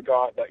like, oh my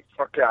God, like,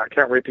 fuck yeah, I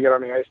can't wait to get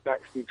on the ice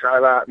next and try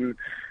that. And,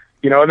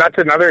 and that's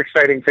another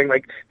exciting thing.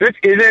 Like, this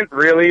isn't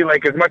really,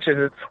 like, as much as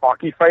it's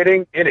hockey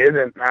fighting, it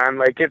isn't, man.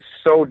 Like, it's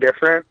so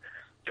different,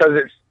 because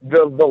it's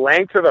the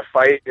length of the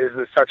fight is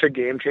such a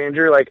game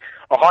changer. Like,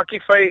 a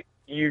hockey fight,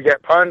 you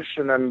get punched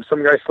and then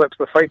some guy slips,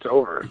 the fight's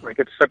over. Like,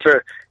 this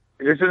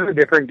is a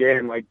different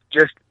game. Like,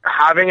 just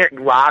having it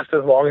last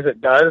as long as it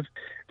does,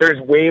 there's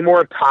way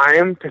more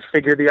time to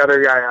figure the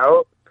other guy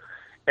out.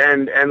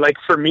 And like,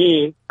 for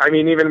me, I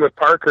mean, even with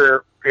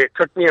Parker, it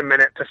took me a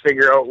minute to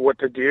figure out what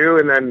to do,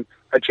 and then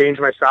I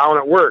changed my style and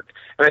it worked.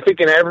 And I think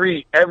in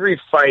every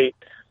fight,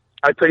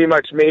 I pretty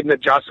much made an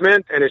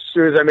adjustment, and as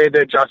soon as I made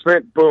the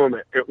adjustment, boom,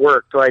 it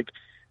worked. Like,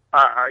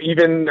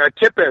 even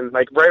Tippin,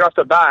 like, right off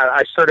the bat,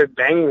 I started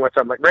banging with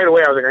him. Like, right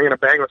away, I was like, I'm going to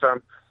bang with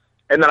him.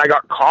 And then I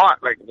got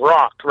caught, like,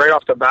 rocked right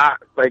off the bat.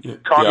 Like,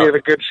 caught me with a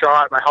good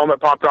shot. My helmet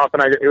popped off,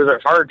 and it was a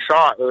hard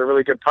shot. It was a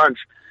really good punch.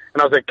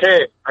 And I was like,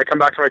 okay, I come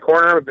back to my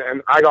corner,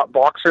 and I got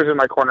boxers in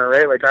my corner,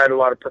 right? Like, I had a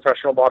lot of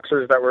professional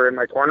boxers that were in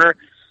my corner.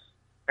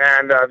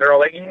 And they're all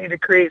like, you need to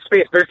create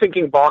space. They're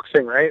thinking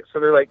boxing, right? So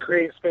they're like,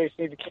 create space,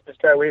 you need to keep this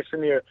guy away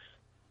from you.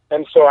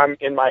 And so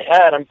in my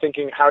head, I'm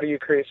thinking, how do you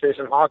create space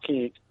in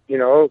hockey?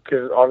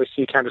 Because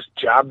obviously you can't just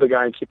jab the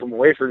guy and keep him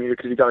away from you,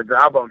 because you got to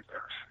grab him.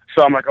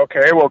 So I'm like,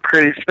 okay, well,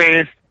 create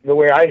space. The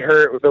way I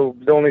heard,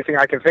 the only thing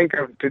I can think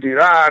of to do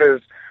that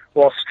is,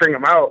 well, string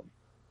him out,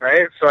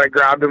 right? So I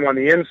grabbed him on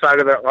the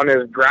inside on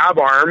his grab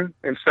arm,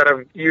 instead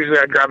of, usually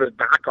I'd grab his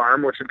back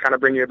arm, which would kind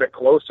of bring you a bit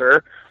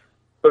closer.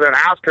 So then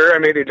after I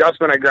made the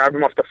adjustment, I grabbed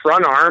him off the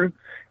front arm,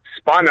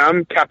 spun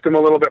him, kept him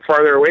a little bit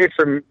farther away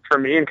from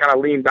me, and kind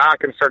of leaned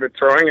back and started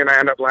throwing, and I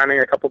ended up landing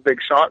a couple big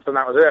shots, and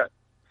that was it.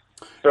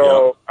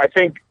 So I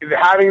think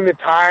having the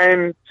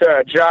time to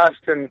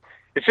adjust, and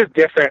it's just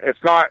different.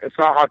 It's not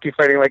hockey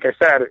fighting, like I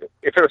said.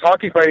 If it was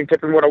hockey fighting,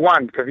 Tippin would have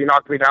won, because he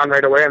knocked me down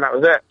right away, and that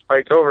was it.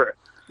 Fight's over.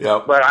 Yeah.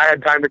 But I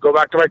had time to go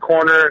back to my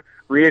corner,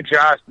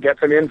 readjust, get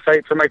some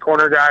insight from my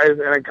corner guys,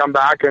 and then come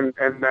back, and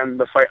then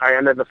I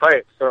ended the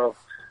fight. So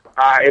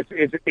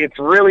it's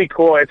really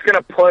cool. It's going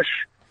to push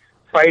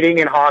fighting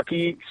in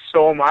hockey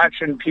so much,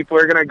 and people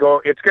are going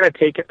to it's going to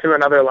take it to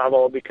another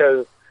level,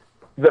 because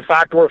the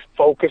fact we're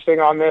focusing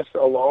on this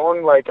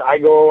alone, like, I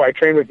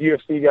train with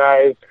UFC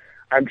guys,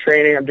 I'm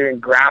doing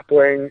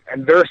grappling,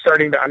 and they're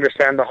starting to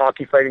understand the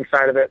hockey fighting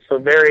side of it, so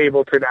they're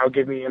able to now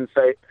give me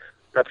insight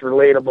that's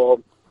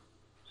relatable.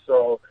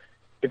 So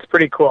it's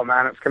pretty cool,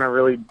 man. It's gonna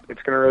really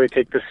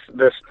take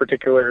this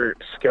particular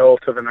skill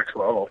to the next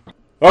level.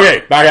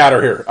 Okay, back at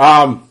her here.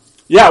 I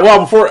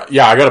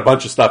got a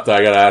bunch of stuff that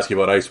I got to ask you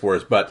about Ice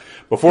Wars, but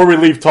before we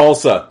leave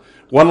Tulsa,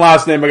 one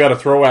last name I got to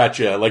throw at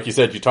you. Like you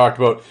said, you talked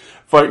about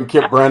fighting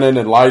Kip Brennan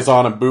and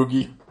Lizoun and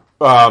Boogie.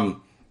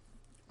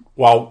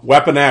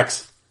 Weapon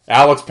X,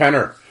 Alex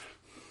Penner.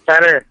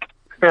 Penner.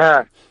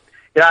 Yeah,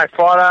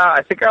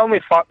 I think I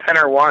only fought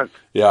Penner once.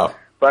 Yeah.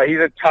 But he's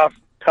a tough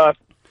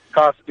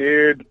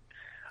dude.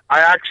 I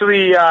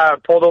actually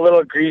pulled a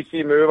little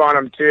greasy move on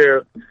him,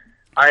 too.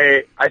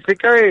 I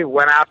think I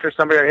went after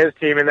somebody on his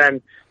team, and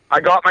then I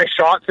got my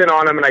shots in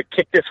on him, and I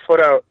kicked his foot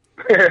out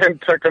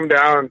and took him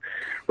down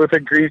with a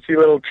greasy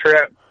little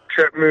trip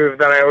move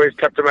that I always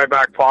kept in my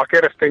back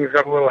pocket if things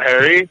got a little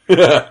hairy.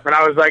 And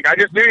I was like, I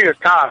just knew he was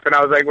tough, and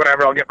I was like,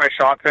 whatever, I'll get my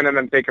shots in and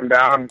then take him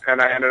down.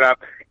 And I ended up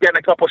getting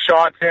a couple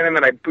shots in, and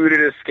then I booted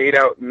his skate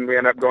out, and we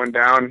ended up going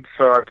down.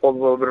 So I pulled a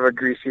little bit of a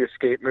greasy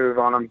escape move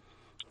on him.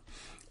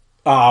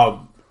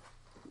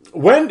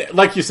 When,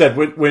 like you said,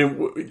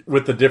 when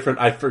with the different,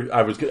 I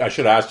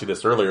should have asked you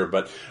this earlier,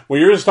 but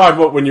when you're just talking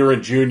about when you were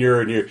in junior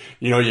and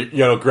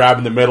you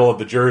grabbing the middle of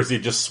the jersey,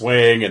 just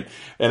swing and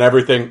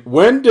everything.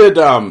 When did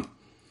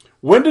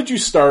you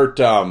start?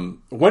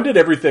 When did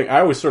everything?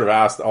 I always sort of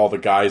ask all the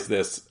guys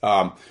this.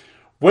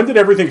 When did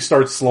everything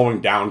start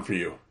slowing down for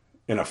you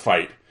in a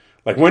fight?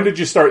 Like, when did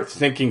you start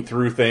thinking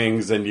through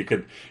things and you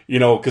could,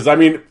 because I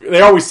mean,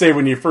 they always say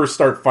when you first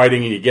start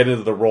fighting and you get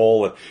into the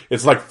role,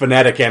 it's like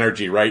phonetic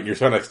energy, right? You're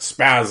trying to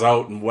spaz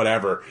out and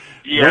whatever.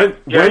 Yeah.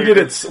 When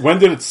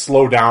did it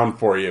slow down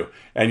for you?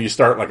 And you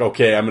start like,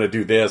 okay, I'm going to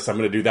do this, I'm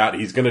going to do that,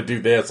 he's going to do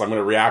this, I'm going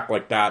to react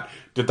like that.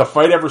 Did the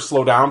fight ever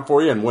slow down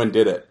for you? And when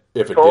did it,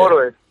 if it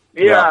totally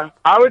did? Yeah.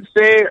 I would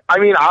say, I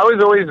mean, I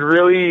was always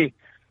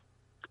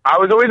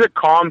a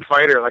calm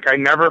fighter. Like, I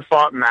never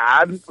fought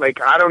mad.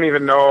 Like, I don't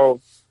even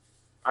know,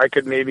 I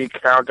could maybe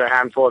count a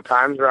handful of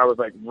times where I was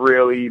like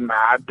really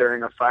mad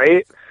during a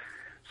fight.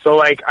 So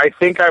like, I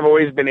think I've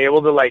always been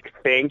able to like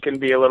think and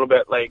be a little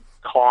bit like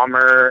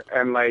calmer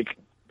and like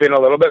been a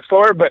little bit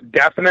slower, but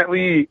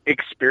definitely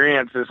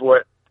experience is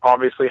what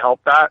obviously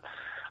helped that.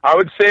 I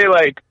would say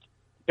like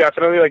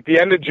definitely like the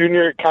end of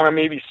junior it kind of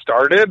maybe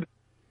started,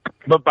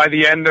 but by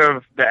the end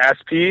of the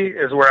SP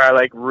is where I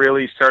like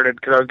really started,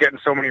 because I was getting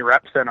so many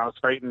reps in. I was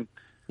fighting.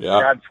 Yeah.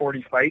 I had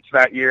 40 fights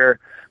that year,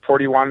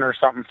 41 or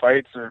something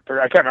fights, or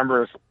 30, I can't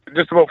remember. It was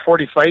just about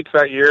 40 fights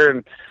that year.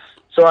 And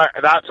so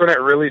that's when it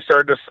really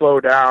started to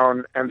slow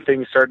down and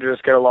things started to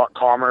just get a lot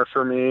calmer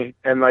for me.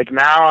 And like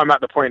now I'm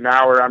at the point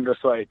now where I'm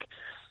just like,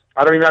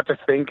 I don't even have to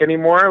think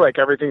anymore. Like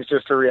everything's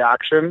just a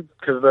reaction,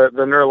 because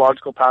the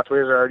neurological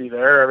pathways are already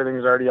there.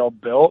 Everything's already all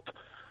built.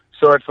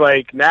 So it's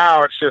like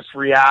now it's just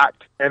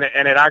react. And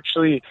it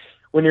actually,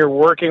 when you're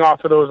working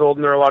off of those old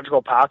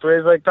neurological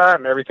pathways like that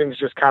and everything's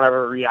just kind of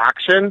a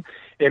reaction,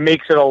 it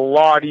makes it a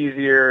lot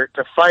easier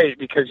to fight,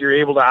 because you're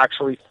able to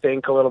actually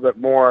think a little bit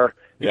more,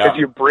 because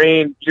your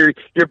brain, you're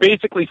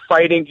basically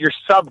fighting, your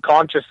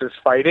subconscious is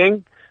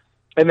fighting,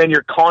 and then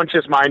your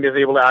conscious mind is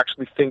able to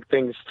actually think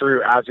things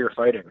through as you're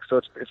fighting. So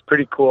it's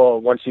pretty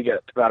cool once you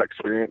get to that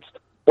experience.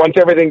 Once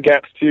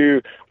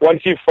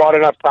you've fought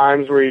enough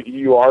times where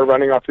you are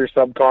running off your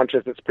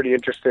subconscious, it's pretty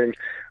interesting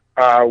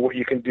what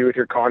you can do with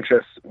your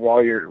conscious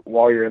while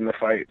you're in the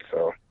fight.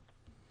 So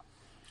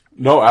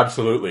no,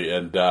 absolutely.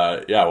 And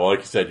well, like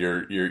you said,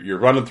 you're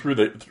running through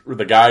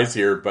the guys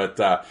here, but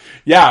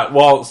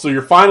so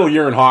your final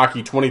year in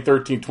hockey,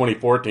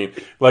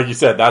 2013-2014, like you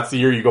said, that's the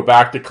year you go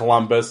back to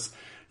Columbus,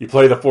 you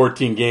play the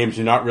 14 games,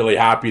 you're not really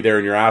happy there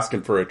and you're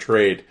asking for a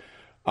trade.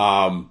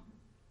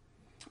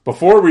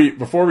 Before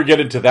we get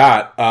into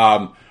that,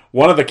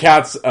 one of the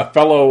cats, a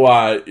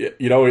fellow,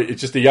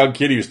 it's just a young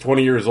kid. He was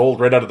 20 years old,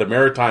 right out of the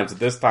Maritimes at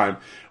this time.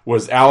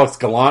 Was Alex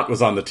Gallant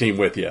was on the team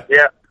with you?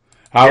 Yeah.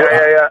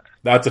 Yeah.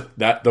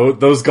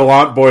 Those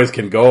Gallant boys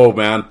can go,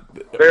 man.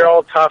 They're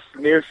all tough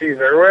newsies.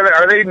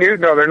 Are they new?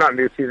 No, they're not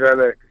newsies, are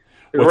they?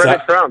 Where are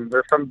they from?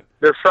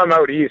 They're from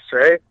out east,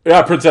 right?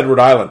 Yeah, Prince Edward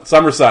Island,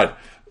 Summerside.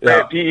 Yeah.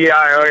 Right, PEI.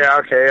 Oh yeah,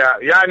 okay, yeah.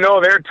 Yeah,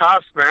 no, they're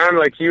tough, man.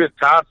 Like he was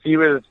tough. He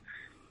was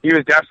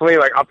definitely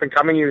like up and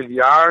coming. He was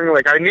young.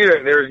 Like I knew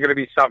that there was going to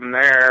be something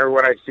there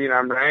when I seen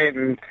him, right?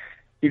 And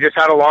he just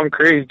had a long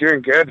career. He's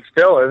doing good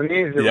still, isn't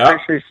he? Yeah.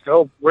 Pretty sure he's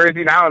still. Where is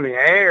he now, in the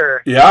A?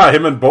 Or yeah,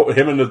 him and both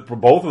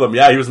of them.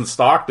 Yeah, he was in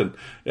Stockton.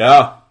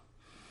 Yeah.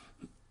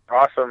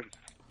 Awesome.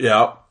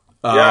 Yeah.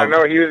 Yeah,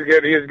 no, he was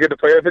good. He was good to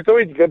play with. It's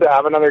always good to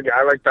have another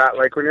guy like that.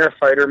 Like when you're a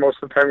fighter, most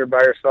of the time you're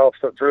by yourself,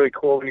 so it's really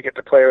cool when you get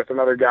to play with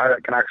another guy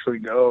that can actually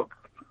go.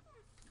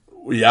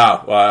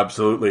 Yeah, well,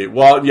 absolutely.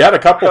 Well, you had a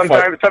couple.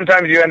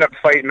 Sometimes you end up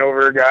fighting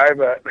over a guy,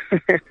 but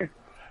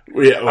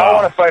yeah, well, I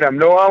want to fight him.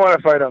 No, I want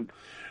to fight him.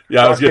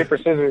 Yeah, rock, paper,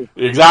 scissors.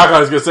 Exactly. I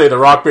was going to say the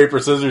rock, paper,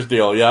 scissors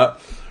deal. Yeah.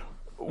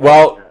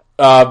 Well,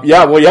 you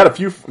had a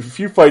few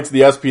fights in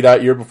the SP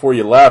that year before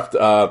you left.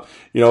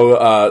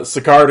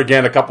 Sicard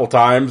again a couple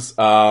times.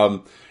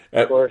 Of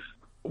course.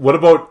 What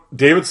about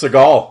David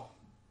Segal?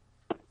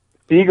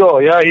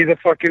 Segal, yeah, he's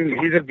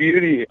a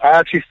beauty. I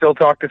actually still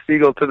talk to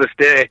Segal to this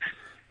day.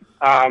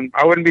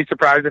 I wouldn't be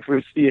surprised if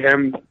we see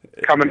him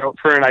coming out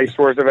for an Ice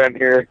Wars event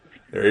here.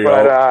 There you go.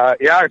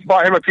 I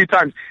fought him a few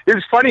times. It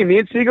was funny. Me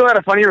and Segal had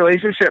a funny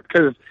relationship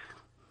because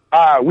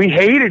we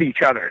hated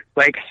each other.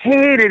 Like,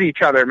 hated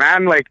each other,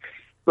 man. Like,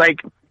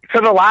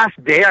 to the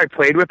last day I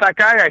played with that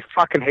guy, I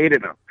fucking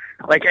hated him.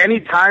 Like,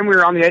 anytime we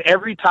were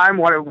every time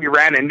we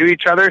ran into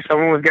each other,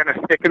 someone was getting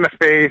a stick in the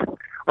face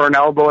or an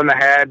elbow in the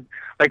head.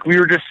 Like, we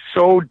were just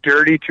so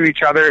dirty to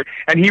each other.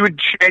 And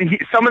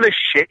some of the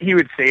shit he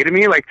would say to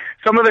me, like,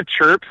 some of the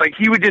chirps, like,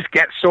 he would just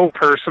get so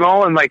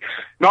personal. And, like,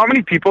 not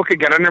many people could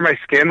get under my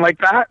skin like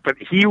that, but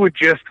he would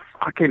just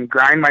fucking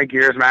grind my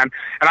gears, man.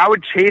 And I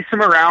would chase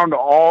him around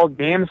all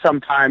game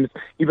sometimes.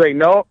 He'd be like,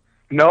 nope.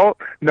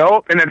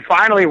 And then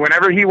finally,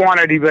 whenever he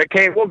wanted, he'd be like,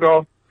 okay, we'll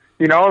go.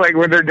 You know, like,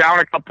 when they're down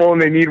a couple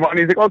and they need one,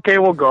 he's like, okay,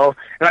 we'll go.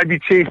 And I'd be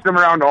chasing him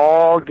around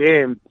all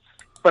game.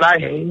 But I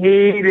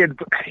hated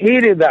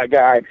that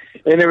guy.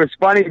 And it was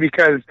funny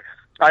because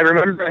I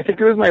remember, I think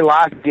it was my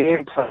last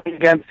game playing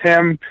against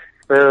him.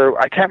 or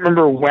I can't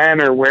remember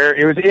when or where.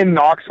 It was in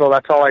Knoxville,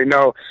 that's all I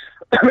know.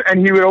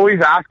 And he would always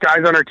ask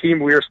guys on our team,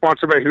 we were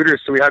sponsored by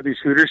Hooters, so we had these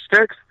Hooter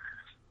sticks.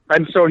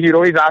 And so he'd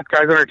always ask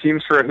guys on our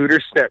teams for a Hooter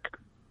stick.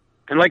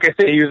 And like I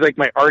say, he was like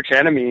my arch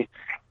enemy,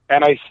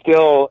 and I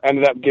still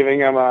ended up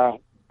giving him a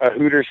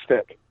Hooter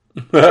stick.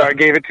 So I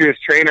gave it to his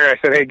trainer. I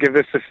said, hey, give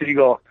this to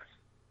Siegel.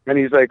 And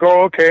he's like,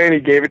 oh, okay. And he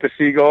gave it to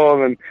Siegel,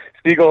 and then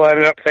Siegel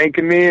ended up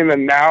thanking me. And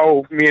then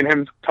now me and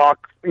him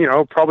talk,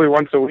 probably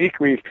once a week.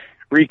 We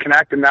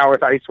reconnect, and now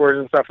with Ice Wars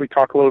and stuff, we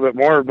talk a little bit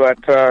more. But,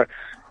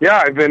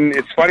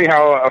 it's funny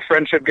how a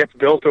friendship gets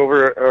built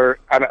over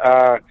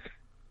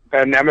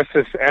a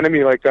nemesis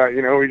enemy like that.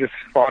 We just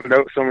fought it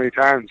out so many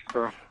times.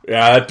 So.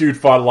 Yeah, that dude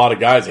fought a lot of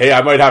guys. Hey,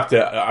 I might have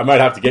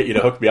to get you to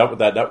hook me up with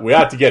that. We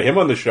have to get him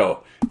on the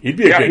show. He'd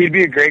be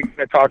a great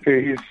guy to talk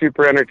to. He's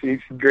super entertaining.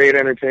 He's a great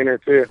entertainer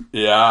too.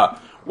 Yeah.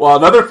 Well,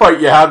 another fight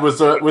you had was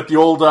with the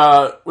old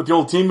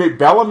teammate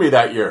Bellamy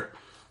that year.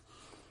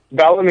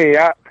 Bellamy,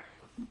 yeah.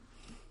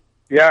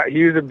 Yeah,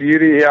 he was a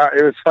beauty. Yeah,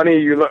 it was funny.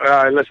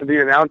 I listened to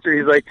the announcer.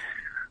 He's like,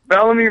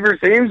 Bellamy versus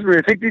Amesbury.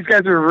 I think these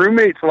guys were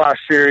roommates last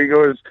year. He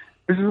goes,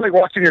 this is like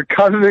watching your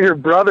cousin and your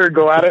brother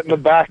go at it in the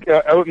back,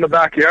 out in the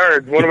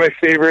backyard. One of my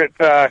favorite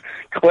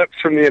clips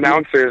from the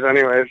announcers,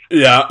 anyways.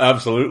 Yeah,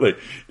 absolutely.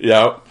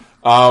 Yeah.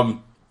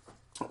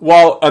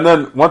 Well, and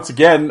then once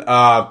again,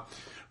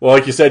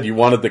 like you said, you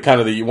wanted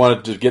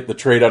to get the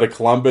trade out of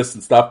Columbus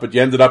and stuff, but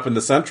you ended up in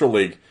the Central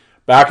League,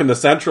 back in the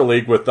Central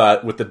League with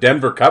the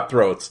Denver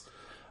Cutthroats.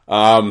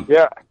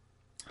 Yeah.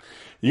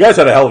 You guys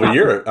had a hell of a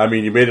year. I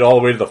mean, you made it all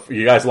the way to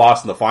you guys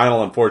lost in the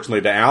final,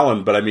 unfortunately, to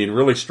Allen, but I mean,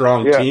 really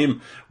strong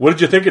team. What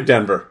did you think of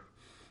Denver?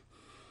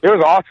 It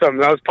was awesome.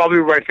 That was probably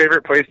my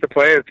favorite place to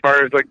play as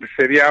far as like the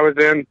city I was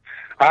in.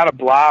 I had a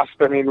blast.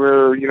 I mean,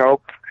 I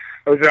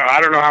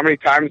don't know how many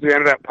times we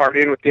ended up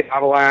partying with the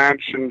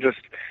Avalanche and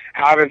just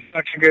having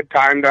such a good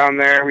time down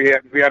there. We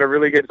had a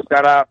really good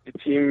setup. The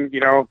team,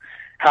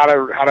 had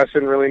us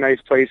in really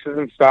nice places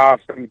and stuff.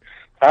 And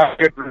I had a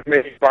good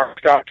roommate,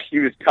 Barstock. He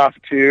was tough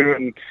too.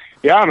 And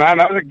yeah, man,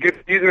 that was a good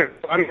season. It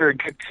was fun. We were a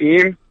good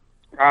team.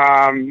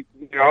 I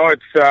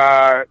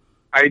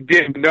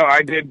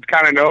did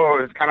kind of know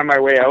it was kind of my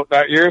way out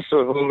that year, so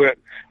it was a little bit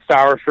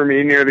sour for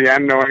me near the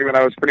end, knowing that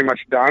I was pretty much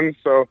done.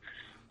 So,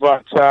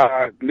 but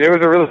it was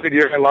a really good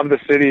year. I love the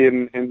city,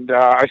 and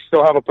I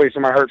still have a place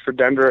in my heart for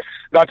Denver.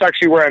 That's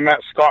actually where I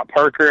met Scott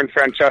Parker and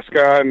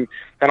Francesca and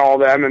all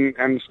them,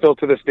 and still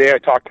to this day I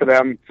talk to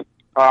them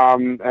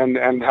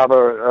and have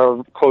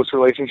a close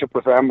relationship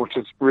with them, which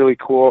is really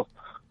cool.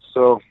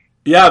 So.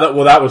 Yeah,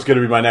 that was going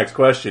to be my next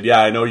question. Yeah,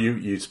 I know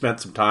you spent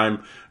some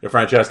time.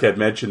 Francesca had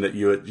mentioned that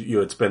you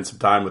had spent some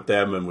time with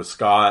them and with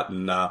Scott,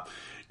 and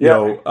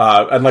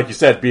and like you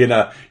said, being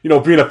a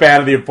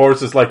fan of the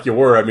Enforcers like you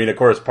were. I mean, of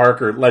course,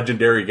 Parker,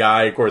 legendary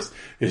guy. Of course,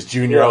 his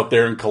junior out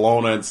there in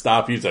Kelowna and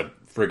stuff. He's a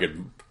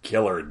friggin'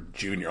 killer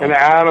junior. An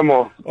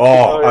animal.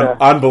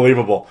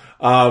 Unbelievable.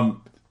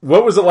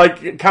 What was it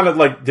like? Kind of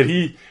like, did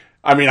he?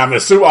 I mean, I'm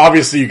assuming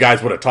obviously you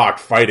guys would have talked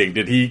fighting.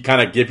 Did he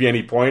kind of give you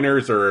any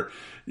pointers or?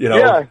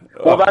 Yeah,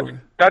 well,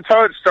 that's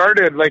how it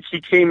started. Like,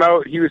 he came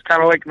out, he was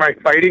kind of like my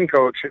fighting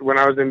coach when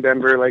I was in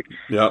Denver. Like,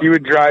 he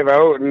would drive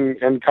out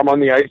and come on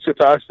the ice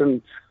with us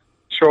and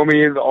show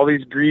me all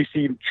these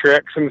greasy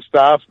tricks and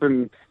stuff.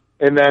 And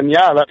then,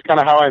 that's kind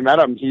of how I met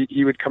him.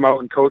 He would come out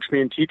and coach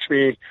me and teach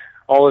me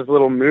all his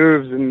little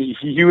moves. And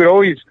he would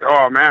always,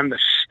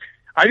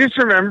 I just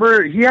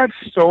remember he had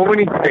so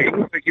many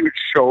things that he would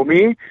show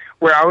me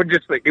where I would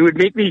just, like, it would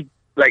make me,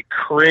 like,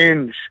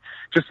 cringe.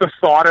 Just the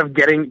thought of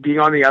being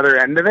on the other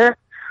end of it.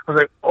 I was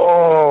like,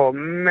 oh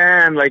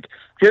man, like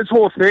his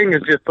whole thing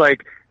is just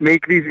like,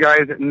 make these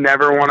guys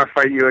never want to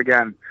fight you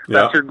again.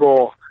 That's your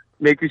goal.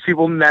 Make these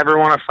people never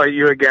want to fight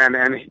you again.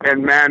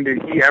 And man,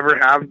 did he ever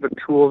have the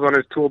tools on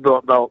his tool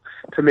belt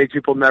to make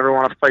people never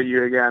want to fight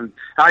you again.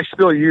 I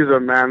still use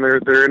them, man.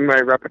 They're in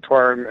my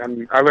repertoire,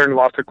 and I learned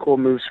lots of cool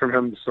moves from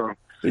him. So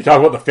you talk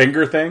about the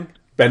finger thing,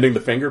 bending the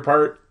finger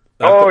part.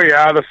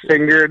 The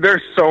finger.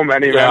 There's so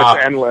many, man.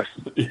 It's endless.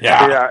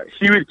 Yeah.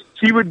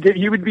 He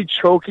would be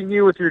choking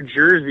you with your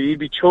jersey. He'd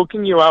be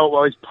choking you out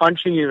while he's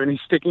punching you, and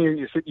he's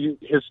sticking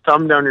his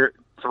thumb down your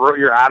throat,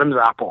 your Adam's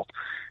apple.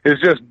 It's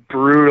just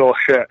brutal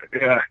shit.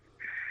 Yeah.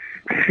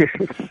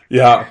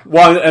 Yeah.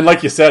 Well, and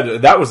like you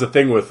said, that was the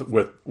thing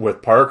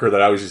with Parker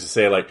that I was used to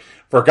say, like,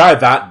 for a guy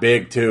that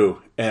big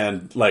too,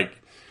 and like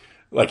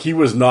he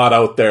was not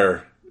out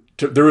there.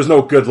 There was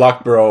no good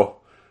luck, bro.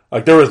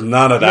 Like, there was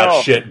none of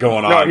that shit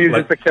going on. No, he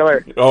was just a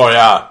killer. Oh,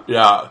 yeah,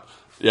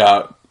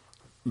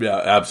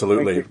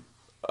 absolutely.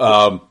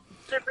 They're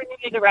bringing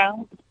it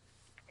around.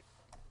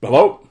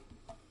 Hello?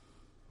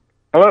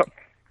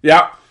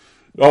 Yeah.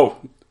 Oh.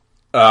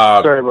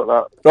 Sorry about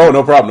that. Oh,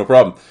 no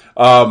problem.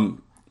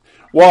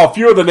 Well, a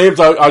few of the names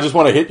I just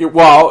want to hit you.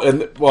 Well,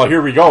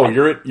 here we go.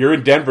 You're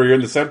in Denver. You're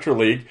in the Central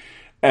League.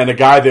 And a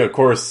guy that, of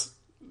course,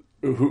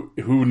 who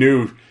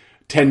knew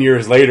 10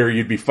 years later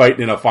you'd be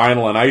fighting in a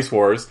final in Ice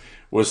Wars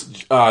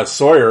was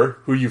Sawyer,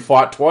 who you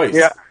fought twice.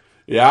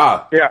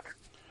 Yeah.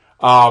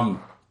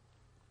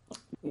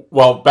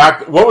 Well,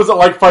 what was it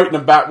like fighting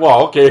him back?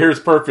 Well, okay, here's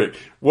perfect.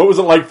 What was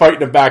it like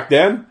fighting him back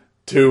then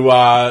to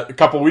a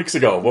couple weeks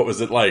ago? What was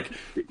it like?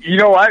 You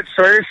know what?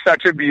 Sawyer's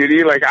such a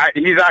beauty. Like I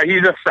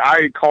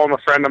call him a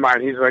friend of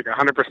mine. He's like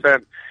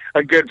 100%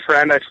 a good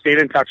friend. I've stayed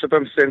in touch with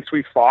him since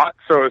we fought,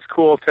 so it's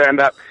cool to end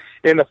up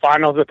in the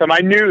finals with him. I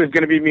knew it was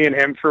going to be me and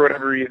him for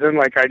whatever reason.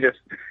 Like I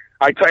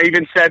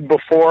even said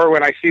before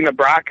when I seen the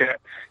bracket, as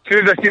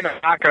soon as I seen the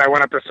bracket, I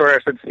went up to Sawyer.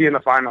 I said, "See you in the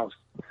finals."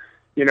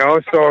 You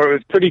know, so it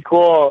was pretty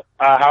cool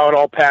how it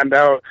all panned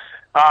out.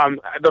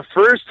 The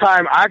first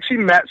time I actually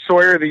met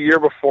Sawyer the year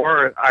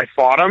before I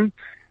fought him,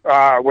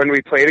 when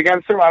we played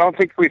against him. I don't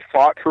think we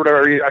fought for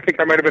whatever reason. I think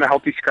I might have been a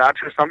healthy scratch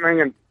or something.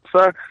 And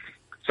so,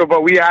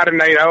 but we had a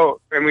night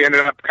out and we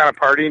ended up kind of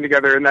partying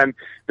together. And then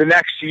the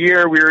next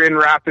year we were in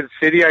Rapid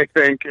City, I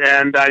think,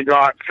 and I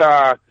got,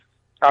 I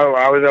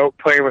was out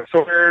playing with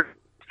Sawyer,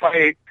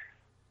 fight.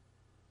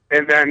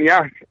 And then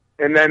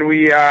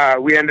we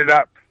ended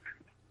up,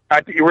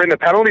 we're in the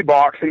penalty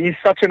box, and he's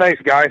such a nice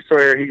guy,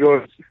 Sawyer. He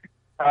goes,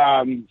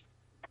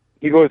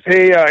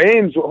 "Hey,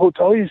 Ames, what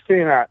hotel are you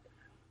staying at?"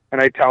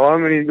 And I tell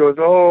him, and he goes,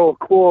 "Oh,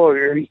 cool."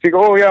 And he's like,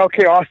 "Oh, yeah,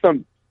 okay,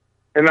 awesome."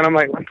 And then I'm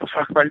like, "What the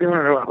fuck am I doing? I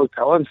don't know what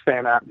hotel I'm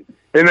staying at."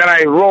 And then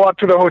I roll up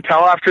to the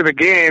hotel after the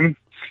game,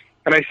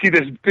 and I see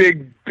this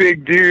big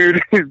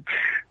dude,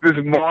 this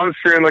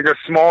monster in like a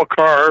small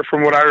car,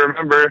 from what I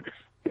remember.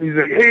 And he's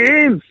like,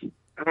 "Hey, Ames."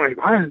 I'm like,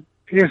 "What?"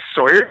 He's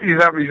Sawyer. He's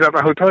at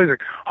my hotel. He's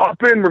like,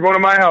 "Hop in. We're going to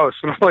my house."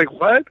 And I'm like,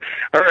 "What?"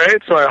 All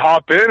right. So I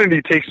hop in, and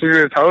he takes me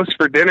to his house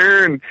for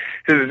dinner. And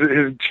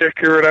his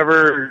chick or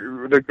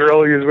whatever, the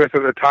girl he was with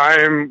at the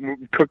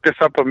time, cooked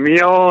us up a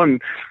meal,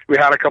 and we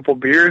had a couple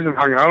beers and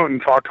hung out and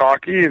talked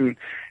hockey, and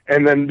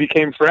then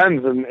became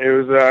friends. And it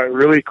was a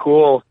really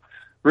cool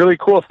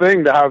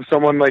thing to have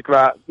someone like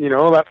that. You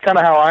know, that's kind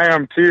of how I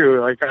am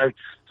too. Like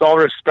it's all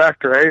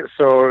respect, right?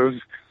 So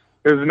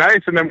it was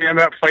nice, and then we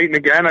ended up fighting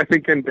again, I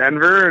think, in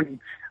Denver. And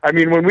I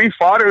mean, when we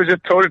fought, it was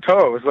just toe to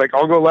toe. It was like,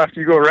 I'll go left,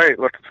 you go right.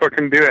 Let's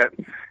fucking do it.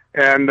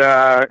 And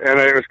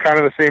it was kind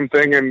of the same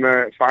thing in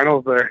the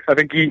finals there. I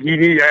think I'm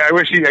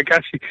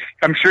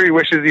sure he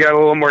wishes he had a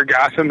little more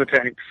gas in the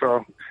tank.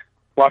 So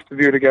we'll have to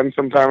do it again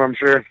sometime, I'm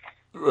sure.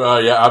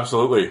 Yeah,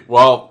 absolutely.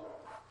 Well,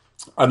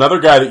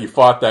 another guy that you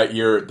fought that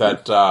year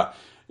that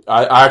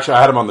I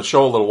had him on the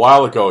show a little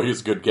while ago.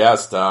 He's a good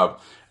guest. A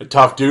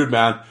tough dude,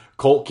 man.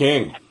 Colt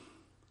King.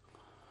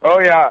 Oh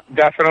yeah,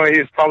 definitely.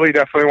 He's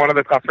definitely one of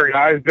the tougher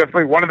guys.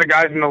 Definitely one of the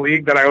guys in the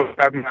league that I always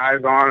have my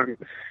eyes on. And,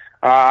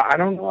 I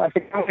don't know. I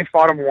think I only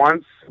fought him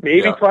once,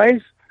 maybe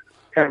twice.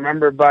 Can't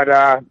remember, but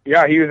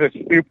yeah, he was a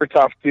super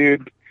tough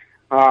dude.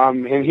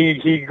 And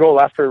he'd go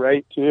left or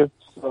right too.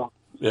 So.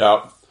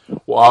 Yeah.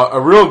 Well,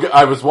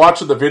 I was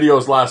watching the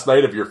videos last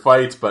night of your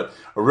fights, but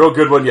a real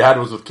good one you had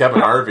was with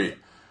Kevin Harvey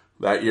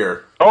that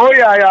year. Oh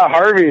yeah,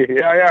 Harvey.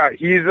 Yeah.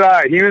 He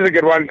was a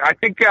good one. I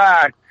think.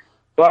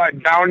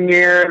 But down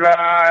near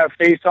the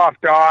face-off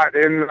dot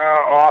in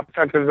the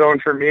offensive zone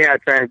for me, I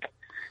think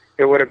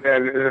it would have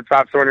been, if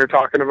that's the one you're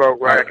talking about,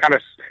 where right.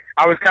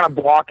 I was kind of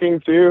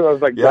blocking too. I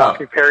was like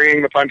blocking,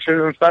 parrying the punches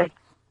and stuff.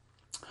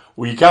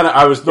 Well,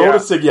 I was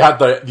noticing you had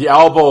the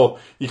elbow,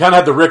 you kind of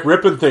had the Rick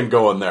Rippon thing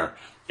going there.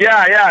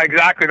 Yeah,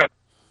 exactly. That's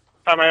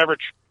the time I ever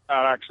tried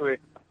that, actually.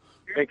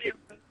 Thank you.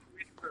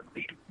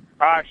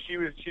 She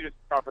just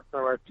stopped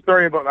my wife.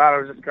 Sorry about that. I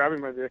was just grabbing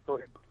my vehicle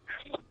here.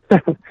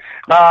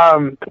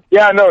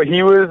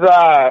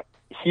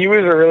 He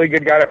was a really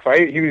good guy to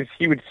fight.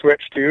 He would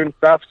switch too and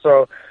stuff.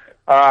 So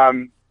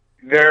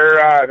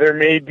there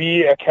may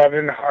be a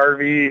Kevin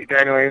Harvey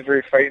Daniel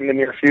Amesbury fight in the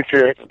near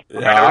future. Yeah.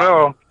 I don't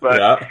know,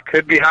 but it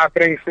could be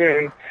happening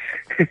soon.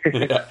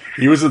 Yeah.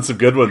 He was in some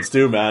good ones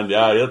too, man.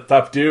 Yeah, he's a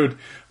tough dude.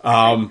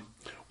 Well,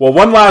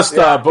 one last.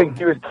 I think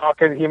he was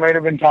talking. He might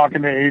have been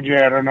talking to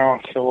AJ. I don't know.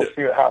 So we'll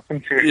see what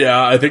happens here.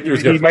 Yeah, I think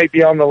he might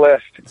be on the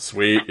list.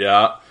 Sweet.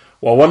 Yeah.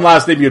 Well, one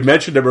last name, you had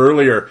mentioned him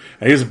earlier,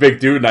 and he's a big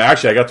dude, and I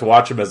got to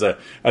watch him as a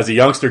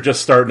youngster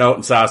just starting out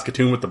in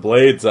Saskatoon with the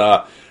Blades,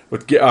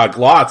 with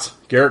Glotz,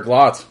 Garrett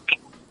Glotz.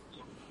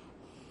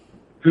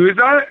 Who is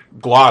that?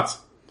 Glotz.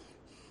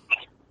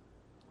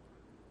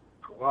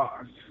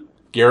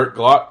 Garrett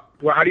Glotz.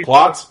 Well, how do you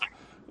Glotz?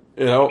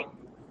 You know,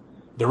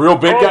 the real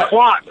big guy.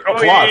 Glotz. Oh,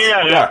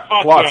 Glotz. Yeah.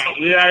 Glotz.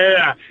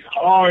 Yeah.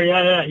 Oh,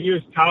 yeah. He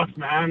was tough,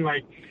 man.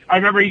 Like, I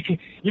remember you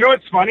know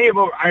what's funny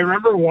about, I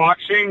remember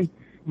watching,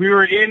 we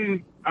were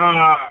in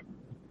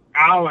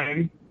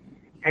Allen,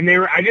 and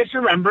I just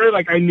remember,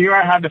 like, I knew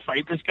I had to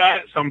fight this guy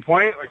at some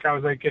point. Like, I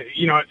was like,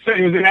 you know, it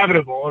was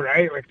inevitable,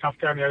 right? Like, tough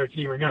guy on the other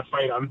team, we're going to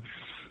fight him.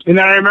 And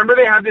then I remember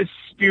they had this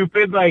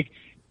stupid, like,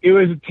 it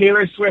was a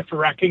Taylor Swift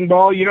wrecking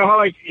ball. You know how,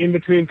 like, in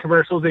between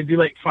commercials, they do,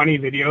 like, funny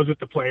videos with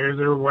the players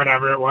or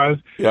whatever it was?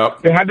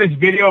 Yep. They had this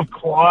video of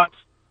Klotz.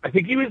 I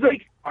think he was,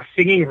 like,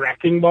 singing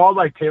Wrecking Ball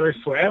by Taylor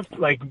Swift,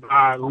 like,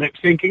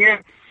 lip-syncing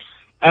it.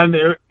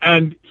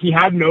 And he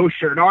had no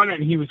shirt on,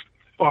 and he was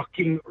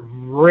fucking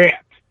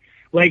ripped.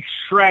 Like,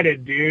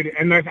 shredded, dude.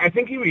 And I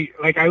think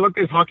I looked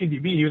at his hockey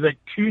DB, he was, like,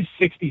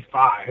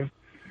 265.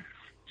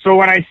 So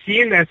when I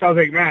seen this, I was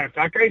like, man, if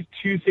that guy's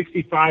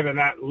 265 and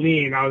that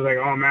lean, I was like,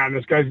 oh man,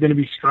 this guy's going to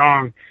be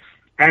strong.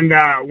 And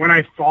when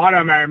I fought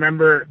him, I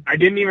remember I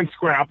didn't even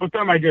square up with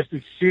him. I just,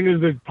 as soon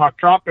as the puck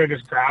dropped, I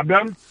just grabbed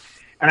him.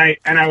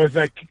 And I was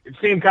like,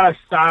 same kind of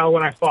style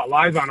when I fought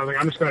Liza. I was like,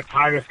 I'm just going to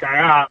tie this guy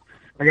up.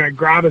 I'm going to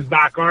grab his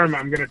back arm.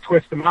 I'm going to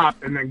twist him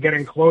up and then get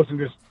in close and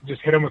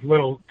just hit him with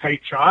little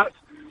tight shots.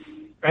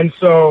 And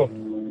so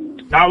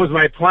that was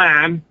my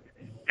plan.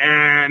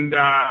 And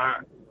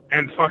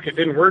fuck, it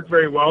didn't work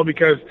very well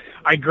because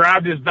I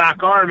grabbed his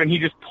back arm and he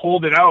just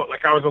pulled it out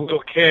like I was a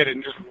little kid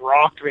and just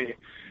rocked me.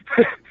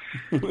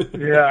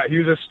 Yeah, he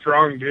was a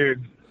strong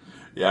dude.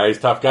 Yeah, he's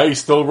a tough guy. He's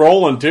still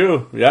rolling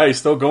too. Yeah, he's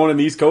still going in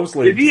the East Coast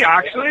League. Is he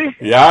actually?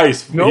 Yeah,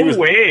 No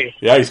way.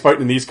 Yeah, he's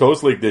fighting in the East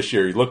Coast League this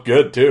year. He looked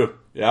good too.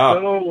 Yeah.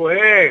 No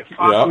way.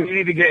 Fuck, Yeah. we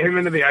need to get him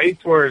into the Ice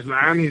Wars,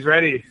 man. He's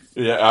ready.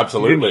 Yeah,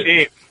 absolutely. He's in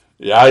shape.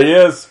 Yeah, he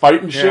is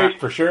fighting Yeah. shape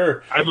for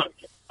sure.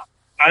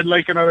 I'd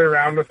like another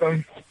round with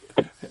him.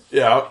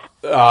 Yeah.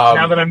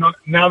 Now that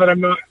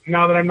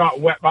I'm not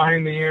wet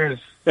behind the ears.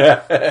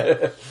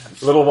 A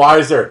little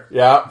wiser.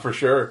 Yeah, for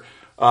sure.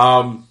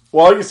 Well,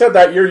 like you said,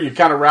 that year you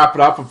kind of wrap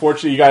it up.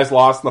 Unfortunately, you guys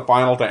lost in the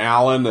final to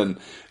Allen,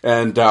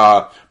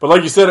 but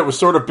like you said, it was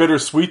sort of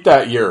bittersweet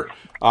that year.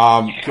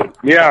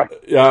 Yeah.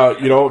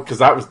 You know, because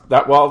that was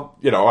that. Well,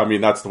 you know, I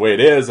mean, that's the way it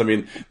is. I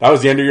mean, that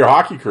was the end of your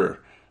hockey career.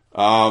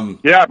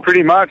 Yeah,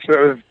 pretty much. That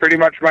was pretty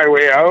much my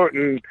way out,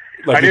 and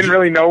Like, I didn't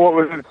really know what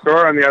was in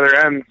store on the other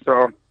end.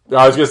 So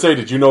I was gonna say,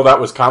 did you know that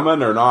was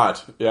coming or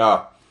not?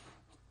 Yeah.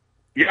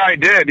 yeah, I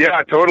did.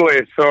 Yeah,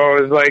 totally. So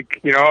it was like,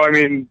 you know, I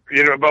mean,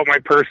 you know, about my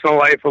personal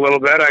life a little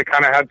bit. I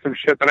kind of had some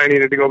shit that I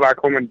needed to go back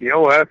home and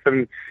deal with,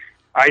 and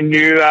I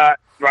knew that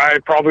I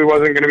probably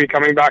wasn't going to be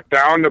coming back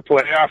down to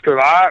play after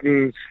that,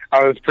 and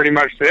I was pretty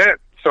much it.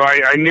 So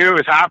I knew it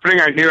was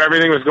happening. I knew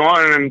everything was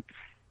going, and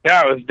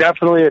yeah, it was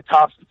definitely a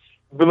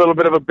little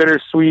bit of a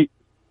bittersweet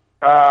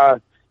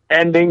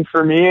ending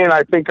for me. And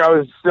I think I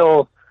was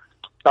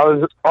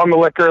on the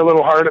liquor a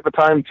little hard at the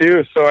time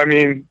too. So I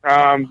mean,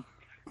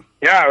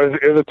 yeah,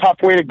 it was a tough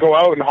way to go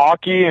out in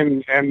hockey,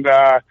 and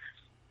I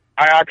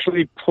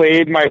actually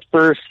played my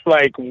first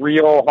like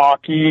real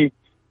hockey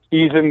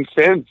season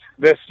since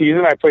this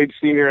season. I played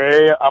Senior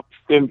A up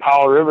in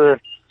Powell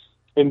River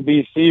in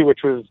BC, which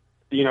was,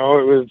 you know,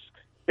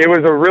 it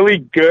was a really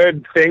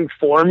good thing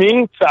for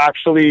me to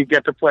actually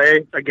get to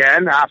play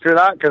again after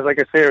that, because like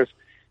I say, it was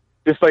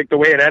just like the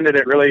way it ended.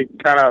 It really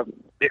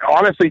it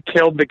honestly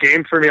killed the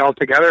game for me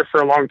altogether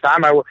for a long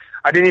time.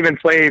 I didn't even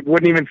play,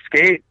 wouldn't even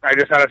skate. I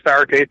just had a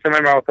sour taste in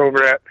my mouth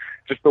over it,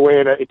 just the way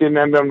it didn't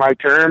end on my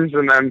terms.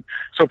 And then,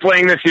 so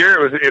playing this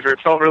year, it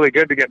felt really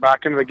good to get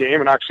back into the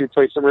game and actually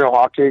play some real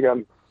hockey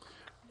again.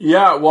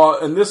 Yeah, well,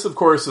 and this, of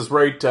course, is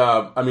right.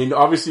 I mean,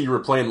 obviously, you were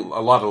playing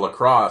a lot of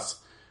lacrosse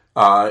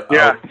out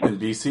in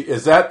BC.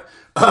 Is that,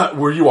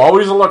 were you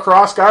always a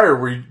lacrosse guy,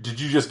 or did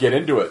you just get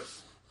into it?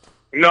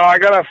 No, I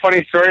got a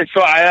funny story.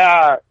 So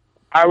I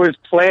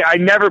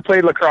never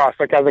played lacrosse,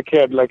 like, as a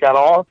kid, like, at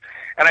all.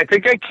 And I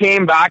think I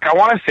came back, I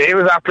want to say it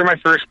was after my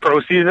first pro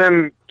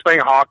season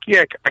playing hockey.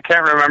 I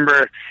can't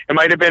remember. It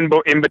might have been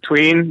in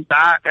between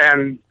that,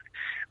 and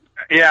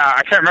yeah,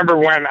 I can't remember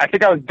when. I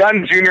think I was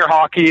done junior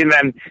hockey, and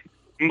then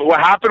what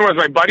happened was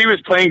my buddy was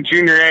playing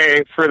Junior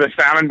A for the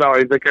Salmon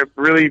Bellies, like a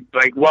really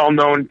like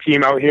well-known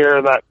team out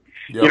here that,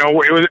 you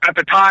know, it was at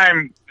the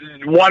time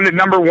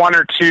number 1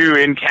 or 2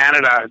 in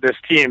Canada, this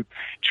team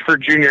for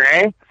Junior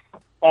A.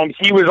 And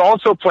he was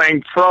also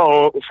playing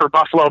pro for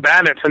Buffalo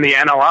Bandits in the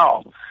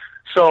NLL.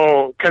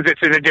 So, because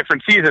it's in a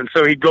different season,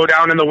 so he'd go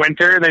down in the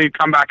winter, and then he'd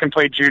come back and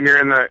play junior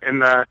in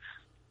the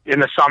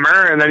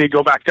summer, and then he'd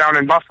go back down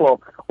in Buffalo.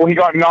 Well, he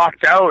got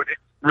knocked out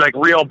like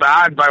real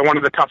bad by one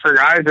of the tougher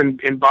guys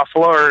in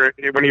Buffalo, or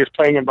when he was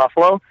playing in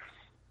Buffalo.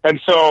 And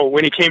so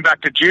when he came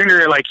back to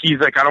junior, like, he's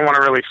like, I don't want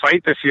to really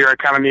fight this year. I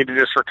kind of need to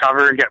just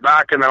recover and get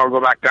back, and then I'll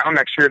go back down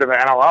next year to the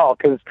NLL,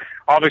 because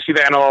obviously the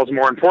NLL is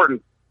more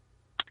important.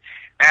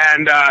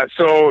 And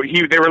so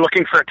they were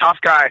looking for a tough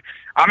guy.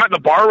 I'm at the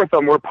bar with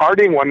them. We're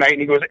partying one night,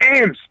 and he goes,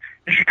 Ames,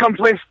 you should come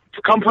play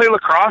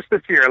lacrosse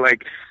this year.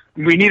 Like,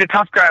 we need a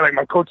tough guy. Like,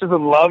 my coaches would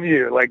love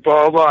you. Like,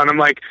 blah, blah, blah. And I'm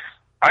like,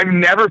 I've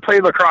never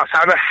played lacrosse.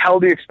 How the hell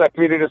do you expect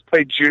me to just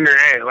play junior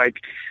A? Like,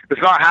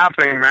 it's not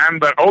happening, man.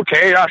 But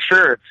okay, yeah,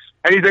 sure.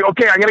 And he's like,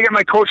 okay, I'm going to get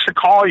my coach to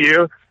call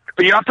you,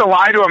 but you have to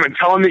lie to him and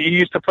tell him that you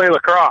used to play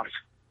lacrosse.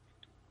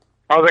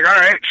 I was like, all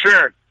right,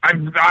 sure.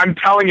 I'm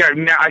telling you,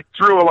 I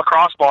threw a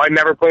lacrosse ball. I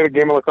never played a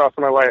game of lacrosse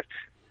in my life.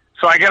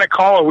 So I get a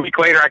call a week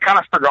later. I kind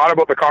of forgot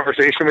about the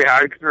conversation we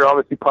had because we were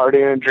obviously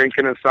partying and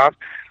drinking and stuff.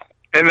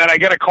 And then I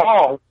get a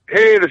call.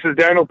 Hey, this is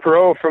Daniel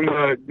Perreault from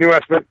the New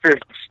Westminster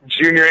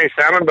Junior A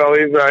Salmon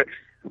Bellies.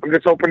 I'm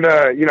just hoping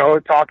to, you know,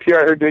 talk to you.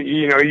 I heard that,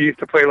 you know, you used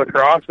to play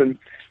lacrosse, and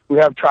we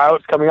have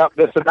tryouts coming up,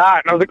 this and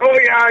that. And I was like, oh,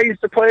 yeah, I used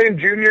to play in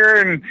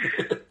junior,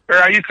 or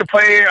I used to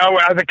play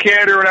as a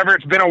kid or whatever.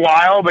 It's been a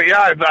while, but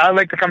yeah, I'd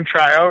like to come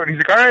try out. And he's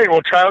like, all right,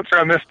 well, tryouts are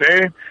on this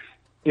day.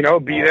 You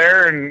know, be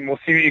there, and we'll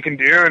see what you can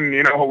do. And,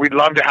 you know, we'd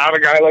love to have a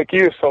guy like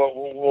you,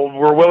 so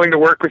we're willing to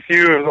work with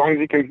you as long as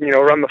you can, you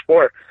know, run the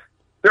floor.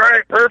 All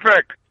right,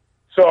 perfect.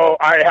 So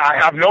I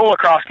have no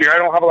lacrosse gear. I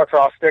don't have a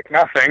lacrosse stick,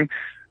 nothing.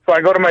 So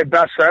I go to my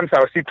best friend's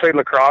house. He played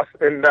lacrosse.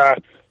 And I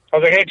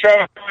was like, hey,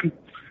 Travis,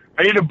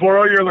 I need to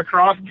borrow your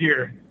lacrosse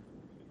gear.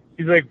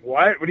 He's like,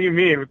 what? What do you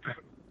mean?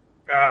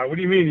 What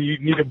do you mean you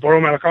need to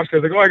borrow my lacrosse gear?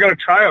 I was like, I got a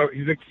tryout.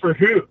 He's like, for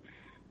who?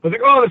 I was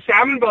like, the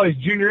Salmon Bellies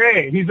Junior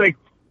A. He's like,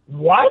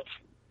 what?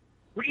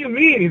 What do you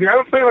mean? He's like,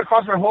 I've been playing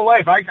lacrosse my whole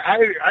life. I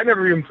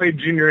never even played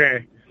Junior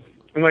A.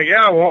 I'm like,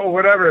 yeah, well,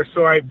 whatever.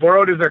 So I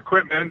borrowed his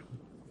equipment,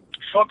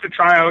 show up to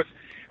tryouts.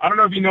 I don't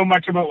know if you know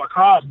much about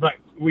lacrosse, but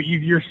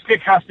your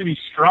stick has to be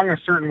strung a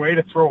certain way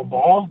to throw a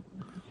ball,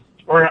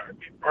 or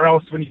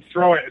else when you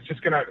throw it, it's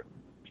just going to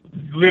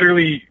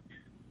literally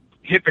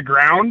hit the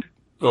ground.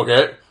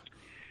 Okay.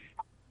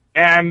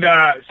 And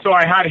so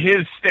I had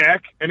his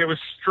stick, and it was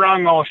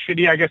strung all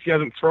shitty. I guess he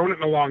hasn't thrown it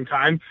in a long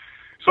time.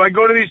 So I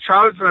go to these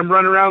tryouts, and I'm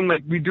running around,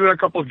 like, we do a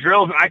couple of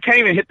drills, and I can't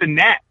even hit the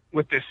net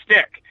with this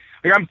stick.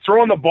 Like, I'm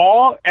throwing the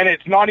ball, and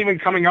it's not even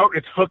coming out.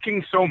 It's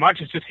hooking so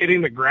much, it's just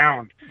hitting the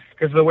ground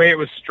because of the way it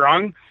was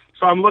strung.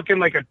 So I'm looking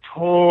like a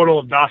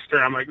total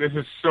duster. I'm like, this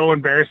is so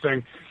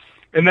embarrassing.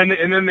 And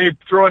then they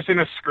throw us in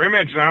a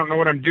scrimmage, and I don't know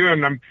what I'm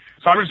doing.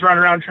 So I'm just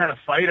running around trying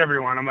to fight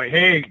everyone. I'm like,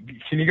 hey,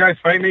 can you guys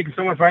fight me? Can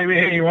someone fight me?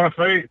 Hey, you want to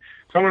fight?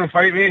 Someone will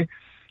fight me?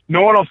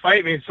 No one will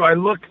fight me. So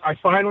I'm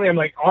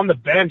like on the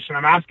bench, and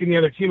I'm asking the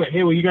other team, like,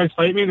 hey, will you guys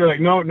fight me? They're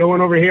like, no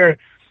one over here.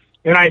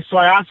 And so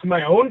I asked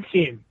my own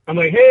team. I'm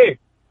like, hey,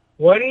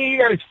 why don't you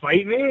guys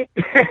fight me?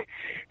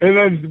 And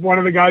then one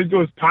of the guys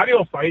goes, Patty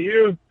will fight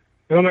you.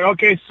 And I'm like,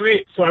 okay,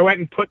 sweet. So I went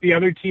and put the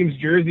other team's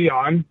jersey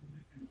on,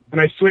 and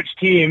I switched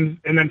teams,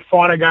 and then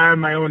fought a guy on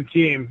my own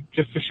team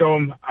just to show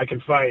him I can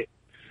fight.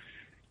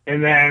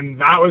 And then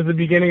that was the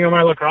beginning of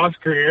my lacrosse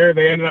career.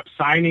 They ended up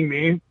signing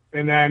me,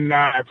 and then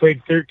I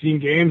played 13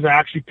 games. I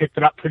actually picked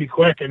it up pretty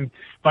quick, and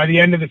by the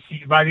end of the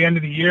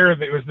year,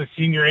 it was the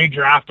Senior A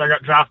draft. I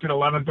got drafted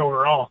 11th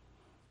overall.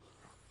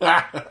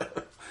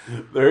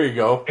 There you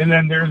go. And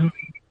then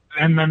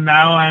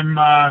now I'm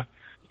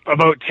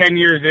about 10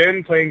 years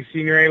in playing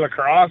Senior A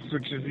lacrosse,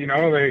 which is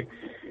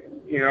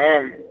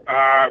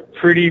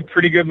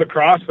pretty good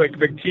lacrosse. Like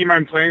the team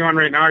I'm playing on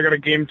right now, I got a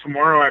game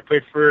tomorrow. I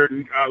play for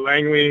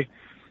Langley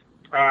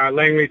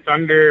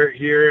Thunder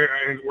here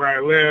where I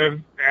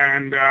live,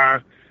 and I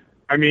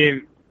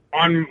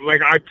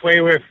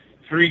play with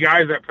 3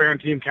 guys that play on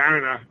Team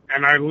Canada,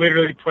 and I'm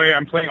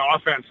playing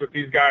offense with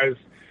these guys.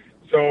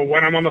 So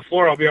when I'm on the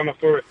floor, I'll be on the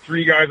floor with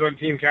 3 guys on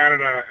Team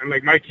Canada, and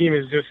like my team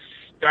is just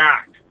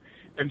stacked.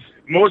 And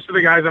most of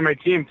the guys on my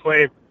team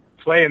play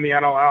in the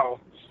NLL,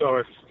 so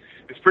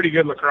it's pretty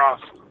good lacrosse.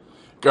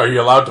 Are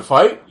you allowed to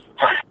fight?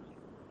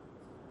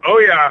 Oh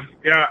yeah,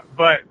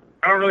 but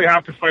I don't really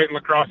have to fight in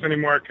lacrosse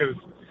anymore because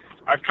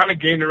I've kind of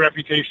gained a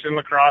reputation in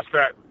lacrosse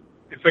that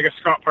it's like a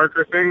Scott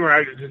Parker thing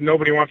where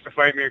nobody wants to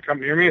fight me or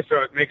come near me,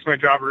 so it makes my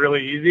job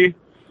really easy.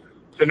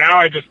 So now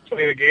I just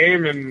play the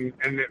game, and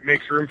it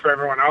makes room for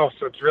everyone else,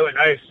 so it's really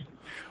nice.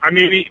 I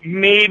mean,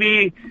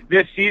 maybe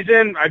this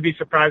season, I'd be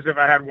surprised if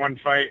I had 1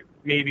 fight,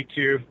 maybe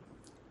 2,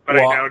 but I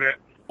doubt it.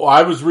 Well,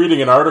 I was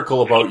reading an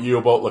article about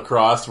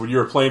lacrosse when you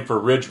were playing for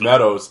Ridge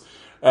Meadows,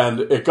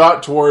 and it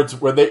got towards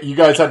where you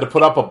guys had to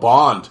put up a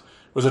bond.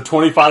 Was it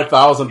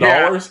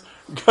 $25,000?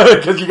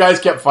 Because you guys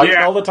kept fighting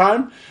all the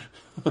time?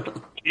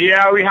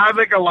 Yeah, we had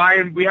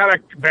we had a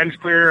bench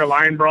clear, a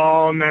line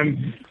brawl, and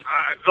then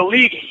the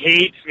league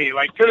hates me.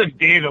 Like, to this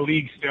day, the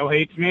league still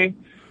hates me.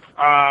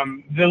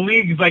 The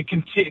league's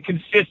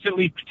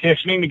consistently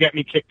petitioning to get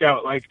me kicked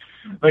out. Like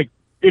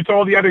it's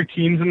all the other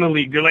teams in the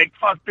league. They're like,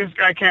 fuck, this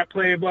guy can't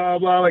play, blah,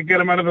 blah, like get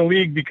him out of the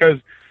league because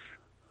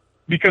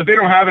they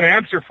don't have an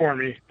answer for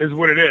me, is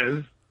what it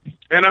is.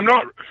 And I'm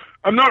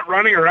not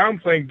running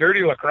around playing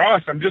dirty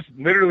lacrosse. I'm just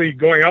literally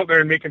going out there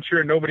and making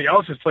sure nobody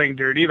else is playing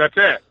dirty. That's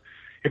it.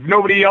 If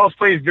nobody else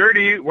plays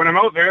dirty when I'm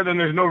out there, then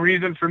there's no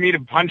reason for me to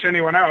punch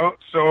anyone out.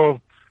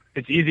 So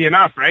it's easy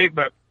enough, right?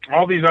 But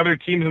all these other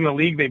teams in the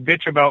league, they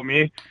bitch about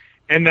me,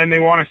 and then they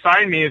want to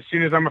sign me as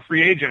soon as I'm a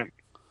free agent.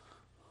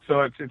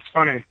 So it's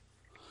funny.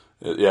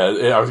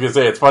 Yeah, I was gonna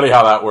say it's funny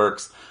how that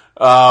works.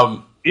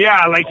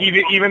 Yeah, like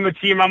even the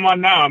team I'm on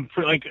now, I'm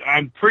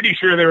pretty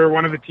sure they were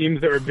one of the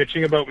teams that were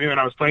bitching about me when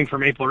I was playing for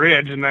Maple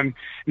Ridge, and then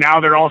now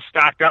they're all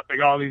stacked up. They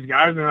got all these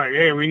guys, and they're like,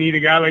 "Hey, we need a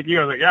guy like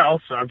you." I was like, "Yeah,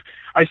 I'll sub."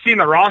 I seen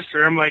the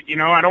roster. I'm like,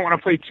 I don't want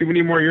to play too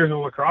many more years of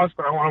lacrosse,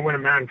 but I want to win a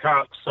Man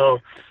Cup.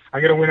 So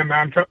I got to win a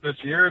Man Cup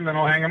this year, and then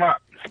I'll hang him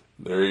up.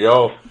 There you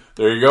go.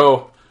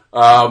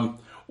 Well,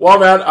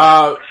 man.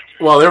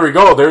 Well, there we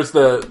go. There's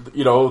the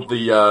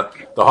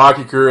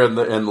hockey career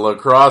and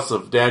lacrosse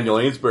of Daniel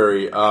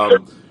Amesbury. I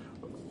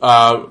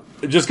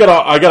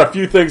got a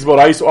few things about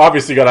ice.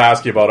 Obviously, got to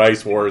ask you about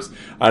Ice Wars.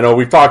 I know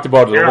we've talked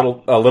about it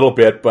a little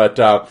bit, but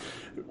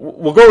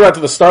we'll go right to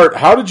the start.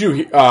 How did you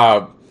hear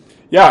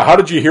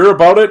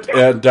about it,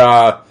 and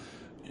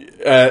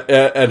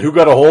who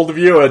got a hold of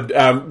you,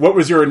 and what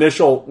was your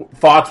initial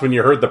thoughts when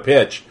you heard the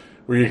pitch?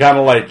 Were you kind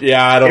of like,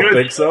 I don't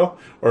think so,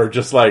 or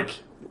just like,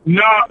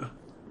 no?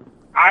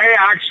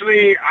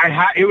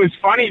 It was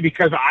funny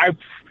because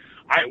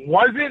I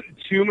wasn't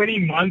too many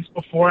months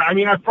before. I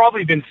mean, I've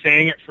probably been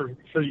saying it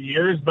for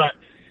years, but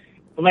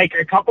like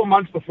a couple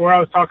months before, I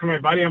was talking to my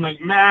buddy. I'm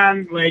like,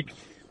 man, like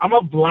I'm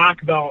a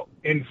black belt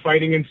in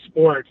fighting in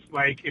sports.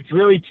 Like, it's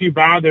really too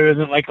bad there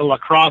isn't like a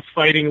lacrosse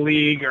fighting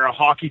league or a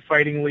hockey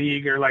fighting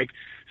league or like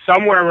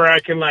somewhere where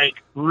I can like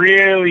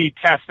really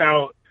test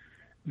out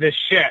this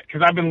shit.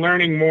 Cause I've been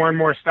learning more and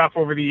more stuff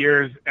over the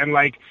years, and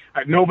like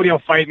nobody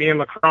will fight me in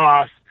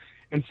lacrosse.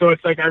 And so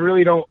it's like, I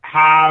really don't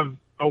have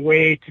a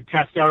way to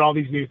test out all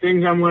these new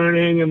things I'm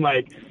learning. And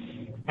like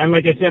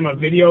I said, I'm a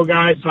video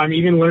guy, so I'm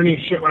even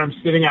learning shit when I'm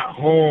sitting at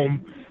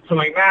home. So I'm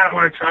like, man, I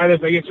want to try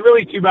this. Like, it's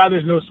really too bad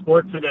there's no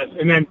sport for this.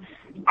 And then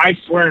I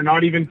swear,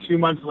 not even 2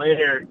 months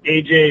later,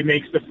 AJ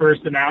makes the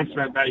first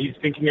announcement that he's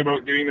thinking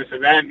about doing this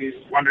event. He's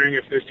wondering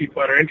if there's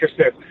people that are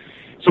interested.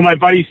 So my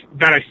buddy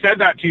that I said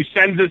that to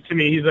sends this to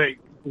me. He's like,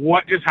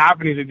 what just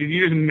happened? He's like, did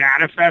you just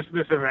manifest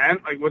this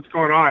event? Like, what's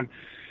going on?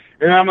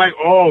 And I'm like,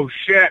 oh,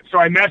 shit. So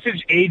I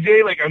messaged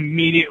AJ, like,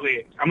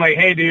 immediately. I'm like,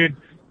 hey, dude,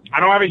 I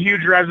don't have a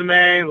huge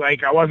resume.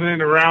 Like, I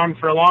wasn't around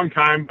for a long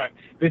time, but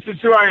this is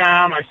who I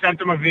am. I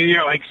sent him a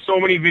video, like, so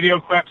many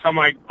video clips. I'm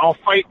like, I'll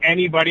fight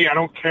anybody. I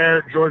don't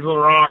care. George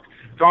LaRock,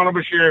 Donald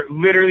Bashir,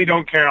 literally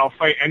don't care. I'll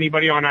fight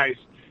anybody on ice.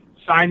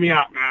 Sign me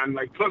up, man.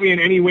 Like, put me in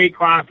any weight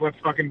class. Let's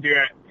fucking do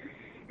it.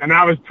 And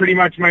that was pretty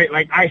much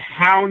I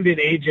hounded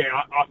AJ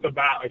off the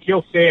bat. Like,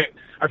 he'll say it.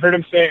 I've heard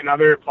him say it in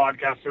other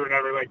podcasts or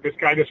whatever. Like, this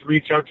guy just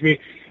reached out to me.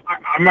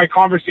 My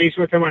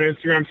conversation with him on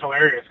Instagram is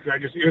hilarious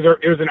because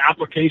it was an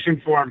application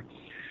form,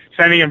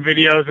 sending him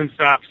videos and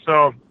stuff.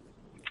 So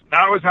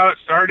that was how it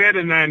started.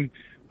 And then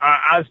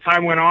as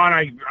time went on,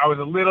 I was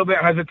a little bit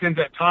hesitant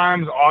at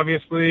times.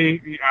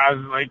 Obviously, as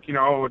like, you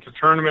know, it's a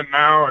tournament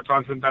now. It's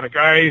on synthetic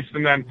ice.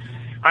 And then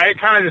I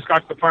kind of just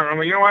got to the point where I'm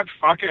like, you know what?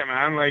 Fuck it,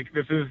 man. Like,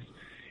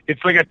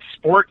 it's like a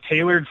sport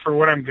tailored for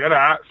what I'm good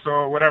at.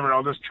 So whatever,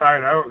 I'll just try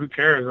it out. Who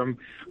cares? I'm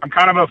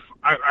kind of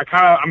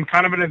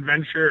an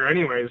adventurer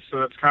anyways.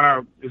 So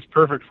it's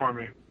perfect for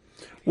me.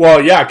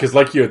 Well, yeah. Cause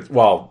like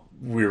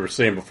we were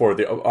saying before,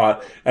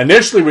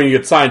 initially when you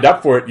get signed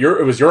up for it,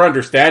 it was your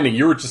understanding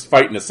you were just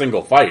fighting a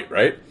single fight,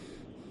 right?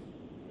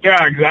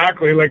 Yeah,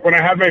 exactly. Like when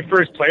I had my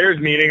first players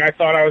meeting, I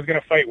thought I was going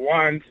to fight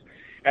once,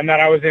 and that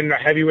I was in the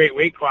heavyweight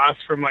weight class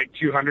from like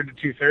 200 to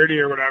 230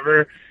 or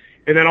whatever.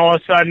 And then all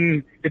of a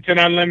sudden, it's an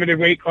unlimited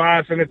weight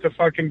class, and it's a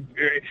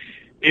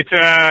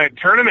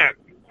tournament.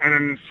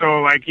 And so,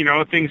 like, you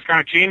know, things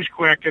kind of changed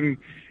quick. And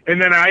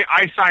then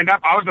I signed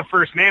up. I was the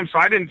first name, so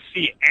I didn't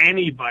see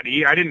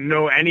anybody. I didn't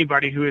know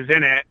anybody who was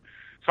in it.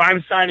 So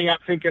I'm signing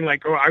up thinking,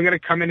 like, oh, I'm going to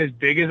come in as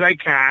big as I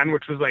can,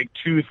 which was like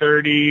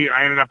 230.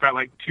 I ended up at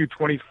like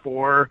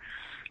 224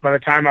 by the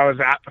time I was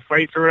at the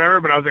fights or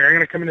whatever. But I was like, I'm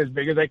going to come in as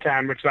big as I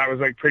can, which that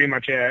was like pretty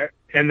much it.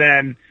 And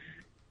then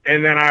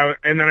I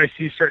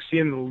start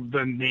seeing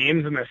the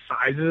names and the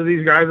sizes of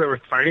these guys that were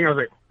fighting. I was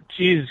like,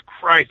 Jesus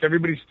Christ,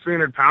 everybody's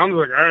 300 pounds. I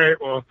was like, all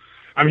right, well,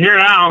 I'm here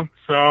now,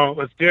 so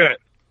let's do it.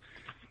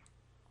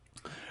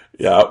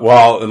 Yeah,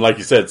 well, and like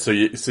you said, so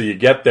you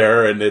get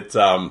there, and it's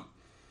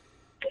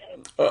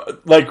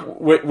like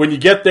when you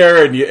get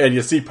there and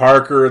you see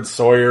Parker and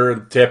Sawyer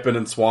and Tippin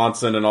and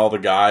Swanson and all the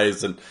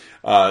guys and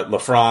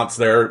LaFrance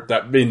there.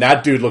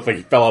 That dude looked like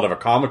he fell out of a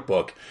comic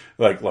book.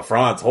 Like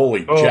LaFrance,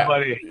 holy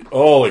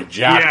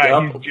jacked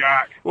up. He's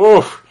jacked.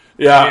 Oof.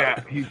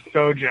 Yeah, he's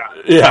so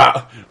jacked.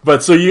 Yeah,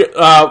 but so you, he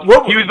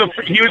was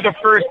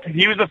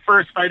the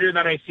first fighter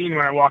that I seen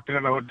when I walked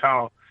into the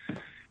hotel,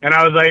 and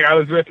I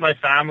was with my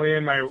family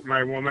and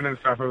my woman and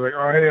stuff. I was like,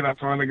 oh hey,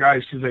 that's one of the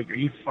guys. She's like, are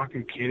you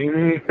fucking kidding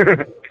me?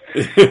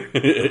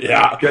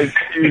 Yeah,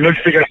 he looks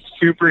like a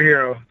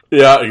superhero.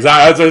 Yeah,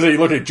 exactly. That's what I said. You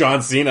look like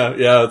John Cena.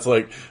 Yeah, it's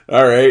like,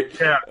 all right.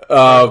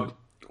 Yeah.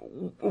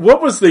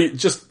 What was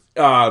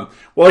well,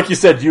 like you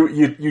said,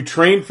 you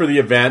trained for the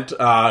event.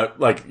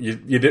 Like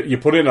you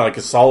put in like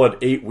a solid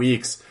 8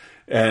 weeks,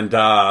 and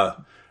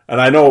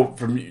I know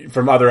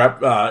from other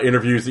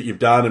interviews that you've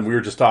done, and we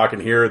were just talking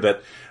here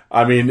that,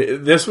 I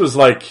mean, this was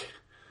like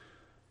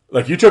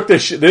you took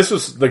this. This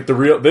was like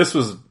this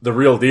was the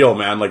real deal,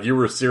 man. Like you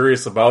were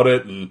serious about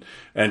it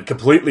and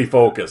completely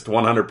focused,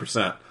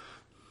 100%.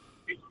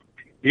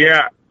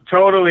 Yeah,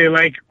 totally.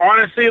 Like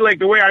honestly, like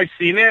the way I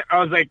seen it, I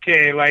was like,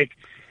 okay, like,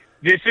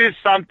 this is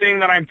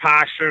something that I'm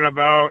passionate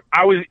about.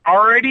 I was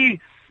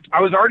already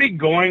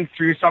going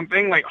through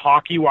something like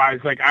hockey wise.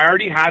 Like I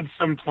already had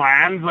some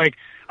plans. Like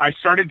I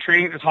started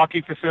training at this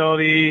hockey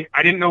facility.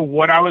 I didn't know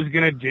what I was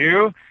going to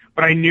do,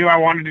 but I knew I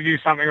wanted to do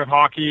something with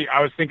hockey.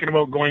 I was thinking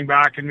about going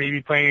back and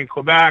maybe playing in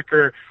Quebec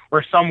or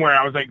somewhere.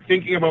 I was like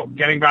thinking about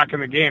getting back in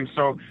the game.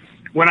 So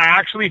when I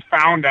actually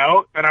found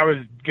out that I was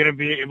going to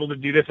be able to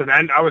do this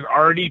event, I was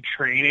already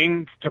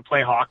training to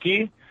play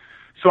hockey.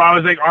 So I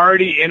was like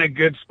already in a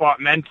good spot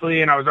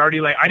mentally, and I was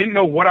already like, I didn't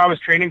know what I was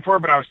training for,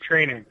 but I was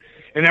training.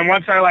 And then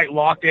once I like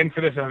locked in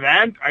for this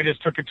event, I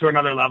just took it to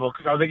another level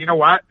because I was like, you know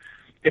what?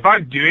 If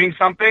I'm doing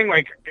something,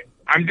 like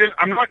I'm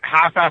not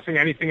half-assing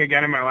anything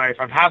again in my life.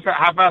 I've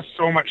half-assed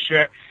so much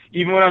shit.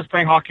 Even when I was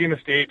playing hockey in the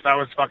States, I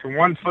was fucking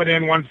 1 foot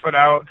in, 1 foot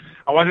out.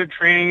 I wasn't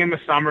training in the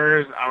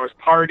summers. I was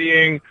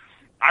partying.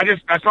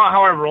 that's not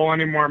how I roll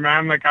anymore,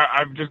 man. Like,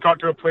 I've just got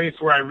to a place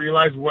where I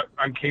realize what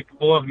I'm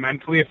capable of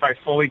mentally if I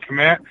fully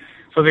commit.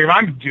 So if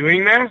I'm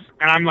doing this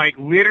and I'm like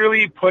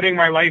literally putting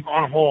my life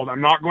on hold,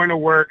 I'm not going to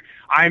work,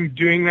 I'm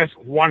doing this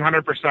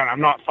 100%. I'm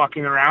not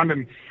fucking around,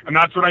 and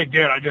that's what I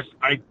did.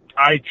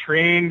 I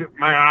trained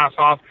my ass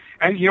off,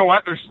 and you know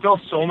what? There's still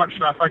so much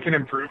stuff I can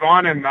improve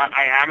on, and that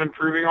I am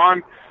improving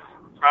on,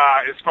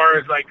 as far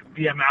as like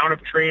the amount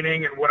of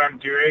training and what I'm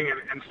doing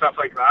and stuff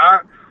like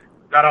that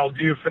I'll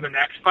do for the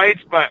next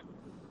fights. But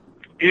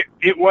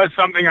it was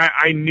something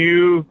I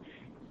knew.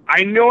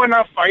 I know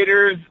enough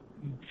fighters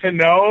to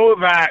know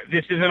that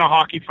this isn't a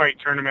hockey fight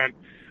tournament.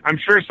 I'm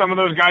sure some of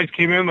those guys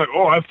came in like,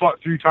 oh, I've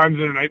fought 3 times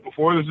in a night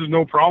before. This is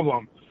no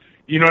problem.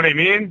 You know what I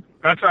mean?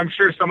 I'm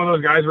sure some of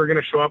those guys were going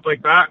to show up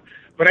like that.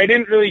 But I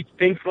didn't really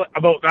think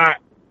about that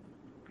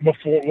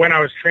before when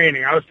I was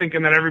training. I was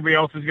thinking that everybody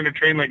else is going to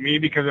train like me,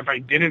 because if I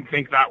didn't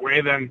think that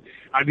way, then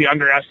I'd be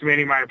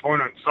underestimating my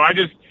opponent. So I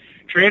just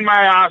trained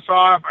my ass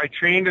off. I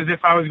trained as if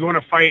I was going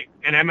to fight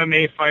an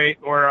MMA fight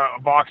or a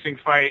boxing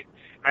fight.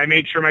 I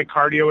made sure my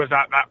cardio was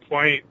at that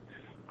point.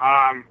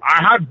 I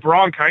had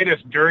bronchitis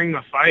during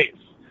the fights,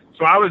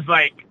 so I was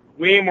like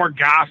way more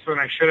gassed than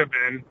I should have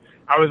been.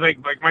 I was like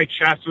my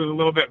chest was a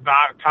little bit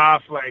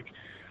tough. Like,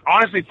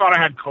 honestly thought I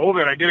had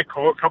COVID. I did a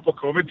couple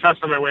COVID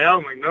tests on my way out.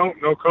 I'm like,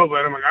 no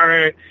COVID. I'm like, all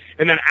right.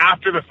 And then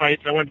after the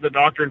fights, I went to the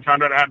doctor and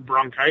found out I had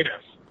bronchitis.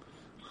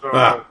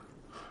 So,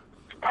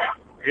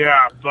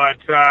 yeah, but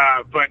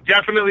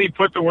definitely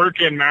put the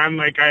work in, man.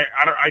 Like,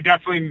 I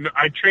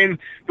trained.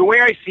 The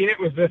way I seen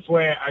it was this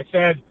way. I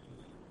said,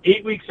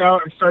 8 weeks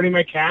out, I'm starting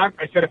my camp.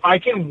 I said, if I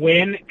can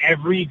win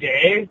every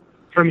day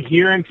from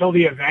here until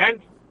the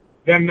event,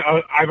 then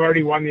I've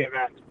already won the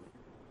event.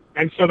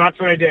 And so that's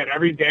what I did.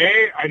 Every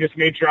day, I just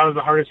made sure I was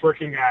the hardest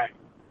working guy.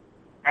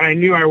 And I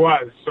knew I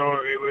was. So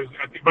it was,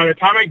 by the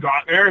time I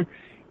got there,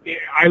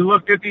 I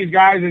looked at these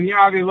guys, and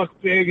yeah, they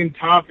look big and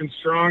tough and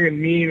strong and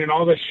mean and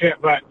all this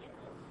shit, but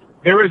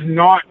there was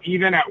not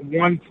even at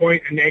one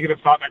point a negative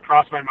thought that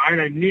crossed my mind.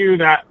 I knew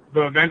that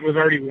the event was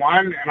already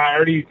won, and I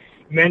already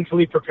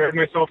mentally prepared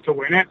myself to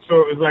win it.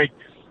 So it was like,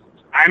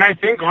 and I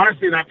think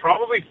honestly that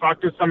probably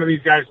fucked with some of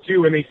these guys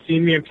too, when they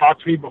seen me and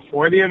talked to me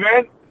before the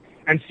event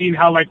and seen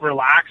how like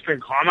relaxed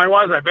and calm I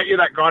was. I bet you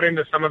that got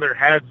into some of their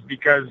heads,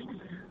 because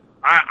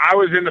I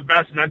was in the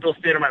best mental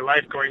state of my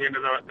life going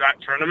into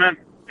that tournament.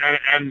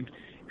 And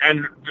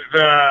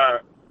I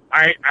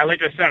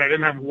like I said, I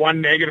didn't have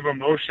one negative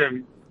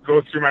emotion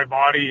go through my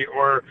body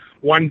or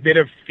one bit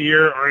of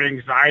fear or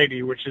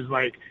anxiety, which is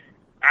like,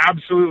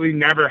 absolutely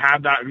never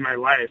had that in my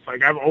life.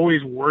 Like, I've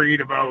always worried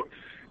about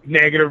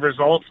negative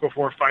results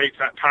before fights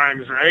at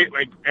times, right?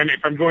 Like, and if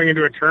I'm going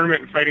into a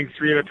tournament and fighting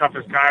 3 of the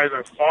toughest guys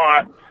I've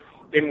fought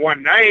in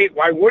one night,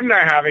 why wouldn't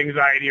I have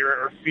anxiety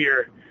or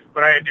fear?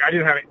 But I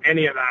didn't have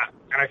any of that.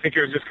 And I think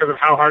it was just because of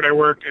how hard I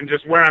worked and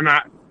just where I'm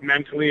at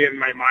mentally in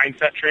my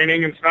mindset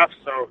training and stuff.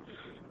 So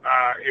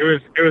it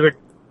was a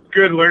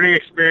good learning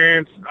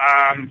experience.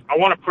 I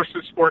want to push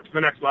this sport to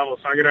the next level.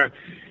 So I'm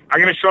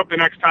gonna show up the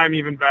next time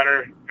even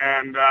better,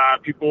 and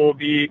people will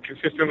be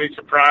consistently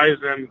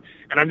surprised, and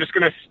I'm just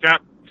gonna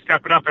step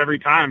it up every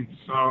time.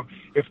 So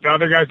if the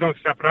other guys don't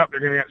step it up,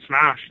 they're gonna get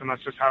smashed, and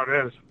that's just how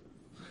it is.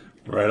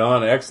 Right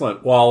on,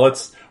 excellent.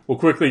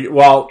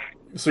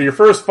 So your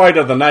first fight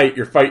of the night,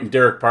 you're fighting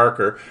Derek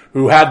Parker,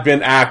 who had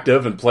been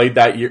active and played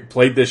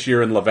this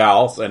year in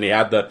Laval, and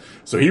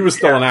he was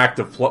still an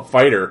active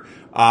fighter.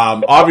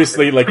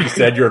 Obviously, like you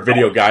said, you're a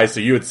video guy, so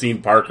you had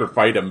seen Parker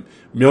fight him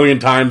a million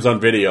times on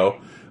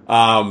video.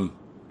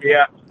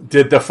 Yeah.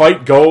 Did the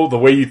fight go the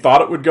way you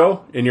thought it would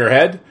go in your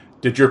head?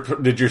 Did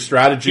your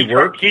strategy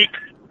work?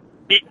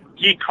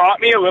 He caught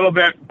me a little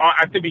bit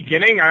at the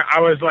beginning. I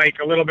was like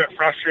a little bit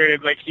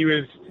frustrated. Like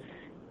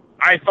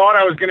I thought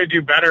I was going to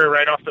do better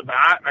right off the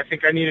bat. I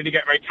think I needed to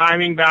get my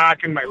timing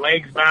back and my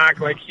legs back.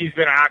 Like, he's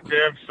been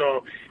active,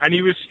 and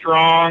he was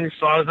strong.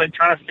 So I was like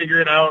trying to figure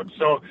it out.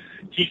 So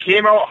he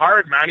came out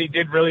hard, man. He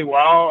did really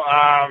well.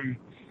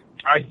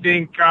 I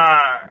think,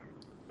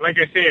 like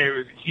I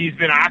say, he's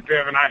been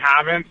active and I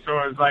haven't, so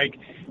it was like,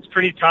 it's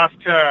pretty tough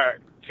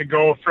to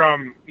go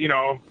from,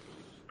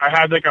 I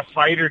had like a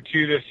fight or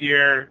 2 this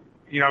year,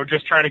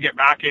 just trying to get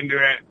back into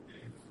it.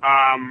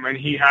 And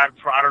he had,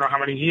 I don't know how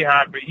many he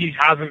had, but he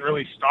hasn't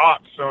really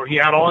stopped. So he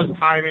had all his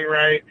timing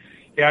right.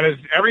 He had his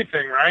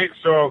everything right.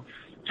 So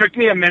it took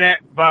me a minute,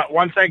 but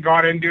once I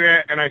got into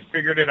it and I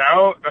figured it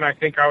out, then I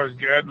think I was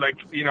good. Like,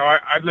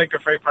 I'd like to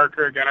fight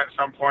Parker again at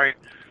some point,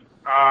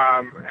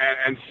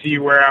 and see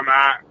where I'm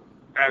at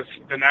as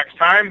the next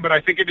time, but I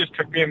think it just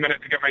took me a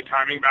minute to get my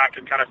timing back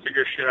and kind of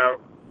figure shit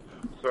out.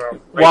 So,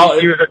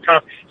 he was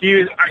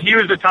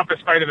the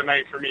toughest fight of the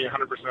night for me,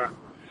 100%.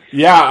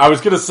 Yeah, I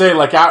was gonna say,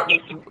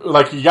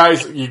 you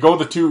guys, you go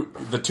the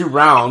two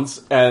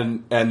rounds,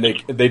 and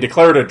they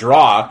declared a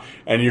draw,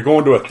 and you're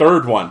going to a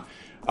third one.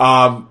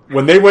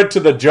 When they went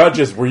to the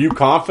judges, were you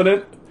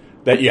confident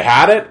that you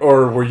had it,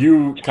 or were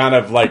you kind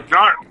of like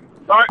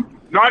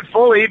not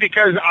fully,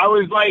 because I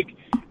was like,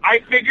 I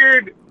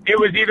figured it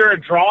was either a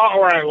draw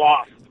or I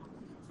lost.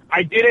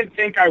 I didn't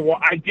think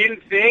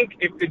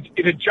if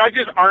the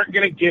judges aren't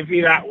going to give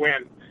me that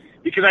win,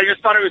 because I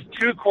just thought it was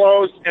too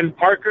close, and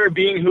Parker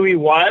being who he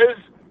was,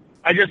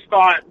 I just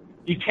thought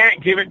you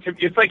can't give it to,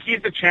 it's like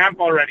he's the champ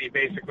already,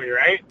 basically,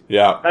 right?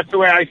 Yeah. That's the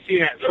way I see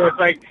it. So it's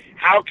like,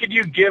 how could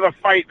you give a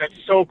fight that's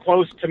so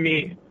close to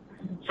me?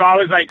 So I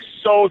was like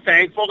so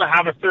thankful to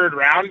have a third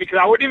round, because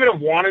I wouldn't even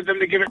have wanted them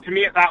to give it to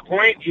me at that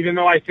point, even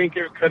though I think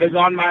it could have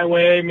gone my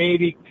way.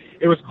 Maybe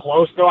it was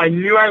close, though. I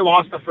knew I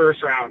lost the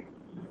first round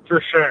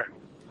for sure.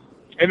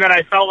 And then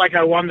I felt like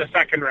I won the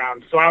second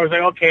round. So I was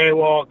like, okay,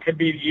 well, it could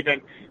be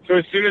even. So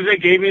as soon as they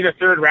gave me the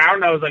third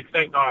round, I was like,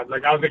 thank God.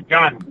 Like, I was like,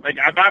 done. Like,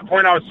 at that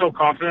point, I was so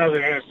confident. I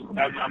was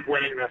like, I'm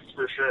winning this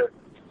for sure.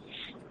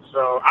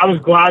 So I was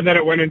glad that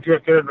it went into a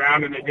third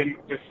round and they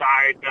didn't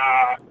decide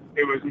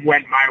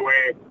went my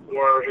way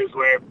or his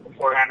way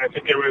beforehand. I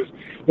think it was,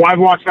 well, I've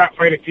watched that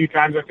fight a few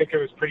times. I think it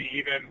was pretty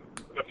even.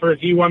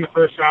 He won the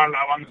first round,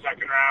 I won the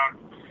second round,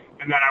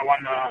 and then I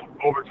won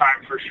the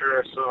overtime for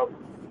sure. So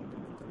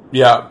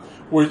yeah.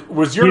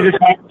 Was your... He's a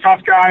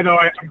tough guy, though.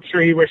 I'm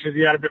sure he wishes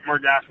he had a bit more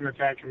gas in the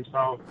tank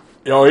himself.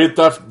 You know, he's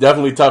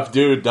definitely tough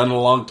dude, done it a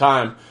long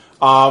time.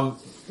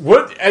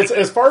 What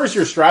as far as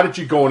your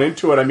strategy going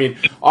into it, I mean,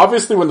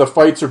 obviously when the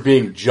fights are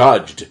being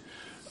judged,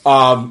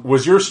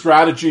 was your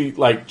strategy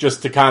like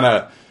just to kind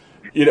of,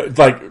 you know,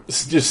 like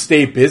just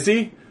stay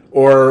busy,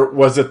 or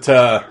was it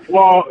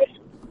Well,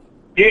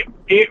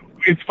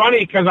 it's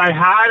funny because I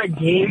had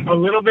a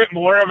little bit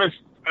more of a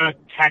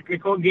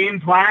technical game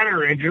plan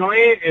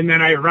originally, and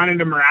then I run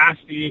into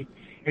Morasti,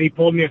 and he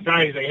pulled me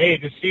aside. He's like, hey,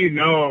 just so you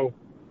know,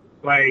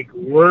 like,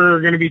 we're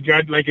going to be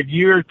judged. Like, if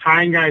you're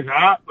tying guys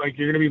up, like,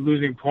 you're going to be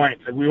losing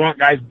points. Like, we want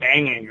guys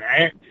banging,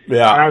 right?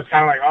 Yeah. And I was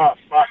kind of like, oh,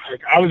 fuck.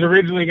 Like, I was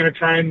originally going to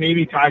try and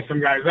maybe tie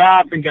some guys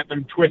up and get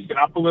them twisted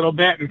up a little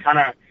bit and kind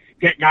of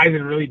get guys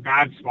in really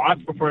bad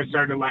spots before I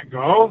started to let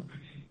go.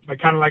 Like,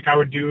 kind of like I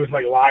would do with,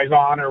 like,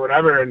 Liaison or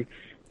whatever.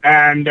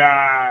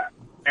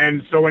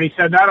 And so when he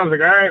said that, I was like,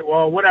 all right,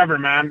 well, whatever,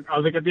 man. I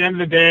was like, at the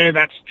end of the day,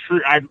 that's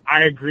true.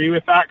 I agree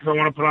with that because I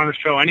want to put on a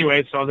show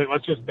anyway. So I was like,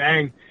 let's just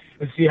bang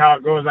and see how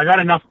it goes. I got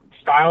enough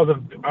styles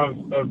of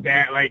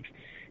like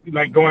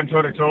going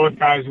toe to toe with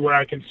guys where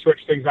I can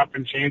switch things up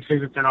and change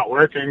things if they're not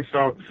working.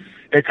 So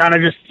it kind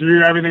of just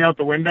threw everything out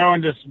the window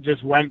and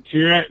just went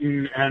to it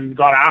and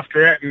got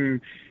after it and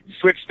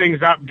switched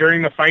things up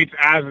during the fights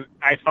as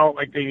I felt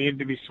like they needed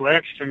to be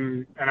switched.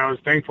 And I was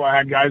thankful I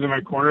had guys in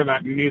my corner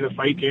that knew the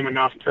fight game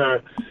enough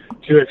to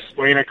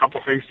explain a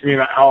couple things to me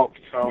that helped.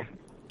 So.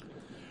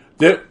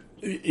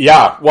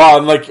 Yeah, well,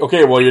 and like,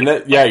 okay, well,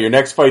 your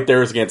next fight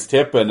there is against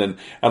Tippin, and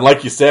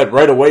like you said,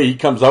 right away he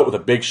comes out with a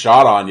big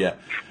shot on you,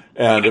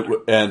 and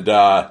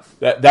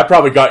that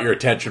probably got your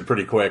attention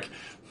pretty quick.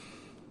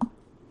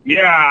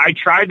 Yeah, I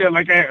tried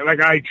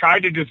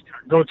to just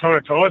go toe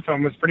to toe with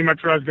him. Was pretty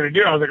much what I was going to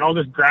do. I was like, I'll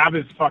just grab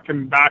his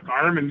fucking back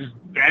arm and just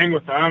bang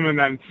with him, and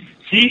then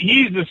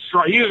he's a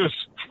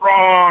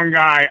strong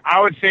guy.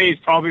 I would say he's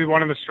probably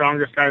one of the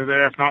strongest guys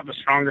there, if not the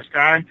strongest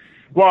guy.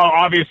 Well,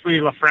 obviously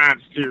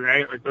LaFrance too,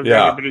 right? Like those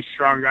guys are pretty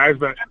strong guys,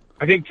 but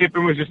I think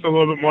Tippin was just a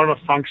little bit more of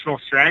a functional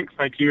strength.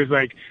 Like he was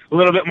like a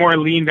little bit more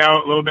leaned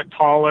out, a little bit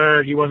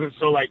taller. He wasn't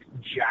so like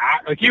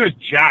jacked. Like he was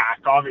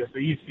jacked,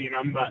 obviously. You've seen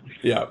him, but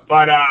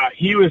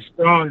he was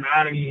strong,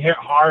 man, and he hit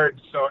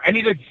hard. So and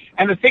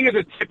the thing is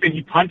with Tippin,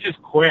 he punches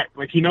quick.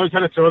 Like he knows how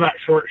to throw that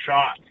short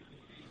shot.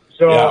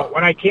 So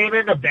when I came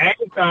in to bang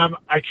with him,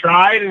 I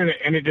tried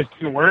and it just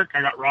didn't work.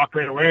 I got rocked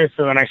right away.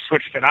 So then I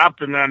switched it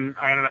up and then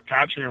I ended up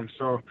catching him.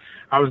 So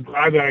I was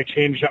glad that I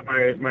changed up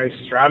my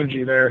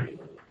strategy there.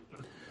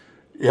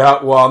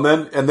 Yeah, well,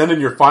 and then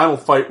in your final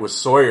fight with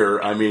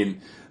Sawyer, I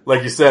mean,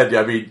 like you said,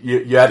 I mean,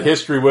 you had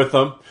history with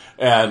him,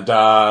 and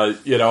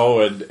you know,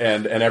 and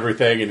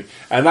everything,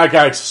 and that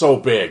guy's so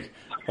big.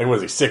 And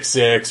was he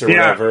 6'6" or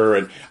whatever?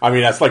 And I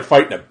mean, that's like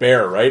fighting a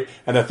bear, right?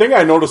 And the thing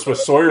I noticed with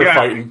Sawyer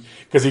fighting,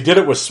 because he did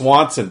it with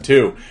Swanson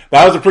too.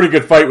 That was a pretty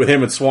good fight with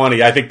him and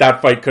Swanee. I think that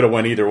fight could have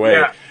went either way.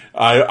 Yeah.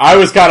 I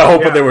was kind of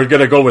hoping they were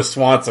going to go with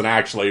Swanson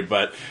actually,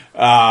 but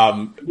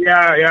but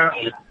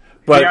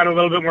he had a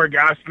little bit more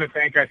gas in the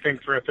tank, I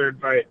think, for a third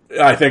fight.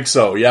 I think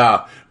so,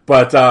 yeah.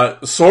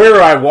 But Sawyer,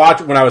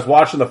 when I was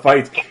watching the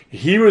fights,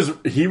 he was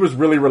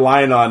really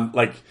relying on,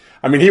 like,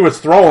 I mean, he was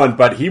throwing,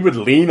 but he would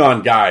lean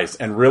on guys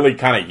and really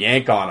kind of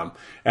yank on them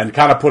and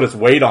kind of put his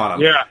weight on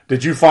them. Yeah.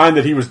 Did you find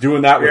that he was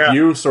doing that with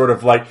you? Sort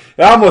of like,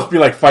 it almost be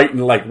like fighting,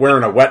 like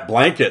wearing a wet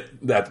blanket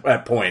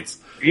at points.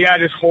 Yeah,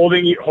 just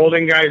holding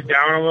guys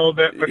down a little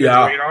bit, putting his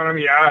weight on them.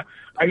 Yeah.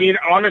 I mean,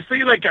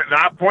 honestly, like at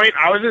that point,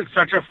 I was in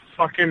such a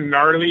fucking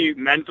gnarly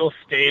mental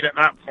state at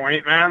that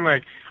point, man.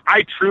 Like,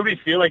 I truly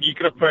feel like you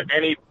could have put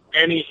any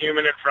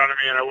human in front of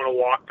me and I would have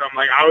walked them.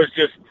 Like, I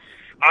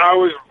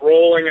was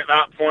rolling at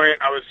that point.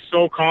 I was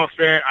so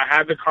confident. I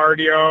had the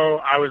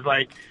cardio. I was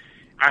like,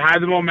 I had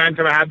the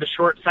momentum. I had the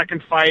short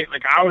second fight.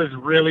 Like, I was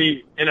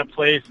really in a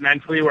place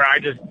mentally where I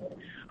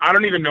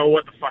don't even know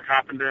what the fuck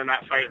happened during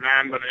that fight,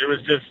 man, but it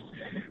was just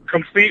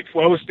complete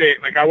flow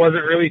state. Like, I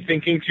wasn't really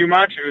thinking too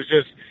much. It was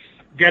just,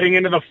 getting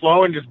into the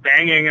flow and just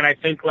banging. And I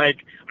think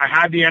like I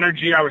had the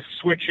energy. I was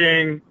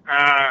switching.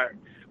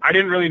 I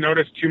didn't really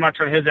notice too much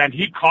on his end.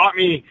 He caught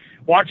me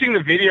watching the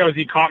videos.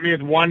 He caught me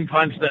with one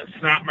punch that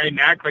snapped my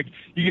neck. Like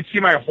you could see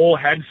my whole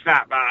head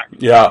snap back.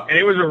 Yeah. And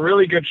it was a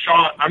really good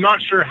shot. I'm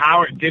not sure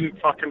how it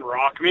didn't fucking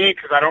rock me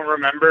because I don't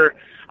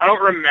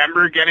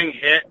remember getting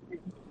hit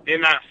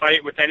in that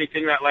fight with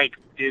anything that like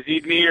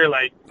dizzied me or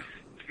like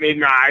made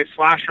my eyes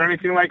flash or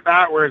anything like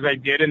that. Whereas I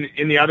did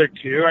in the other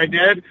two, I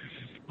did.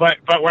 But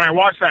when I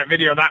watched that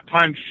video, that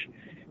punch,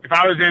 if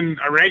I was in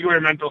a regular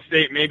mental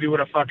state, maybe would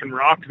have fucking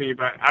rocked me,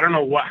 but I don't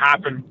know what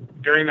happened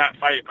during that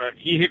fight, but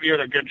he hit me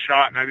with a good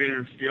shot, and I didn't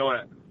even feel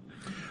it.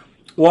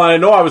 Well, I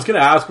know I was going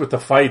to ask with the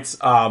fights,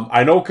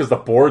 I know because the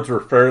boards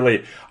were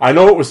I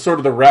know it was sort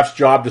of the ref's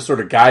job to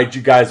sort of guide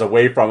you guys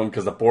away from them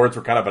because the boards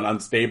were kind of an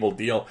unstable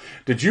deal.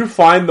 Did you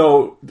find,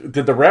 though,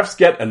 did the refs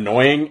get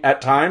annoying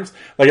at times?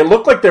 Like, it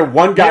looked like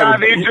one guy,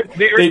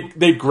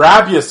 they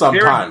grab you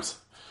sometimes.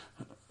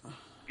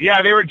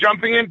 Yeah, they were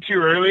jumping in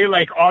too early.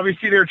 Like,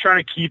 obviously, they were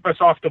trying to keep us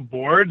off the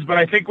boards, but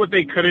I think what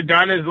they could have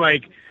done is,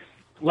 like,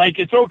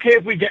 it's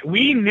okay if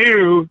we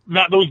knew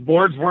that those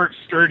boards weren't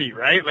sturdy,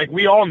 right? Like,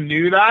 we all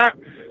knew that.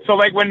 So,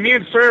 like, when me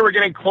and Sir were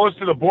getting close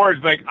to the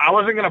boards, like, I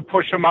wasn't going to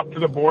push him up to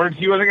the boards.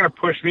 He wasn't going to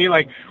push me.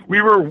 Like,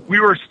 we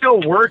were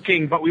still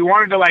working, but we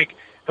wanted to, like,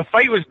 the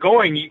fight was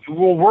going.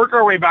 We'll work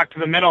our way back to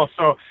the middle.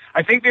 So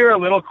I think they were a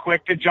little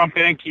quick to jump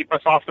in and keep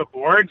us off the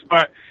boards.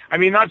 But, I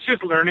mean, that's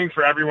just learning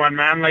for everyone,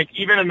 man. Like,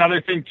 even another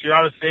thing, too,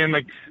 I was saying,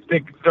 like,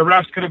 the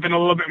refs could have been a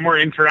little bit more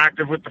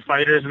interactive with the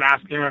fighters and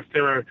asking them if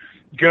they were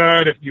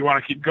good, if you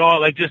want to keep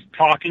going, like, just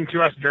talking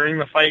to us during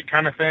the fight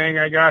kind of thing,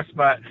 I guess.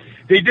 But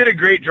they did a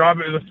great job.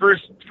 It was the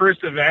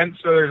first event,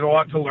 so there's a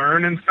lot to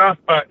learn and stuff.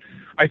 But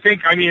I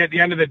think, I mean, at the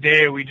end of the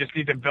day, we just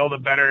need to build a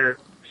better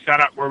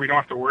setup where we don't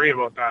have to worry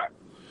about that.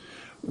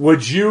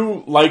 Would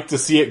you like to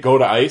see it go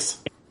to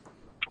ice?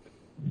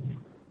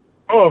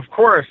 Oh, of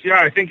course. Yeah,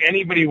 I think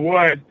anybody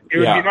would. It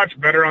would be much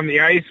better on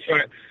the ice.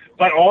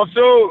 But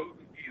also,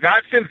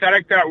 that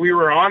synthetic that we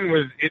were on,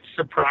 it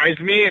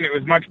surprised me, and it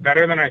was much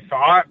better than I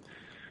thought.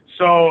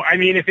 So, I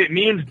mean, if it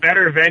means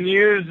better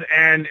venues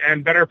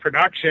and better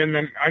production,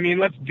 then, I mean,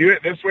 let's do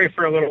it this way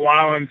for a little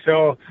while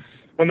until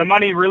when the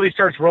money really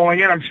starts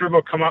rolling in. I'm sure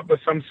we'll come up with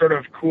some sort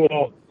of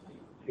cool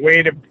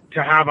way to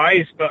have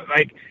ice. But,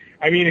 like,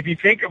 I mean, if you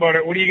think about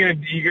it, what are you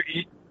going to do?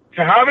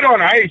 To have it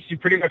on ice, you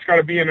pretty much got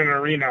to be in an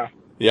arena.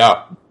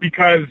 Yeah.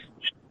 Because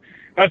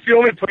that's the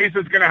only place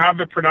that's going to have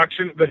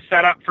the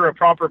setup for a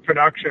proper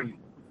production.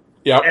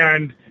 Yeah.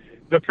 And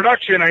the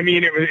production, I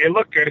mean, it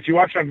looked good. If you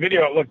watch on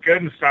video, it looked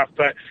good and stuff.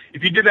 But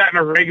if you did that in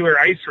a regular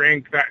ice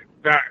rink that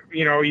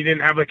you know, you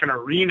didn't have like an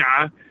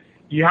arena,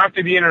 you have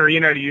to be in an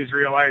arena to use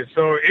real ice.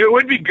 So it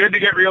would be good to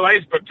get real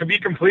ice, but to be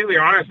completely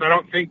honest, I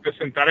don't think the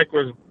synthetic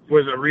was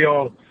a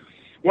real.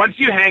 Once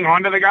you hang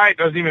on to the guy, it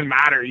doesn't even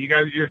matter.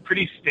 You're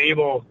pretty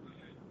stable.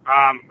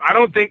 I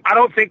don't think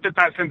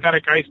that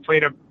synthetic ice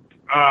played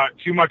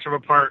too much of a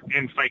part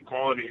in fight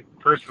quality,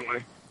 personally.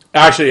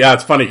 Actually, yeah,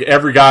 it's funny.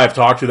 Every guy I've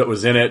talked to that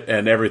was in it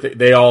and everything,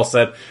 they all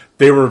said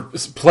they were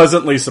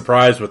pleasantly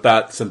surprised with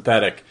that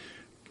synthetic.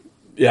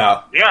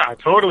 Yeah. Yeah,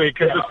 totally.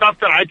 Because the stuff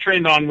that I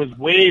trained on was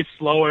way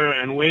slower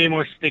and way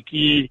more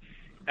sticky.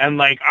 And,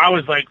 like, I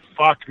was like,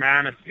 fuck,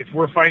 man, if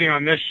we're fighting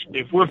on the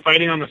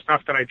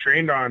stuff that I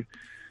trained on,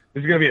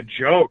 this is going to be a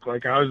joke.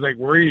 Like, I was, like,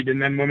 worried.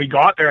 And then when we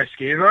got there, I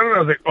skated on it. I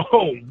was like,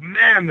 oh,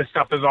 man, this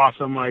stuff is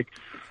awesome. Like,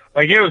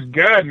 it was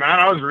good, man.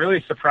 I was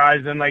really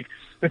surprised. And, like,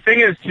 the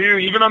thing is, too,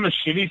 even on the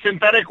shitty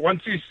synthetic,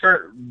 once you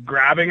start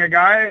grabbing a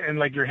guy and,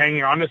 like, you're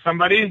hanging on to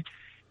somebody,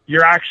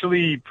 you're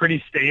actually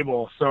pretty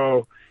stable.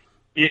 So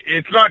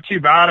it's not too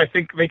bad. I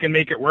think they can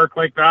make it work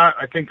like that.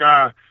 I think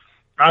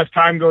as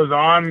time goes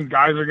on,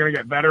 guys are going to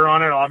get better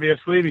on it,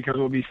 obviously, because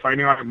we'll be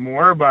fighting on it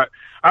more. But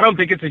I don't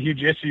think it's a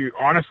huge issue.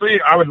 Honestly,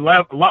 I would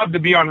love to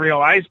be on real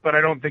ice, but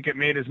I don't think it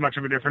made as much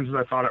of a difference as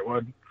I thought it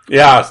would.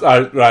 Yeah, I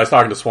was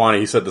talking to Swanee.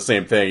 He said the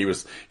same thing.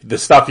 The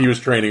stuff he was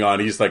training on,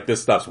 he's like,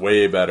 this stuff's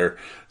way better.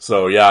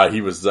 So yeah,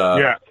 he was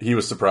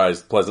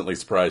surprised, pleasantly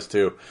surprised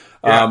too.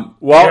 Yeah.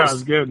 It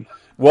was good.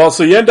 Well,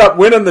 so you end up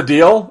winning the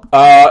deal,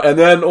 and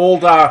then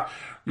old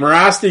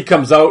Morasti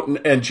comes out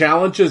and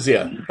challenges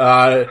you.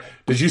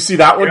 Did you see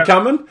that one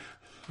coming?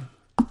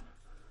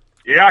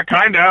 Yeah,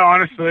 kinda,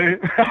 honestly.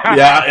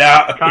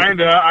 Yeah.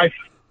 Kinda.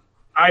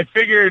 I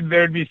figured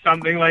there'd be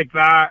something like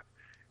that.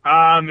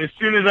 As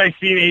soon as I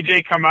seen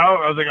AJ come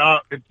out, I was like, oh,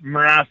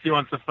 Morasti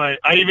wants to fight.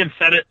 I even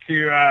said it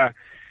to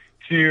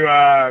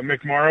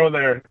McMorrow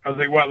there. I was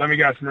like, what, let me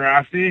guess,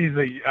 Morasti? He's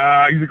like,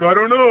 I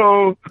don't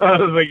know. I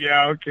was like,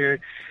 yeah, okay.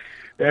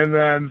 And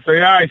then, so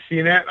yeah, I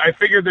seen it. I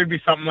figured there'd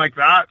be something like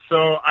that.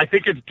 So I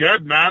think it's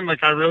good, man.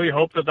 Like, I really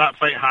hope that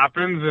fight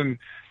happens. And,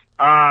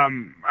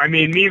 I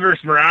mean, me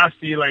versus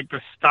Morasti, like, the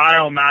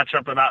style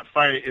matchup of that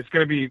fight, it's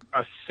going to be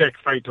a sick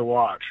fight to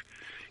watch.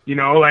 You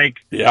know, like,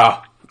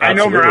 yeah, absolutely. I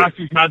know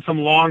Morasti's had some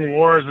long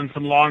wars and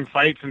some long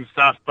fights and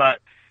stuff, but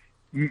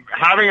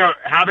having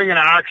an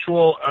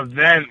actual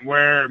event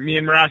where me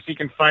and Morasti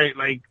can fight,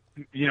 like,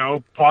 you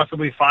know,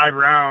 possibly 5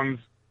 rounds,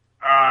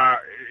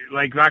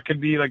 like that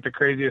could be like the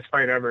craziest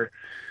fight ever.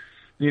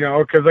 You know,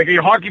 because like a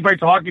hockey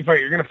fight's a hockey fight.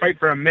 You're going to fight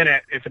for a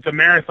minute. If it's a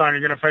marathon,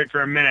 you're going to fight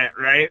for a minute,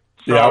 right?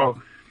 So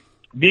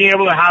being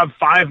able to have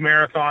 5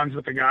 marathons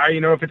with a guy,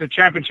 you know, if it's a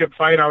championship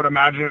fight, I would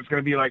imagine it's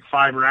going to be like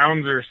 5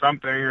 rounds or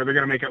something, or they're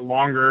going to make it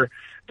longer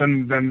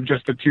than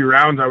just the 2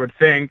 rounds, I would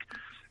think.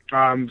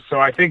 So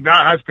I think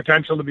that has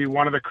potential to be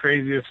one of the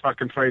craziest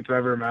fucking fights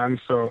ever,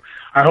 man. So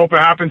I hope it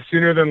happens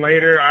sooner than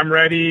later. I'm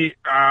ready.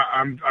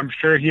 I'm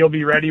sure he'll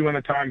be ready when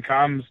the time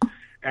comes.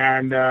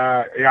 And,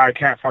 I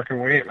can't fucking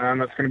wait, man.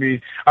 That's going to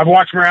be, I've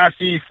watched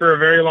Morassi for a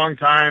very long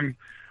time.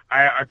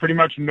 I pretty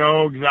much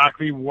know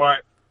exactly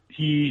what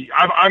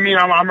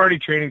I'm already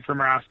training for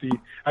Morassi.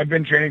 I've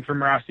been training for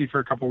Morassi for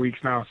a couple weeks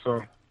now,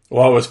 so.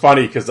 Well, it was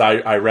funny because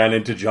I ran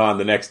into John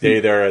the next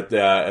day there at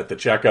the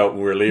checkout when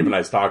we were leaving.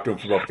 I talked to him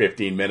for about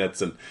 15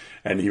 minutes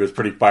and he was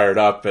pretty fired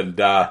up and,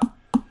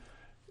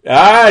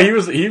 I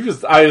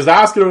was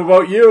asking him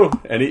about you,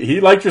 and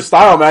he liked your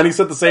style, man. He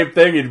said the same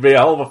thing. He'd be a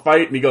hell of a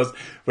fight, and he goes,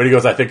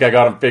 I think I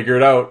got him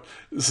figured out.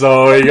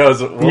 So he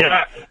goes,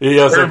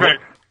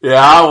 perfect.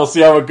 We'll see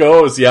how it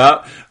goes.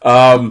 Yeah.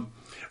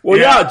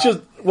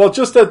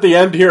 Just at the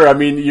end here, I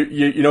mean,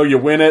 you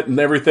win it and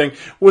everything.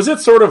 Was it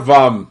sort of,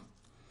 not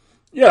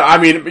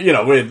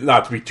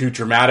to be too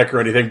dramatic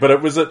or anything,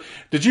 but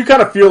did you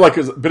kind of feel like it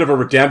was a bit of a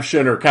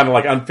redemption or kind of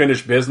like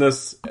unfinished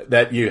business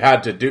that you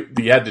had to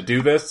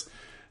do this?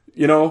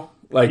 You know,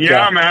 like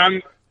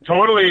man,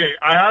 totally.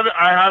 I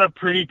had a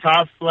pretty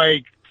tough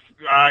the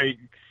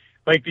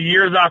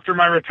years after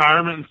my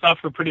retirement and stuff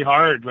were pretty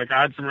hard. Like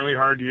I had some really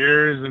hard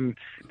years and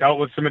dealt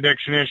with some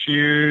addiction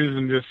issues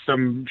and just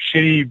some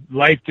shitty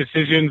life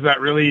decisions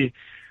that really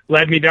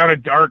led me down a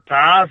dark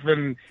path.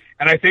 And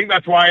I think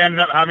that's why I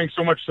ended up having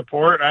so much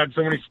support. I had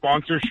so many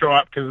sponsors show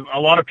up because a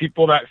lot of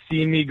people that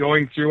seen me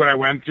going through what I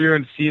went through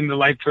and seen the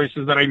life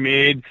choices that I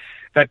made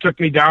that took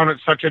me down at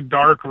such a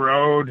dark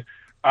road.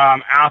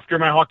 After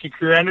my hockey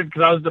career ended,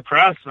 because I was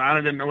depressed, man.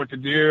 I didn't know what to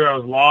do. I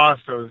was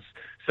lost. I was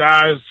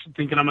sad. I was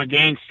thinking I'm a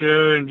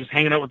gangster and just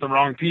hanging out with the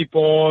wrong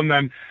people. And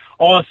then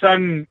all of a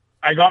sudden,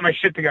 I got my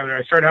shit together.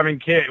 I started having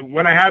kids.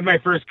 When I had my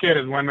first kid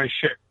is when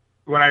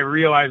I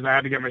realized I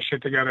had to get my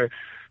shit together.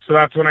 So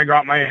that's when I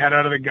got my head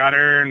out of the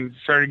gutter and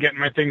started getting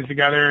my things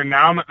together. And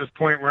now I'm at this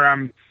point where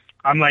I'm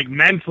like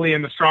mentally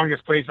in the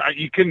strongest place.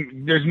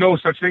 There's no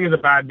such thing as a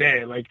bad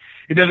day. Like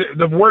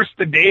the worse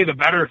the day, the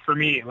better for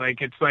me.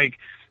 Like it's like,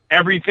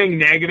 everything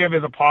negative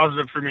is a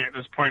positive for me at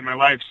this point in my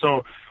life.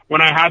 So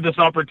when I had this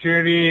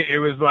opportunity, it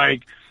was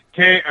like,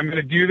 okay, I'm going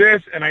to do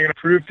this and I'm going to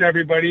prove to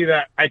everybody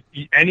that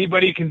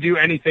anybody can do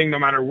anything no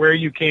matter where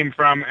you came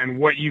from and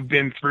what you've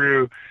been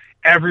through.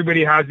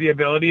 Everybody has the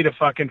ability to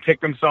fucking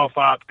pick themselves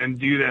up and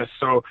do this.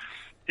 So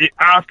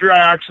after I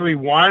actually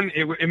won,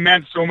 it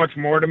meant so much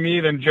more to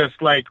me than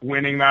just like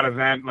winning that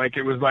event. Like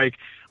it was like,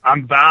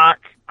 I'm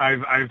back.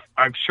 I've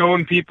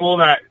shown people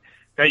that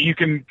you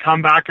can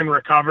come back and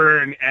recover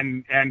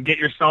and get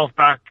yourself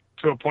back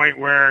to a point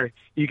where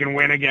you can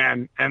win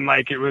again. And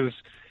like, it was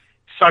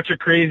such a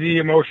crazy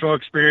emotional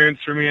experience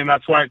for me. And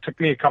that's why it took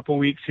me a couple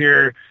weeks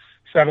here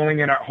settling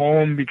in at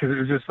home, because it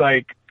was just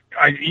like,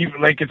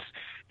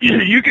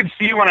 you can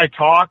see when I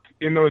talked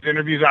in those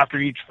interviews after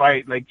each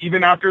fight, like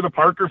even after the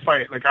Parker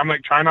fight, like I'm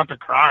like trying not to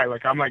cry.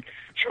 Like I'm like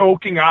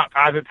choking up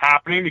as it's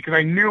happening because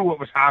I knew what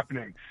was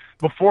happening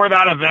before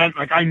that event.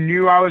 Like I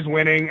knew I was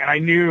winning and I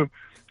knew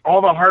all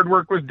the hard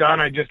work was done.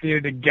 I just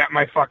needed to get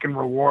my fucking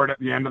reward at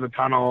the end of the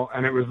tunnel.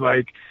 And it was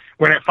like,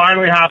 when it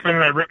finally happened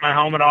and I ripped my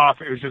helmet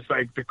off, it was just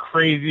like the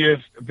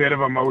craziest bit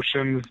of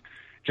emotions.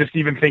 Just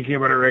even thinking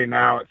about it right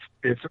now,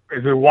 it's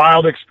a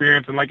wild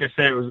experience. And like I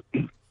said,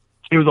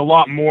 it was a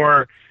lot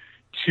more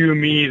to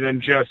me than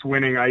just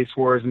winning Ice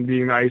Wars and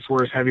being the Ice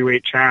Wars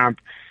heavyweight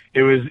champ.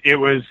 It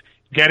was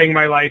getting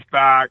my life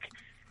back,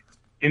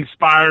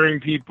 inspiring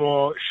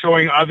people,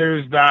 showing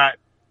others that,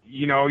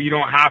 you know, you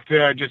don't have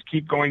to just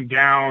keep going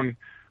down.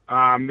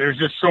 There's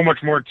just so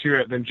much more to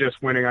it than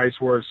just winning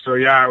Ice Wars. So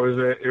yeah, it was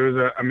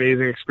an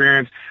amazing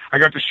experience. I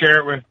got to share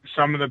it with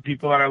some of the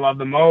people that I love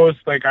the most.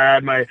 Like I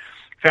had my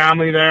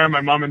family there,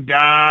 my mom and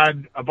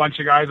dad, a bunch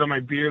of guys on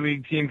my beer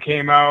league team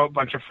came out, a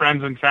bunch of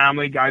friends and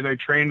family, guys I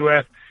trained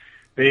with.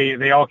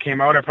 They all came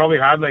out. I probably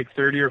had like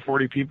 30 or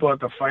 40 people at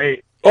the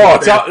fight. Oh,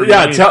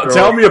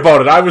 tell me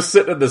about it. I was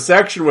sitting in the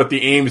section with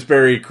the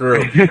Amesbury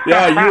crew.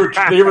 Yeah,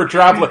 they were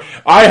traveling.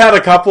 I had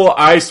a couple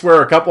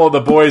of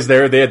the boys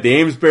there, they had the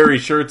Amesbury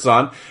shirts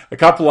on. A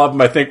couple of them,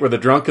 I think, were the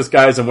drunkest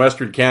guys in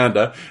Western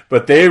Canada,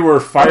 but they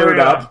were fired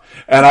up.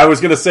 And I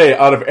was going to say,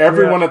 out of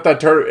everyone at that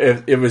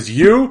tournament, it was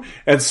you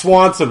and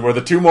Swanson were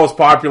the two most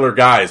popular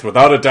guys,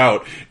 without a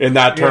doubt, in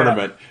that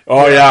tournament.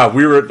 Oh yeah,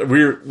 we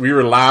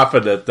were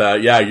laughing at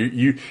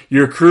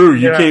your crew.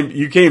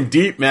 You came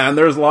deep, man.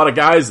 There's a lot of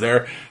guys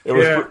there. It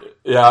was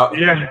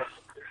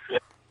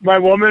My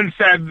woman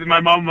said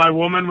my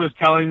woman was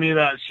telling me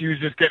that she was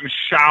just getting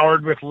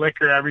showered with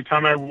liquor every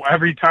time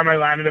I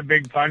landed a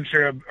big punch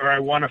or I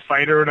won a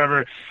fight or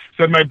whatever.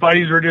 said my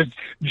buddies were just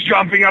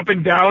jumping up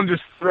and down,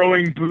 just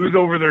throwing booze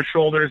over their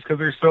shoulders because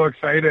they're so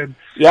excited.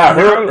 Yeah,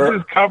 her was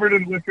just covered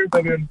in liquor.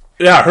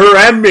 Yeah, her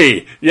and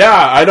me. Yeah,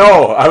 I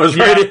know. I was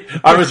right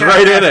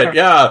in it.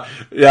 Yeah.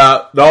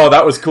 No,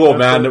 that was cool,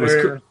 man.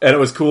 It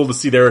was cool to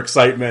see their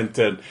excitement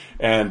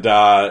and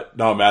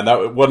no, man,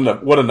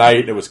 what a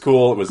night. It was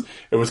cool.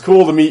 It was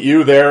cool to meet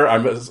you there.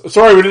 I'm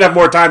sorry we didn't have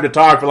more time to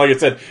talk, but like I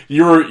said,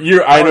 you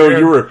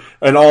were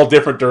in all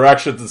different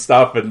directions and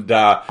stuff and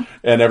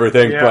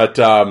everything, but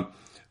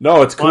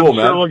no, it's cool,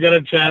 man. Sure we'll get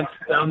a chance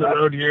down the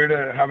road here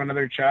to have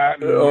another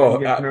chat and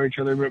get to know each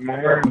other a bit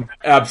more.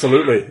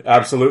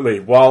 Absolutely.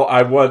 Well,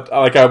 I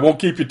won't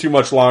keep you too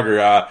much longer.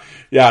 I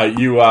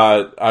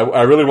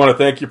really want to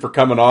thank you for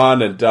coming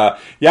on, and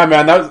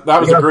man,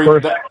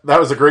 that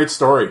was a great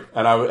story,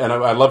 and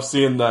I love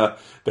seeing the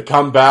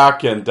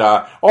comeback. And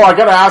I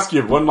got to ask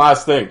you one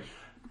last thing.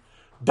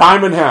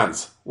 Diamond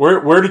Hands.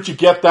 Where did you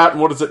get that,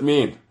 and what does it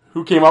mean?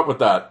 Who came up with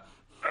that?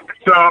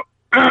 So.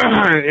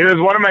 It was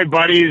one of my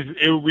buddies.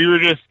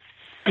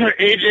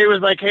 AJ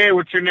was like, "Hey,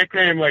 what's your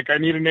nickname?" Like, I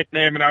need a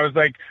nickname. And I was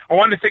like, I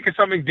wanted to think of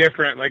something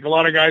different. Like, a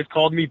lot of guys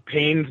called me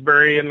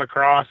Painsbury in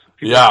lacrosse.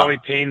 People call me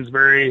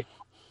Painsbury.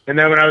 And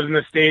then when I was in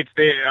the States,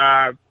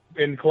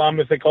 in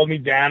Columbus, they called me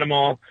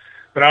Danimal.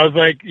 But I was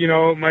like,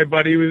 my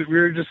buddy, we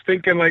were just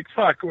thinking like,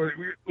 fuck,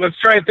 let's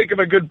try and think of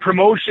a good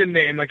promotion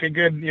name, like a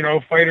good,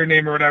 fighter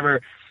name or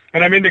whatever.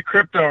 And I'm into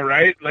crypto,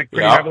 right? Like,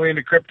 pretty heavily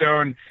into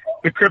crypto. And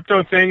the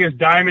crypto thing is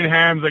diamond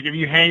hands. Like, if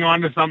you hang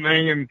on to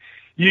something and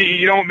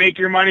you don't make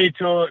your money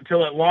till it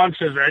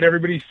launches, right?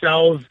 Everybody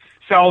sells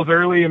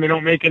early and they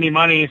don't make any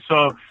money.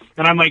 So,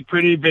 and I'm like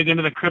pretty big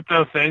into the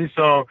crypto thing.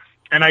 So,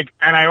 and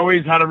I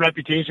always had a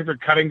reputation for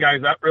cutting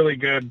guys up really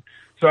good.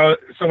 So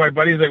my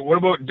buddy's like, what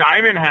about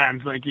diamond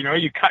hands? Like,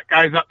 you cut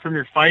guys up from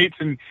your fights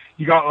and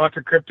you got lots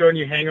of crypto and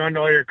you hang on to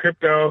all your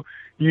crypto.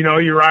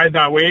 You ride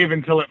that wave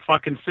until it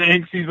fucking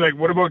sinks. He's like,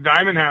 what about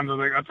Diamond Hands? I was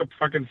like, that's a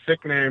fucking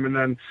sick name. And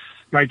then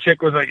my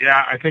chick was like,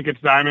 yeah, I think it's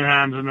Diamond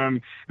Hands. And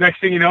then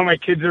next thing you know, my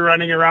kids are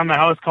running around the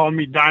house calling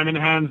me Diamond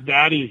Hands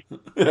Daddy.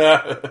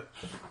 Yeah.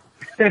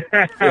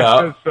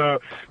 So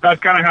that's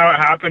kind of how it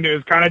happened. It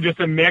was kind of just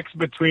a mix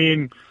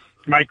between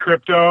my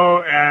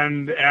crypto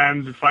and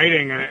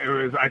fighting.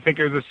 And I think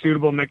it was a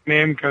suitable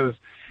nickname because,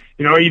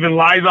 even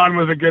Lizon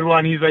was a good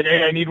one. He's like,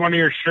 hey, I need one of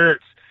your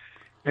shirts.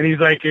 And he's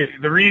like,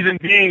 the reason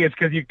being is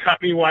because you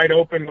cut me wide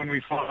open when we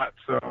fought.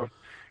 So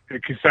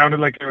it sounded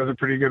like it was a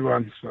pretty good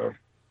one. So,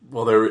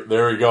 well,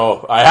 there we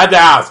go. I had to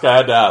ask.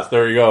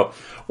 There you go.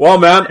 Well,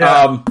 man,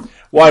 I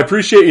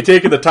appreciate you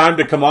taking the time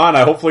to come on.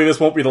 Hopefully this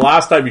won't be the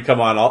last time you come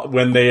on.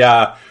 When they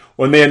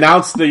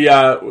announce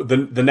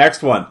the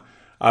next one,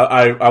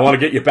 I want to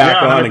get you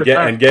back on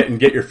and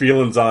get your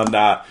feelings on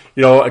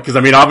because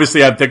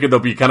obviously I'm thinking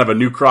there'll be kind of a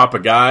new crop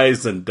of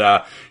guys, and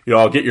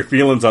I'll get your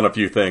feelings on a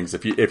few things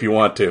if you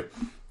want to.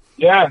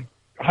 Yeah,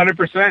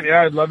 100%.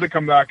 Yeah, I'd love to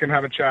come back and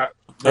have a chat.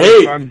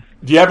 Hey,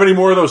 do you have any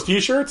more of those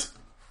T-shirts?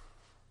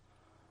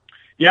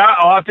 Yeah,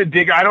 I'll have to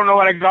dig. I don't know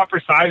what I got for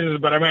sizes,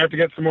 but I might have to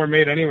get some more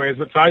made anyways.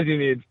 What size do you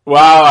need?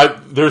 Well,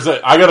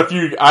 I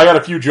got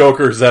a few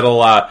jokers that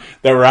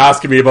were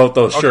asking me about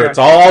those shirts.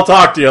 I'll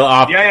talk to you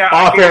off air.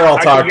 I'll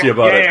talk to you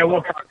about it. Yeah,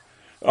 we'll talk.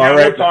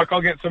 We'll talk.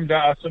 I'll get some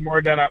more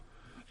done up.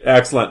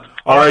 Excellent.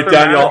 All right,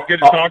 Daniel.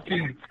 Good to talk to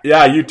you.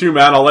 Yeah, you too,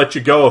 man. I'll let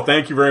you go.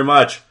 Thank you very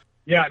much.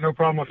 Yeah, no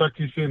problem. I'll talk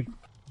to you soon.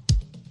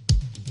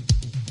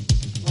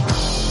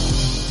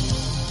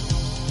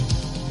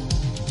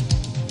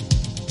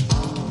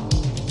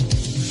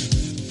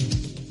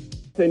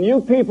 And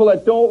you people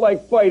that don't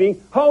like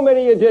fighting, how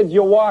many of you did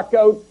you walk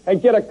out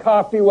and get a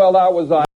coffee while that was on?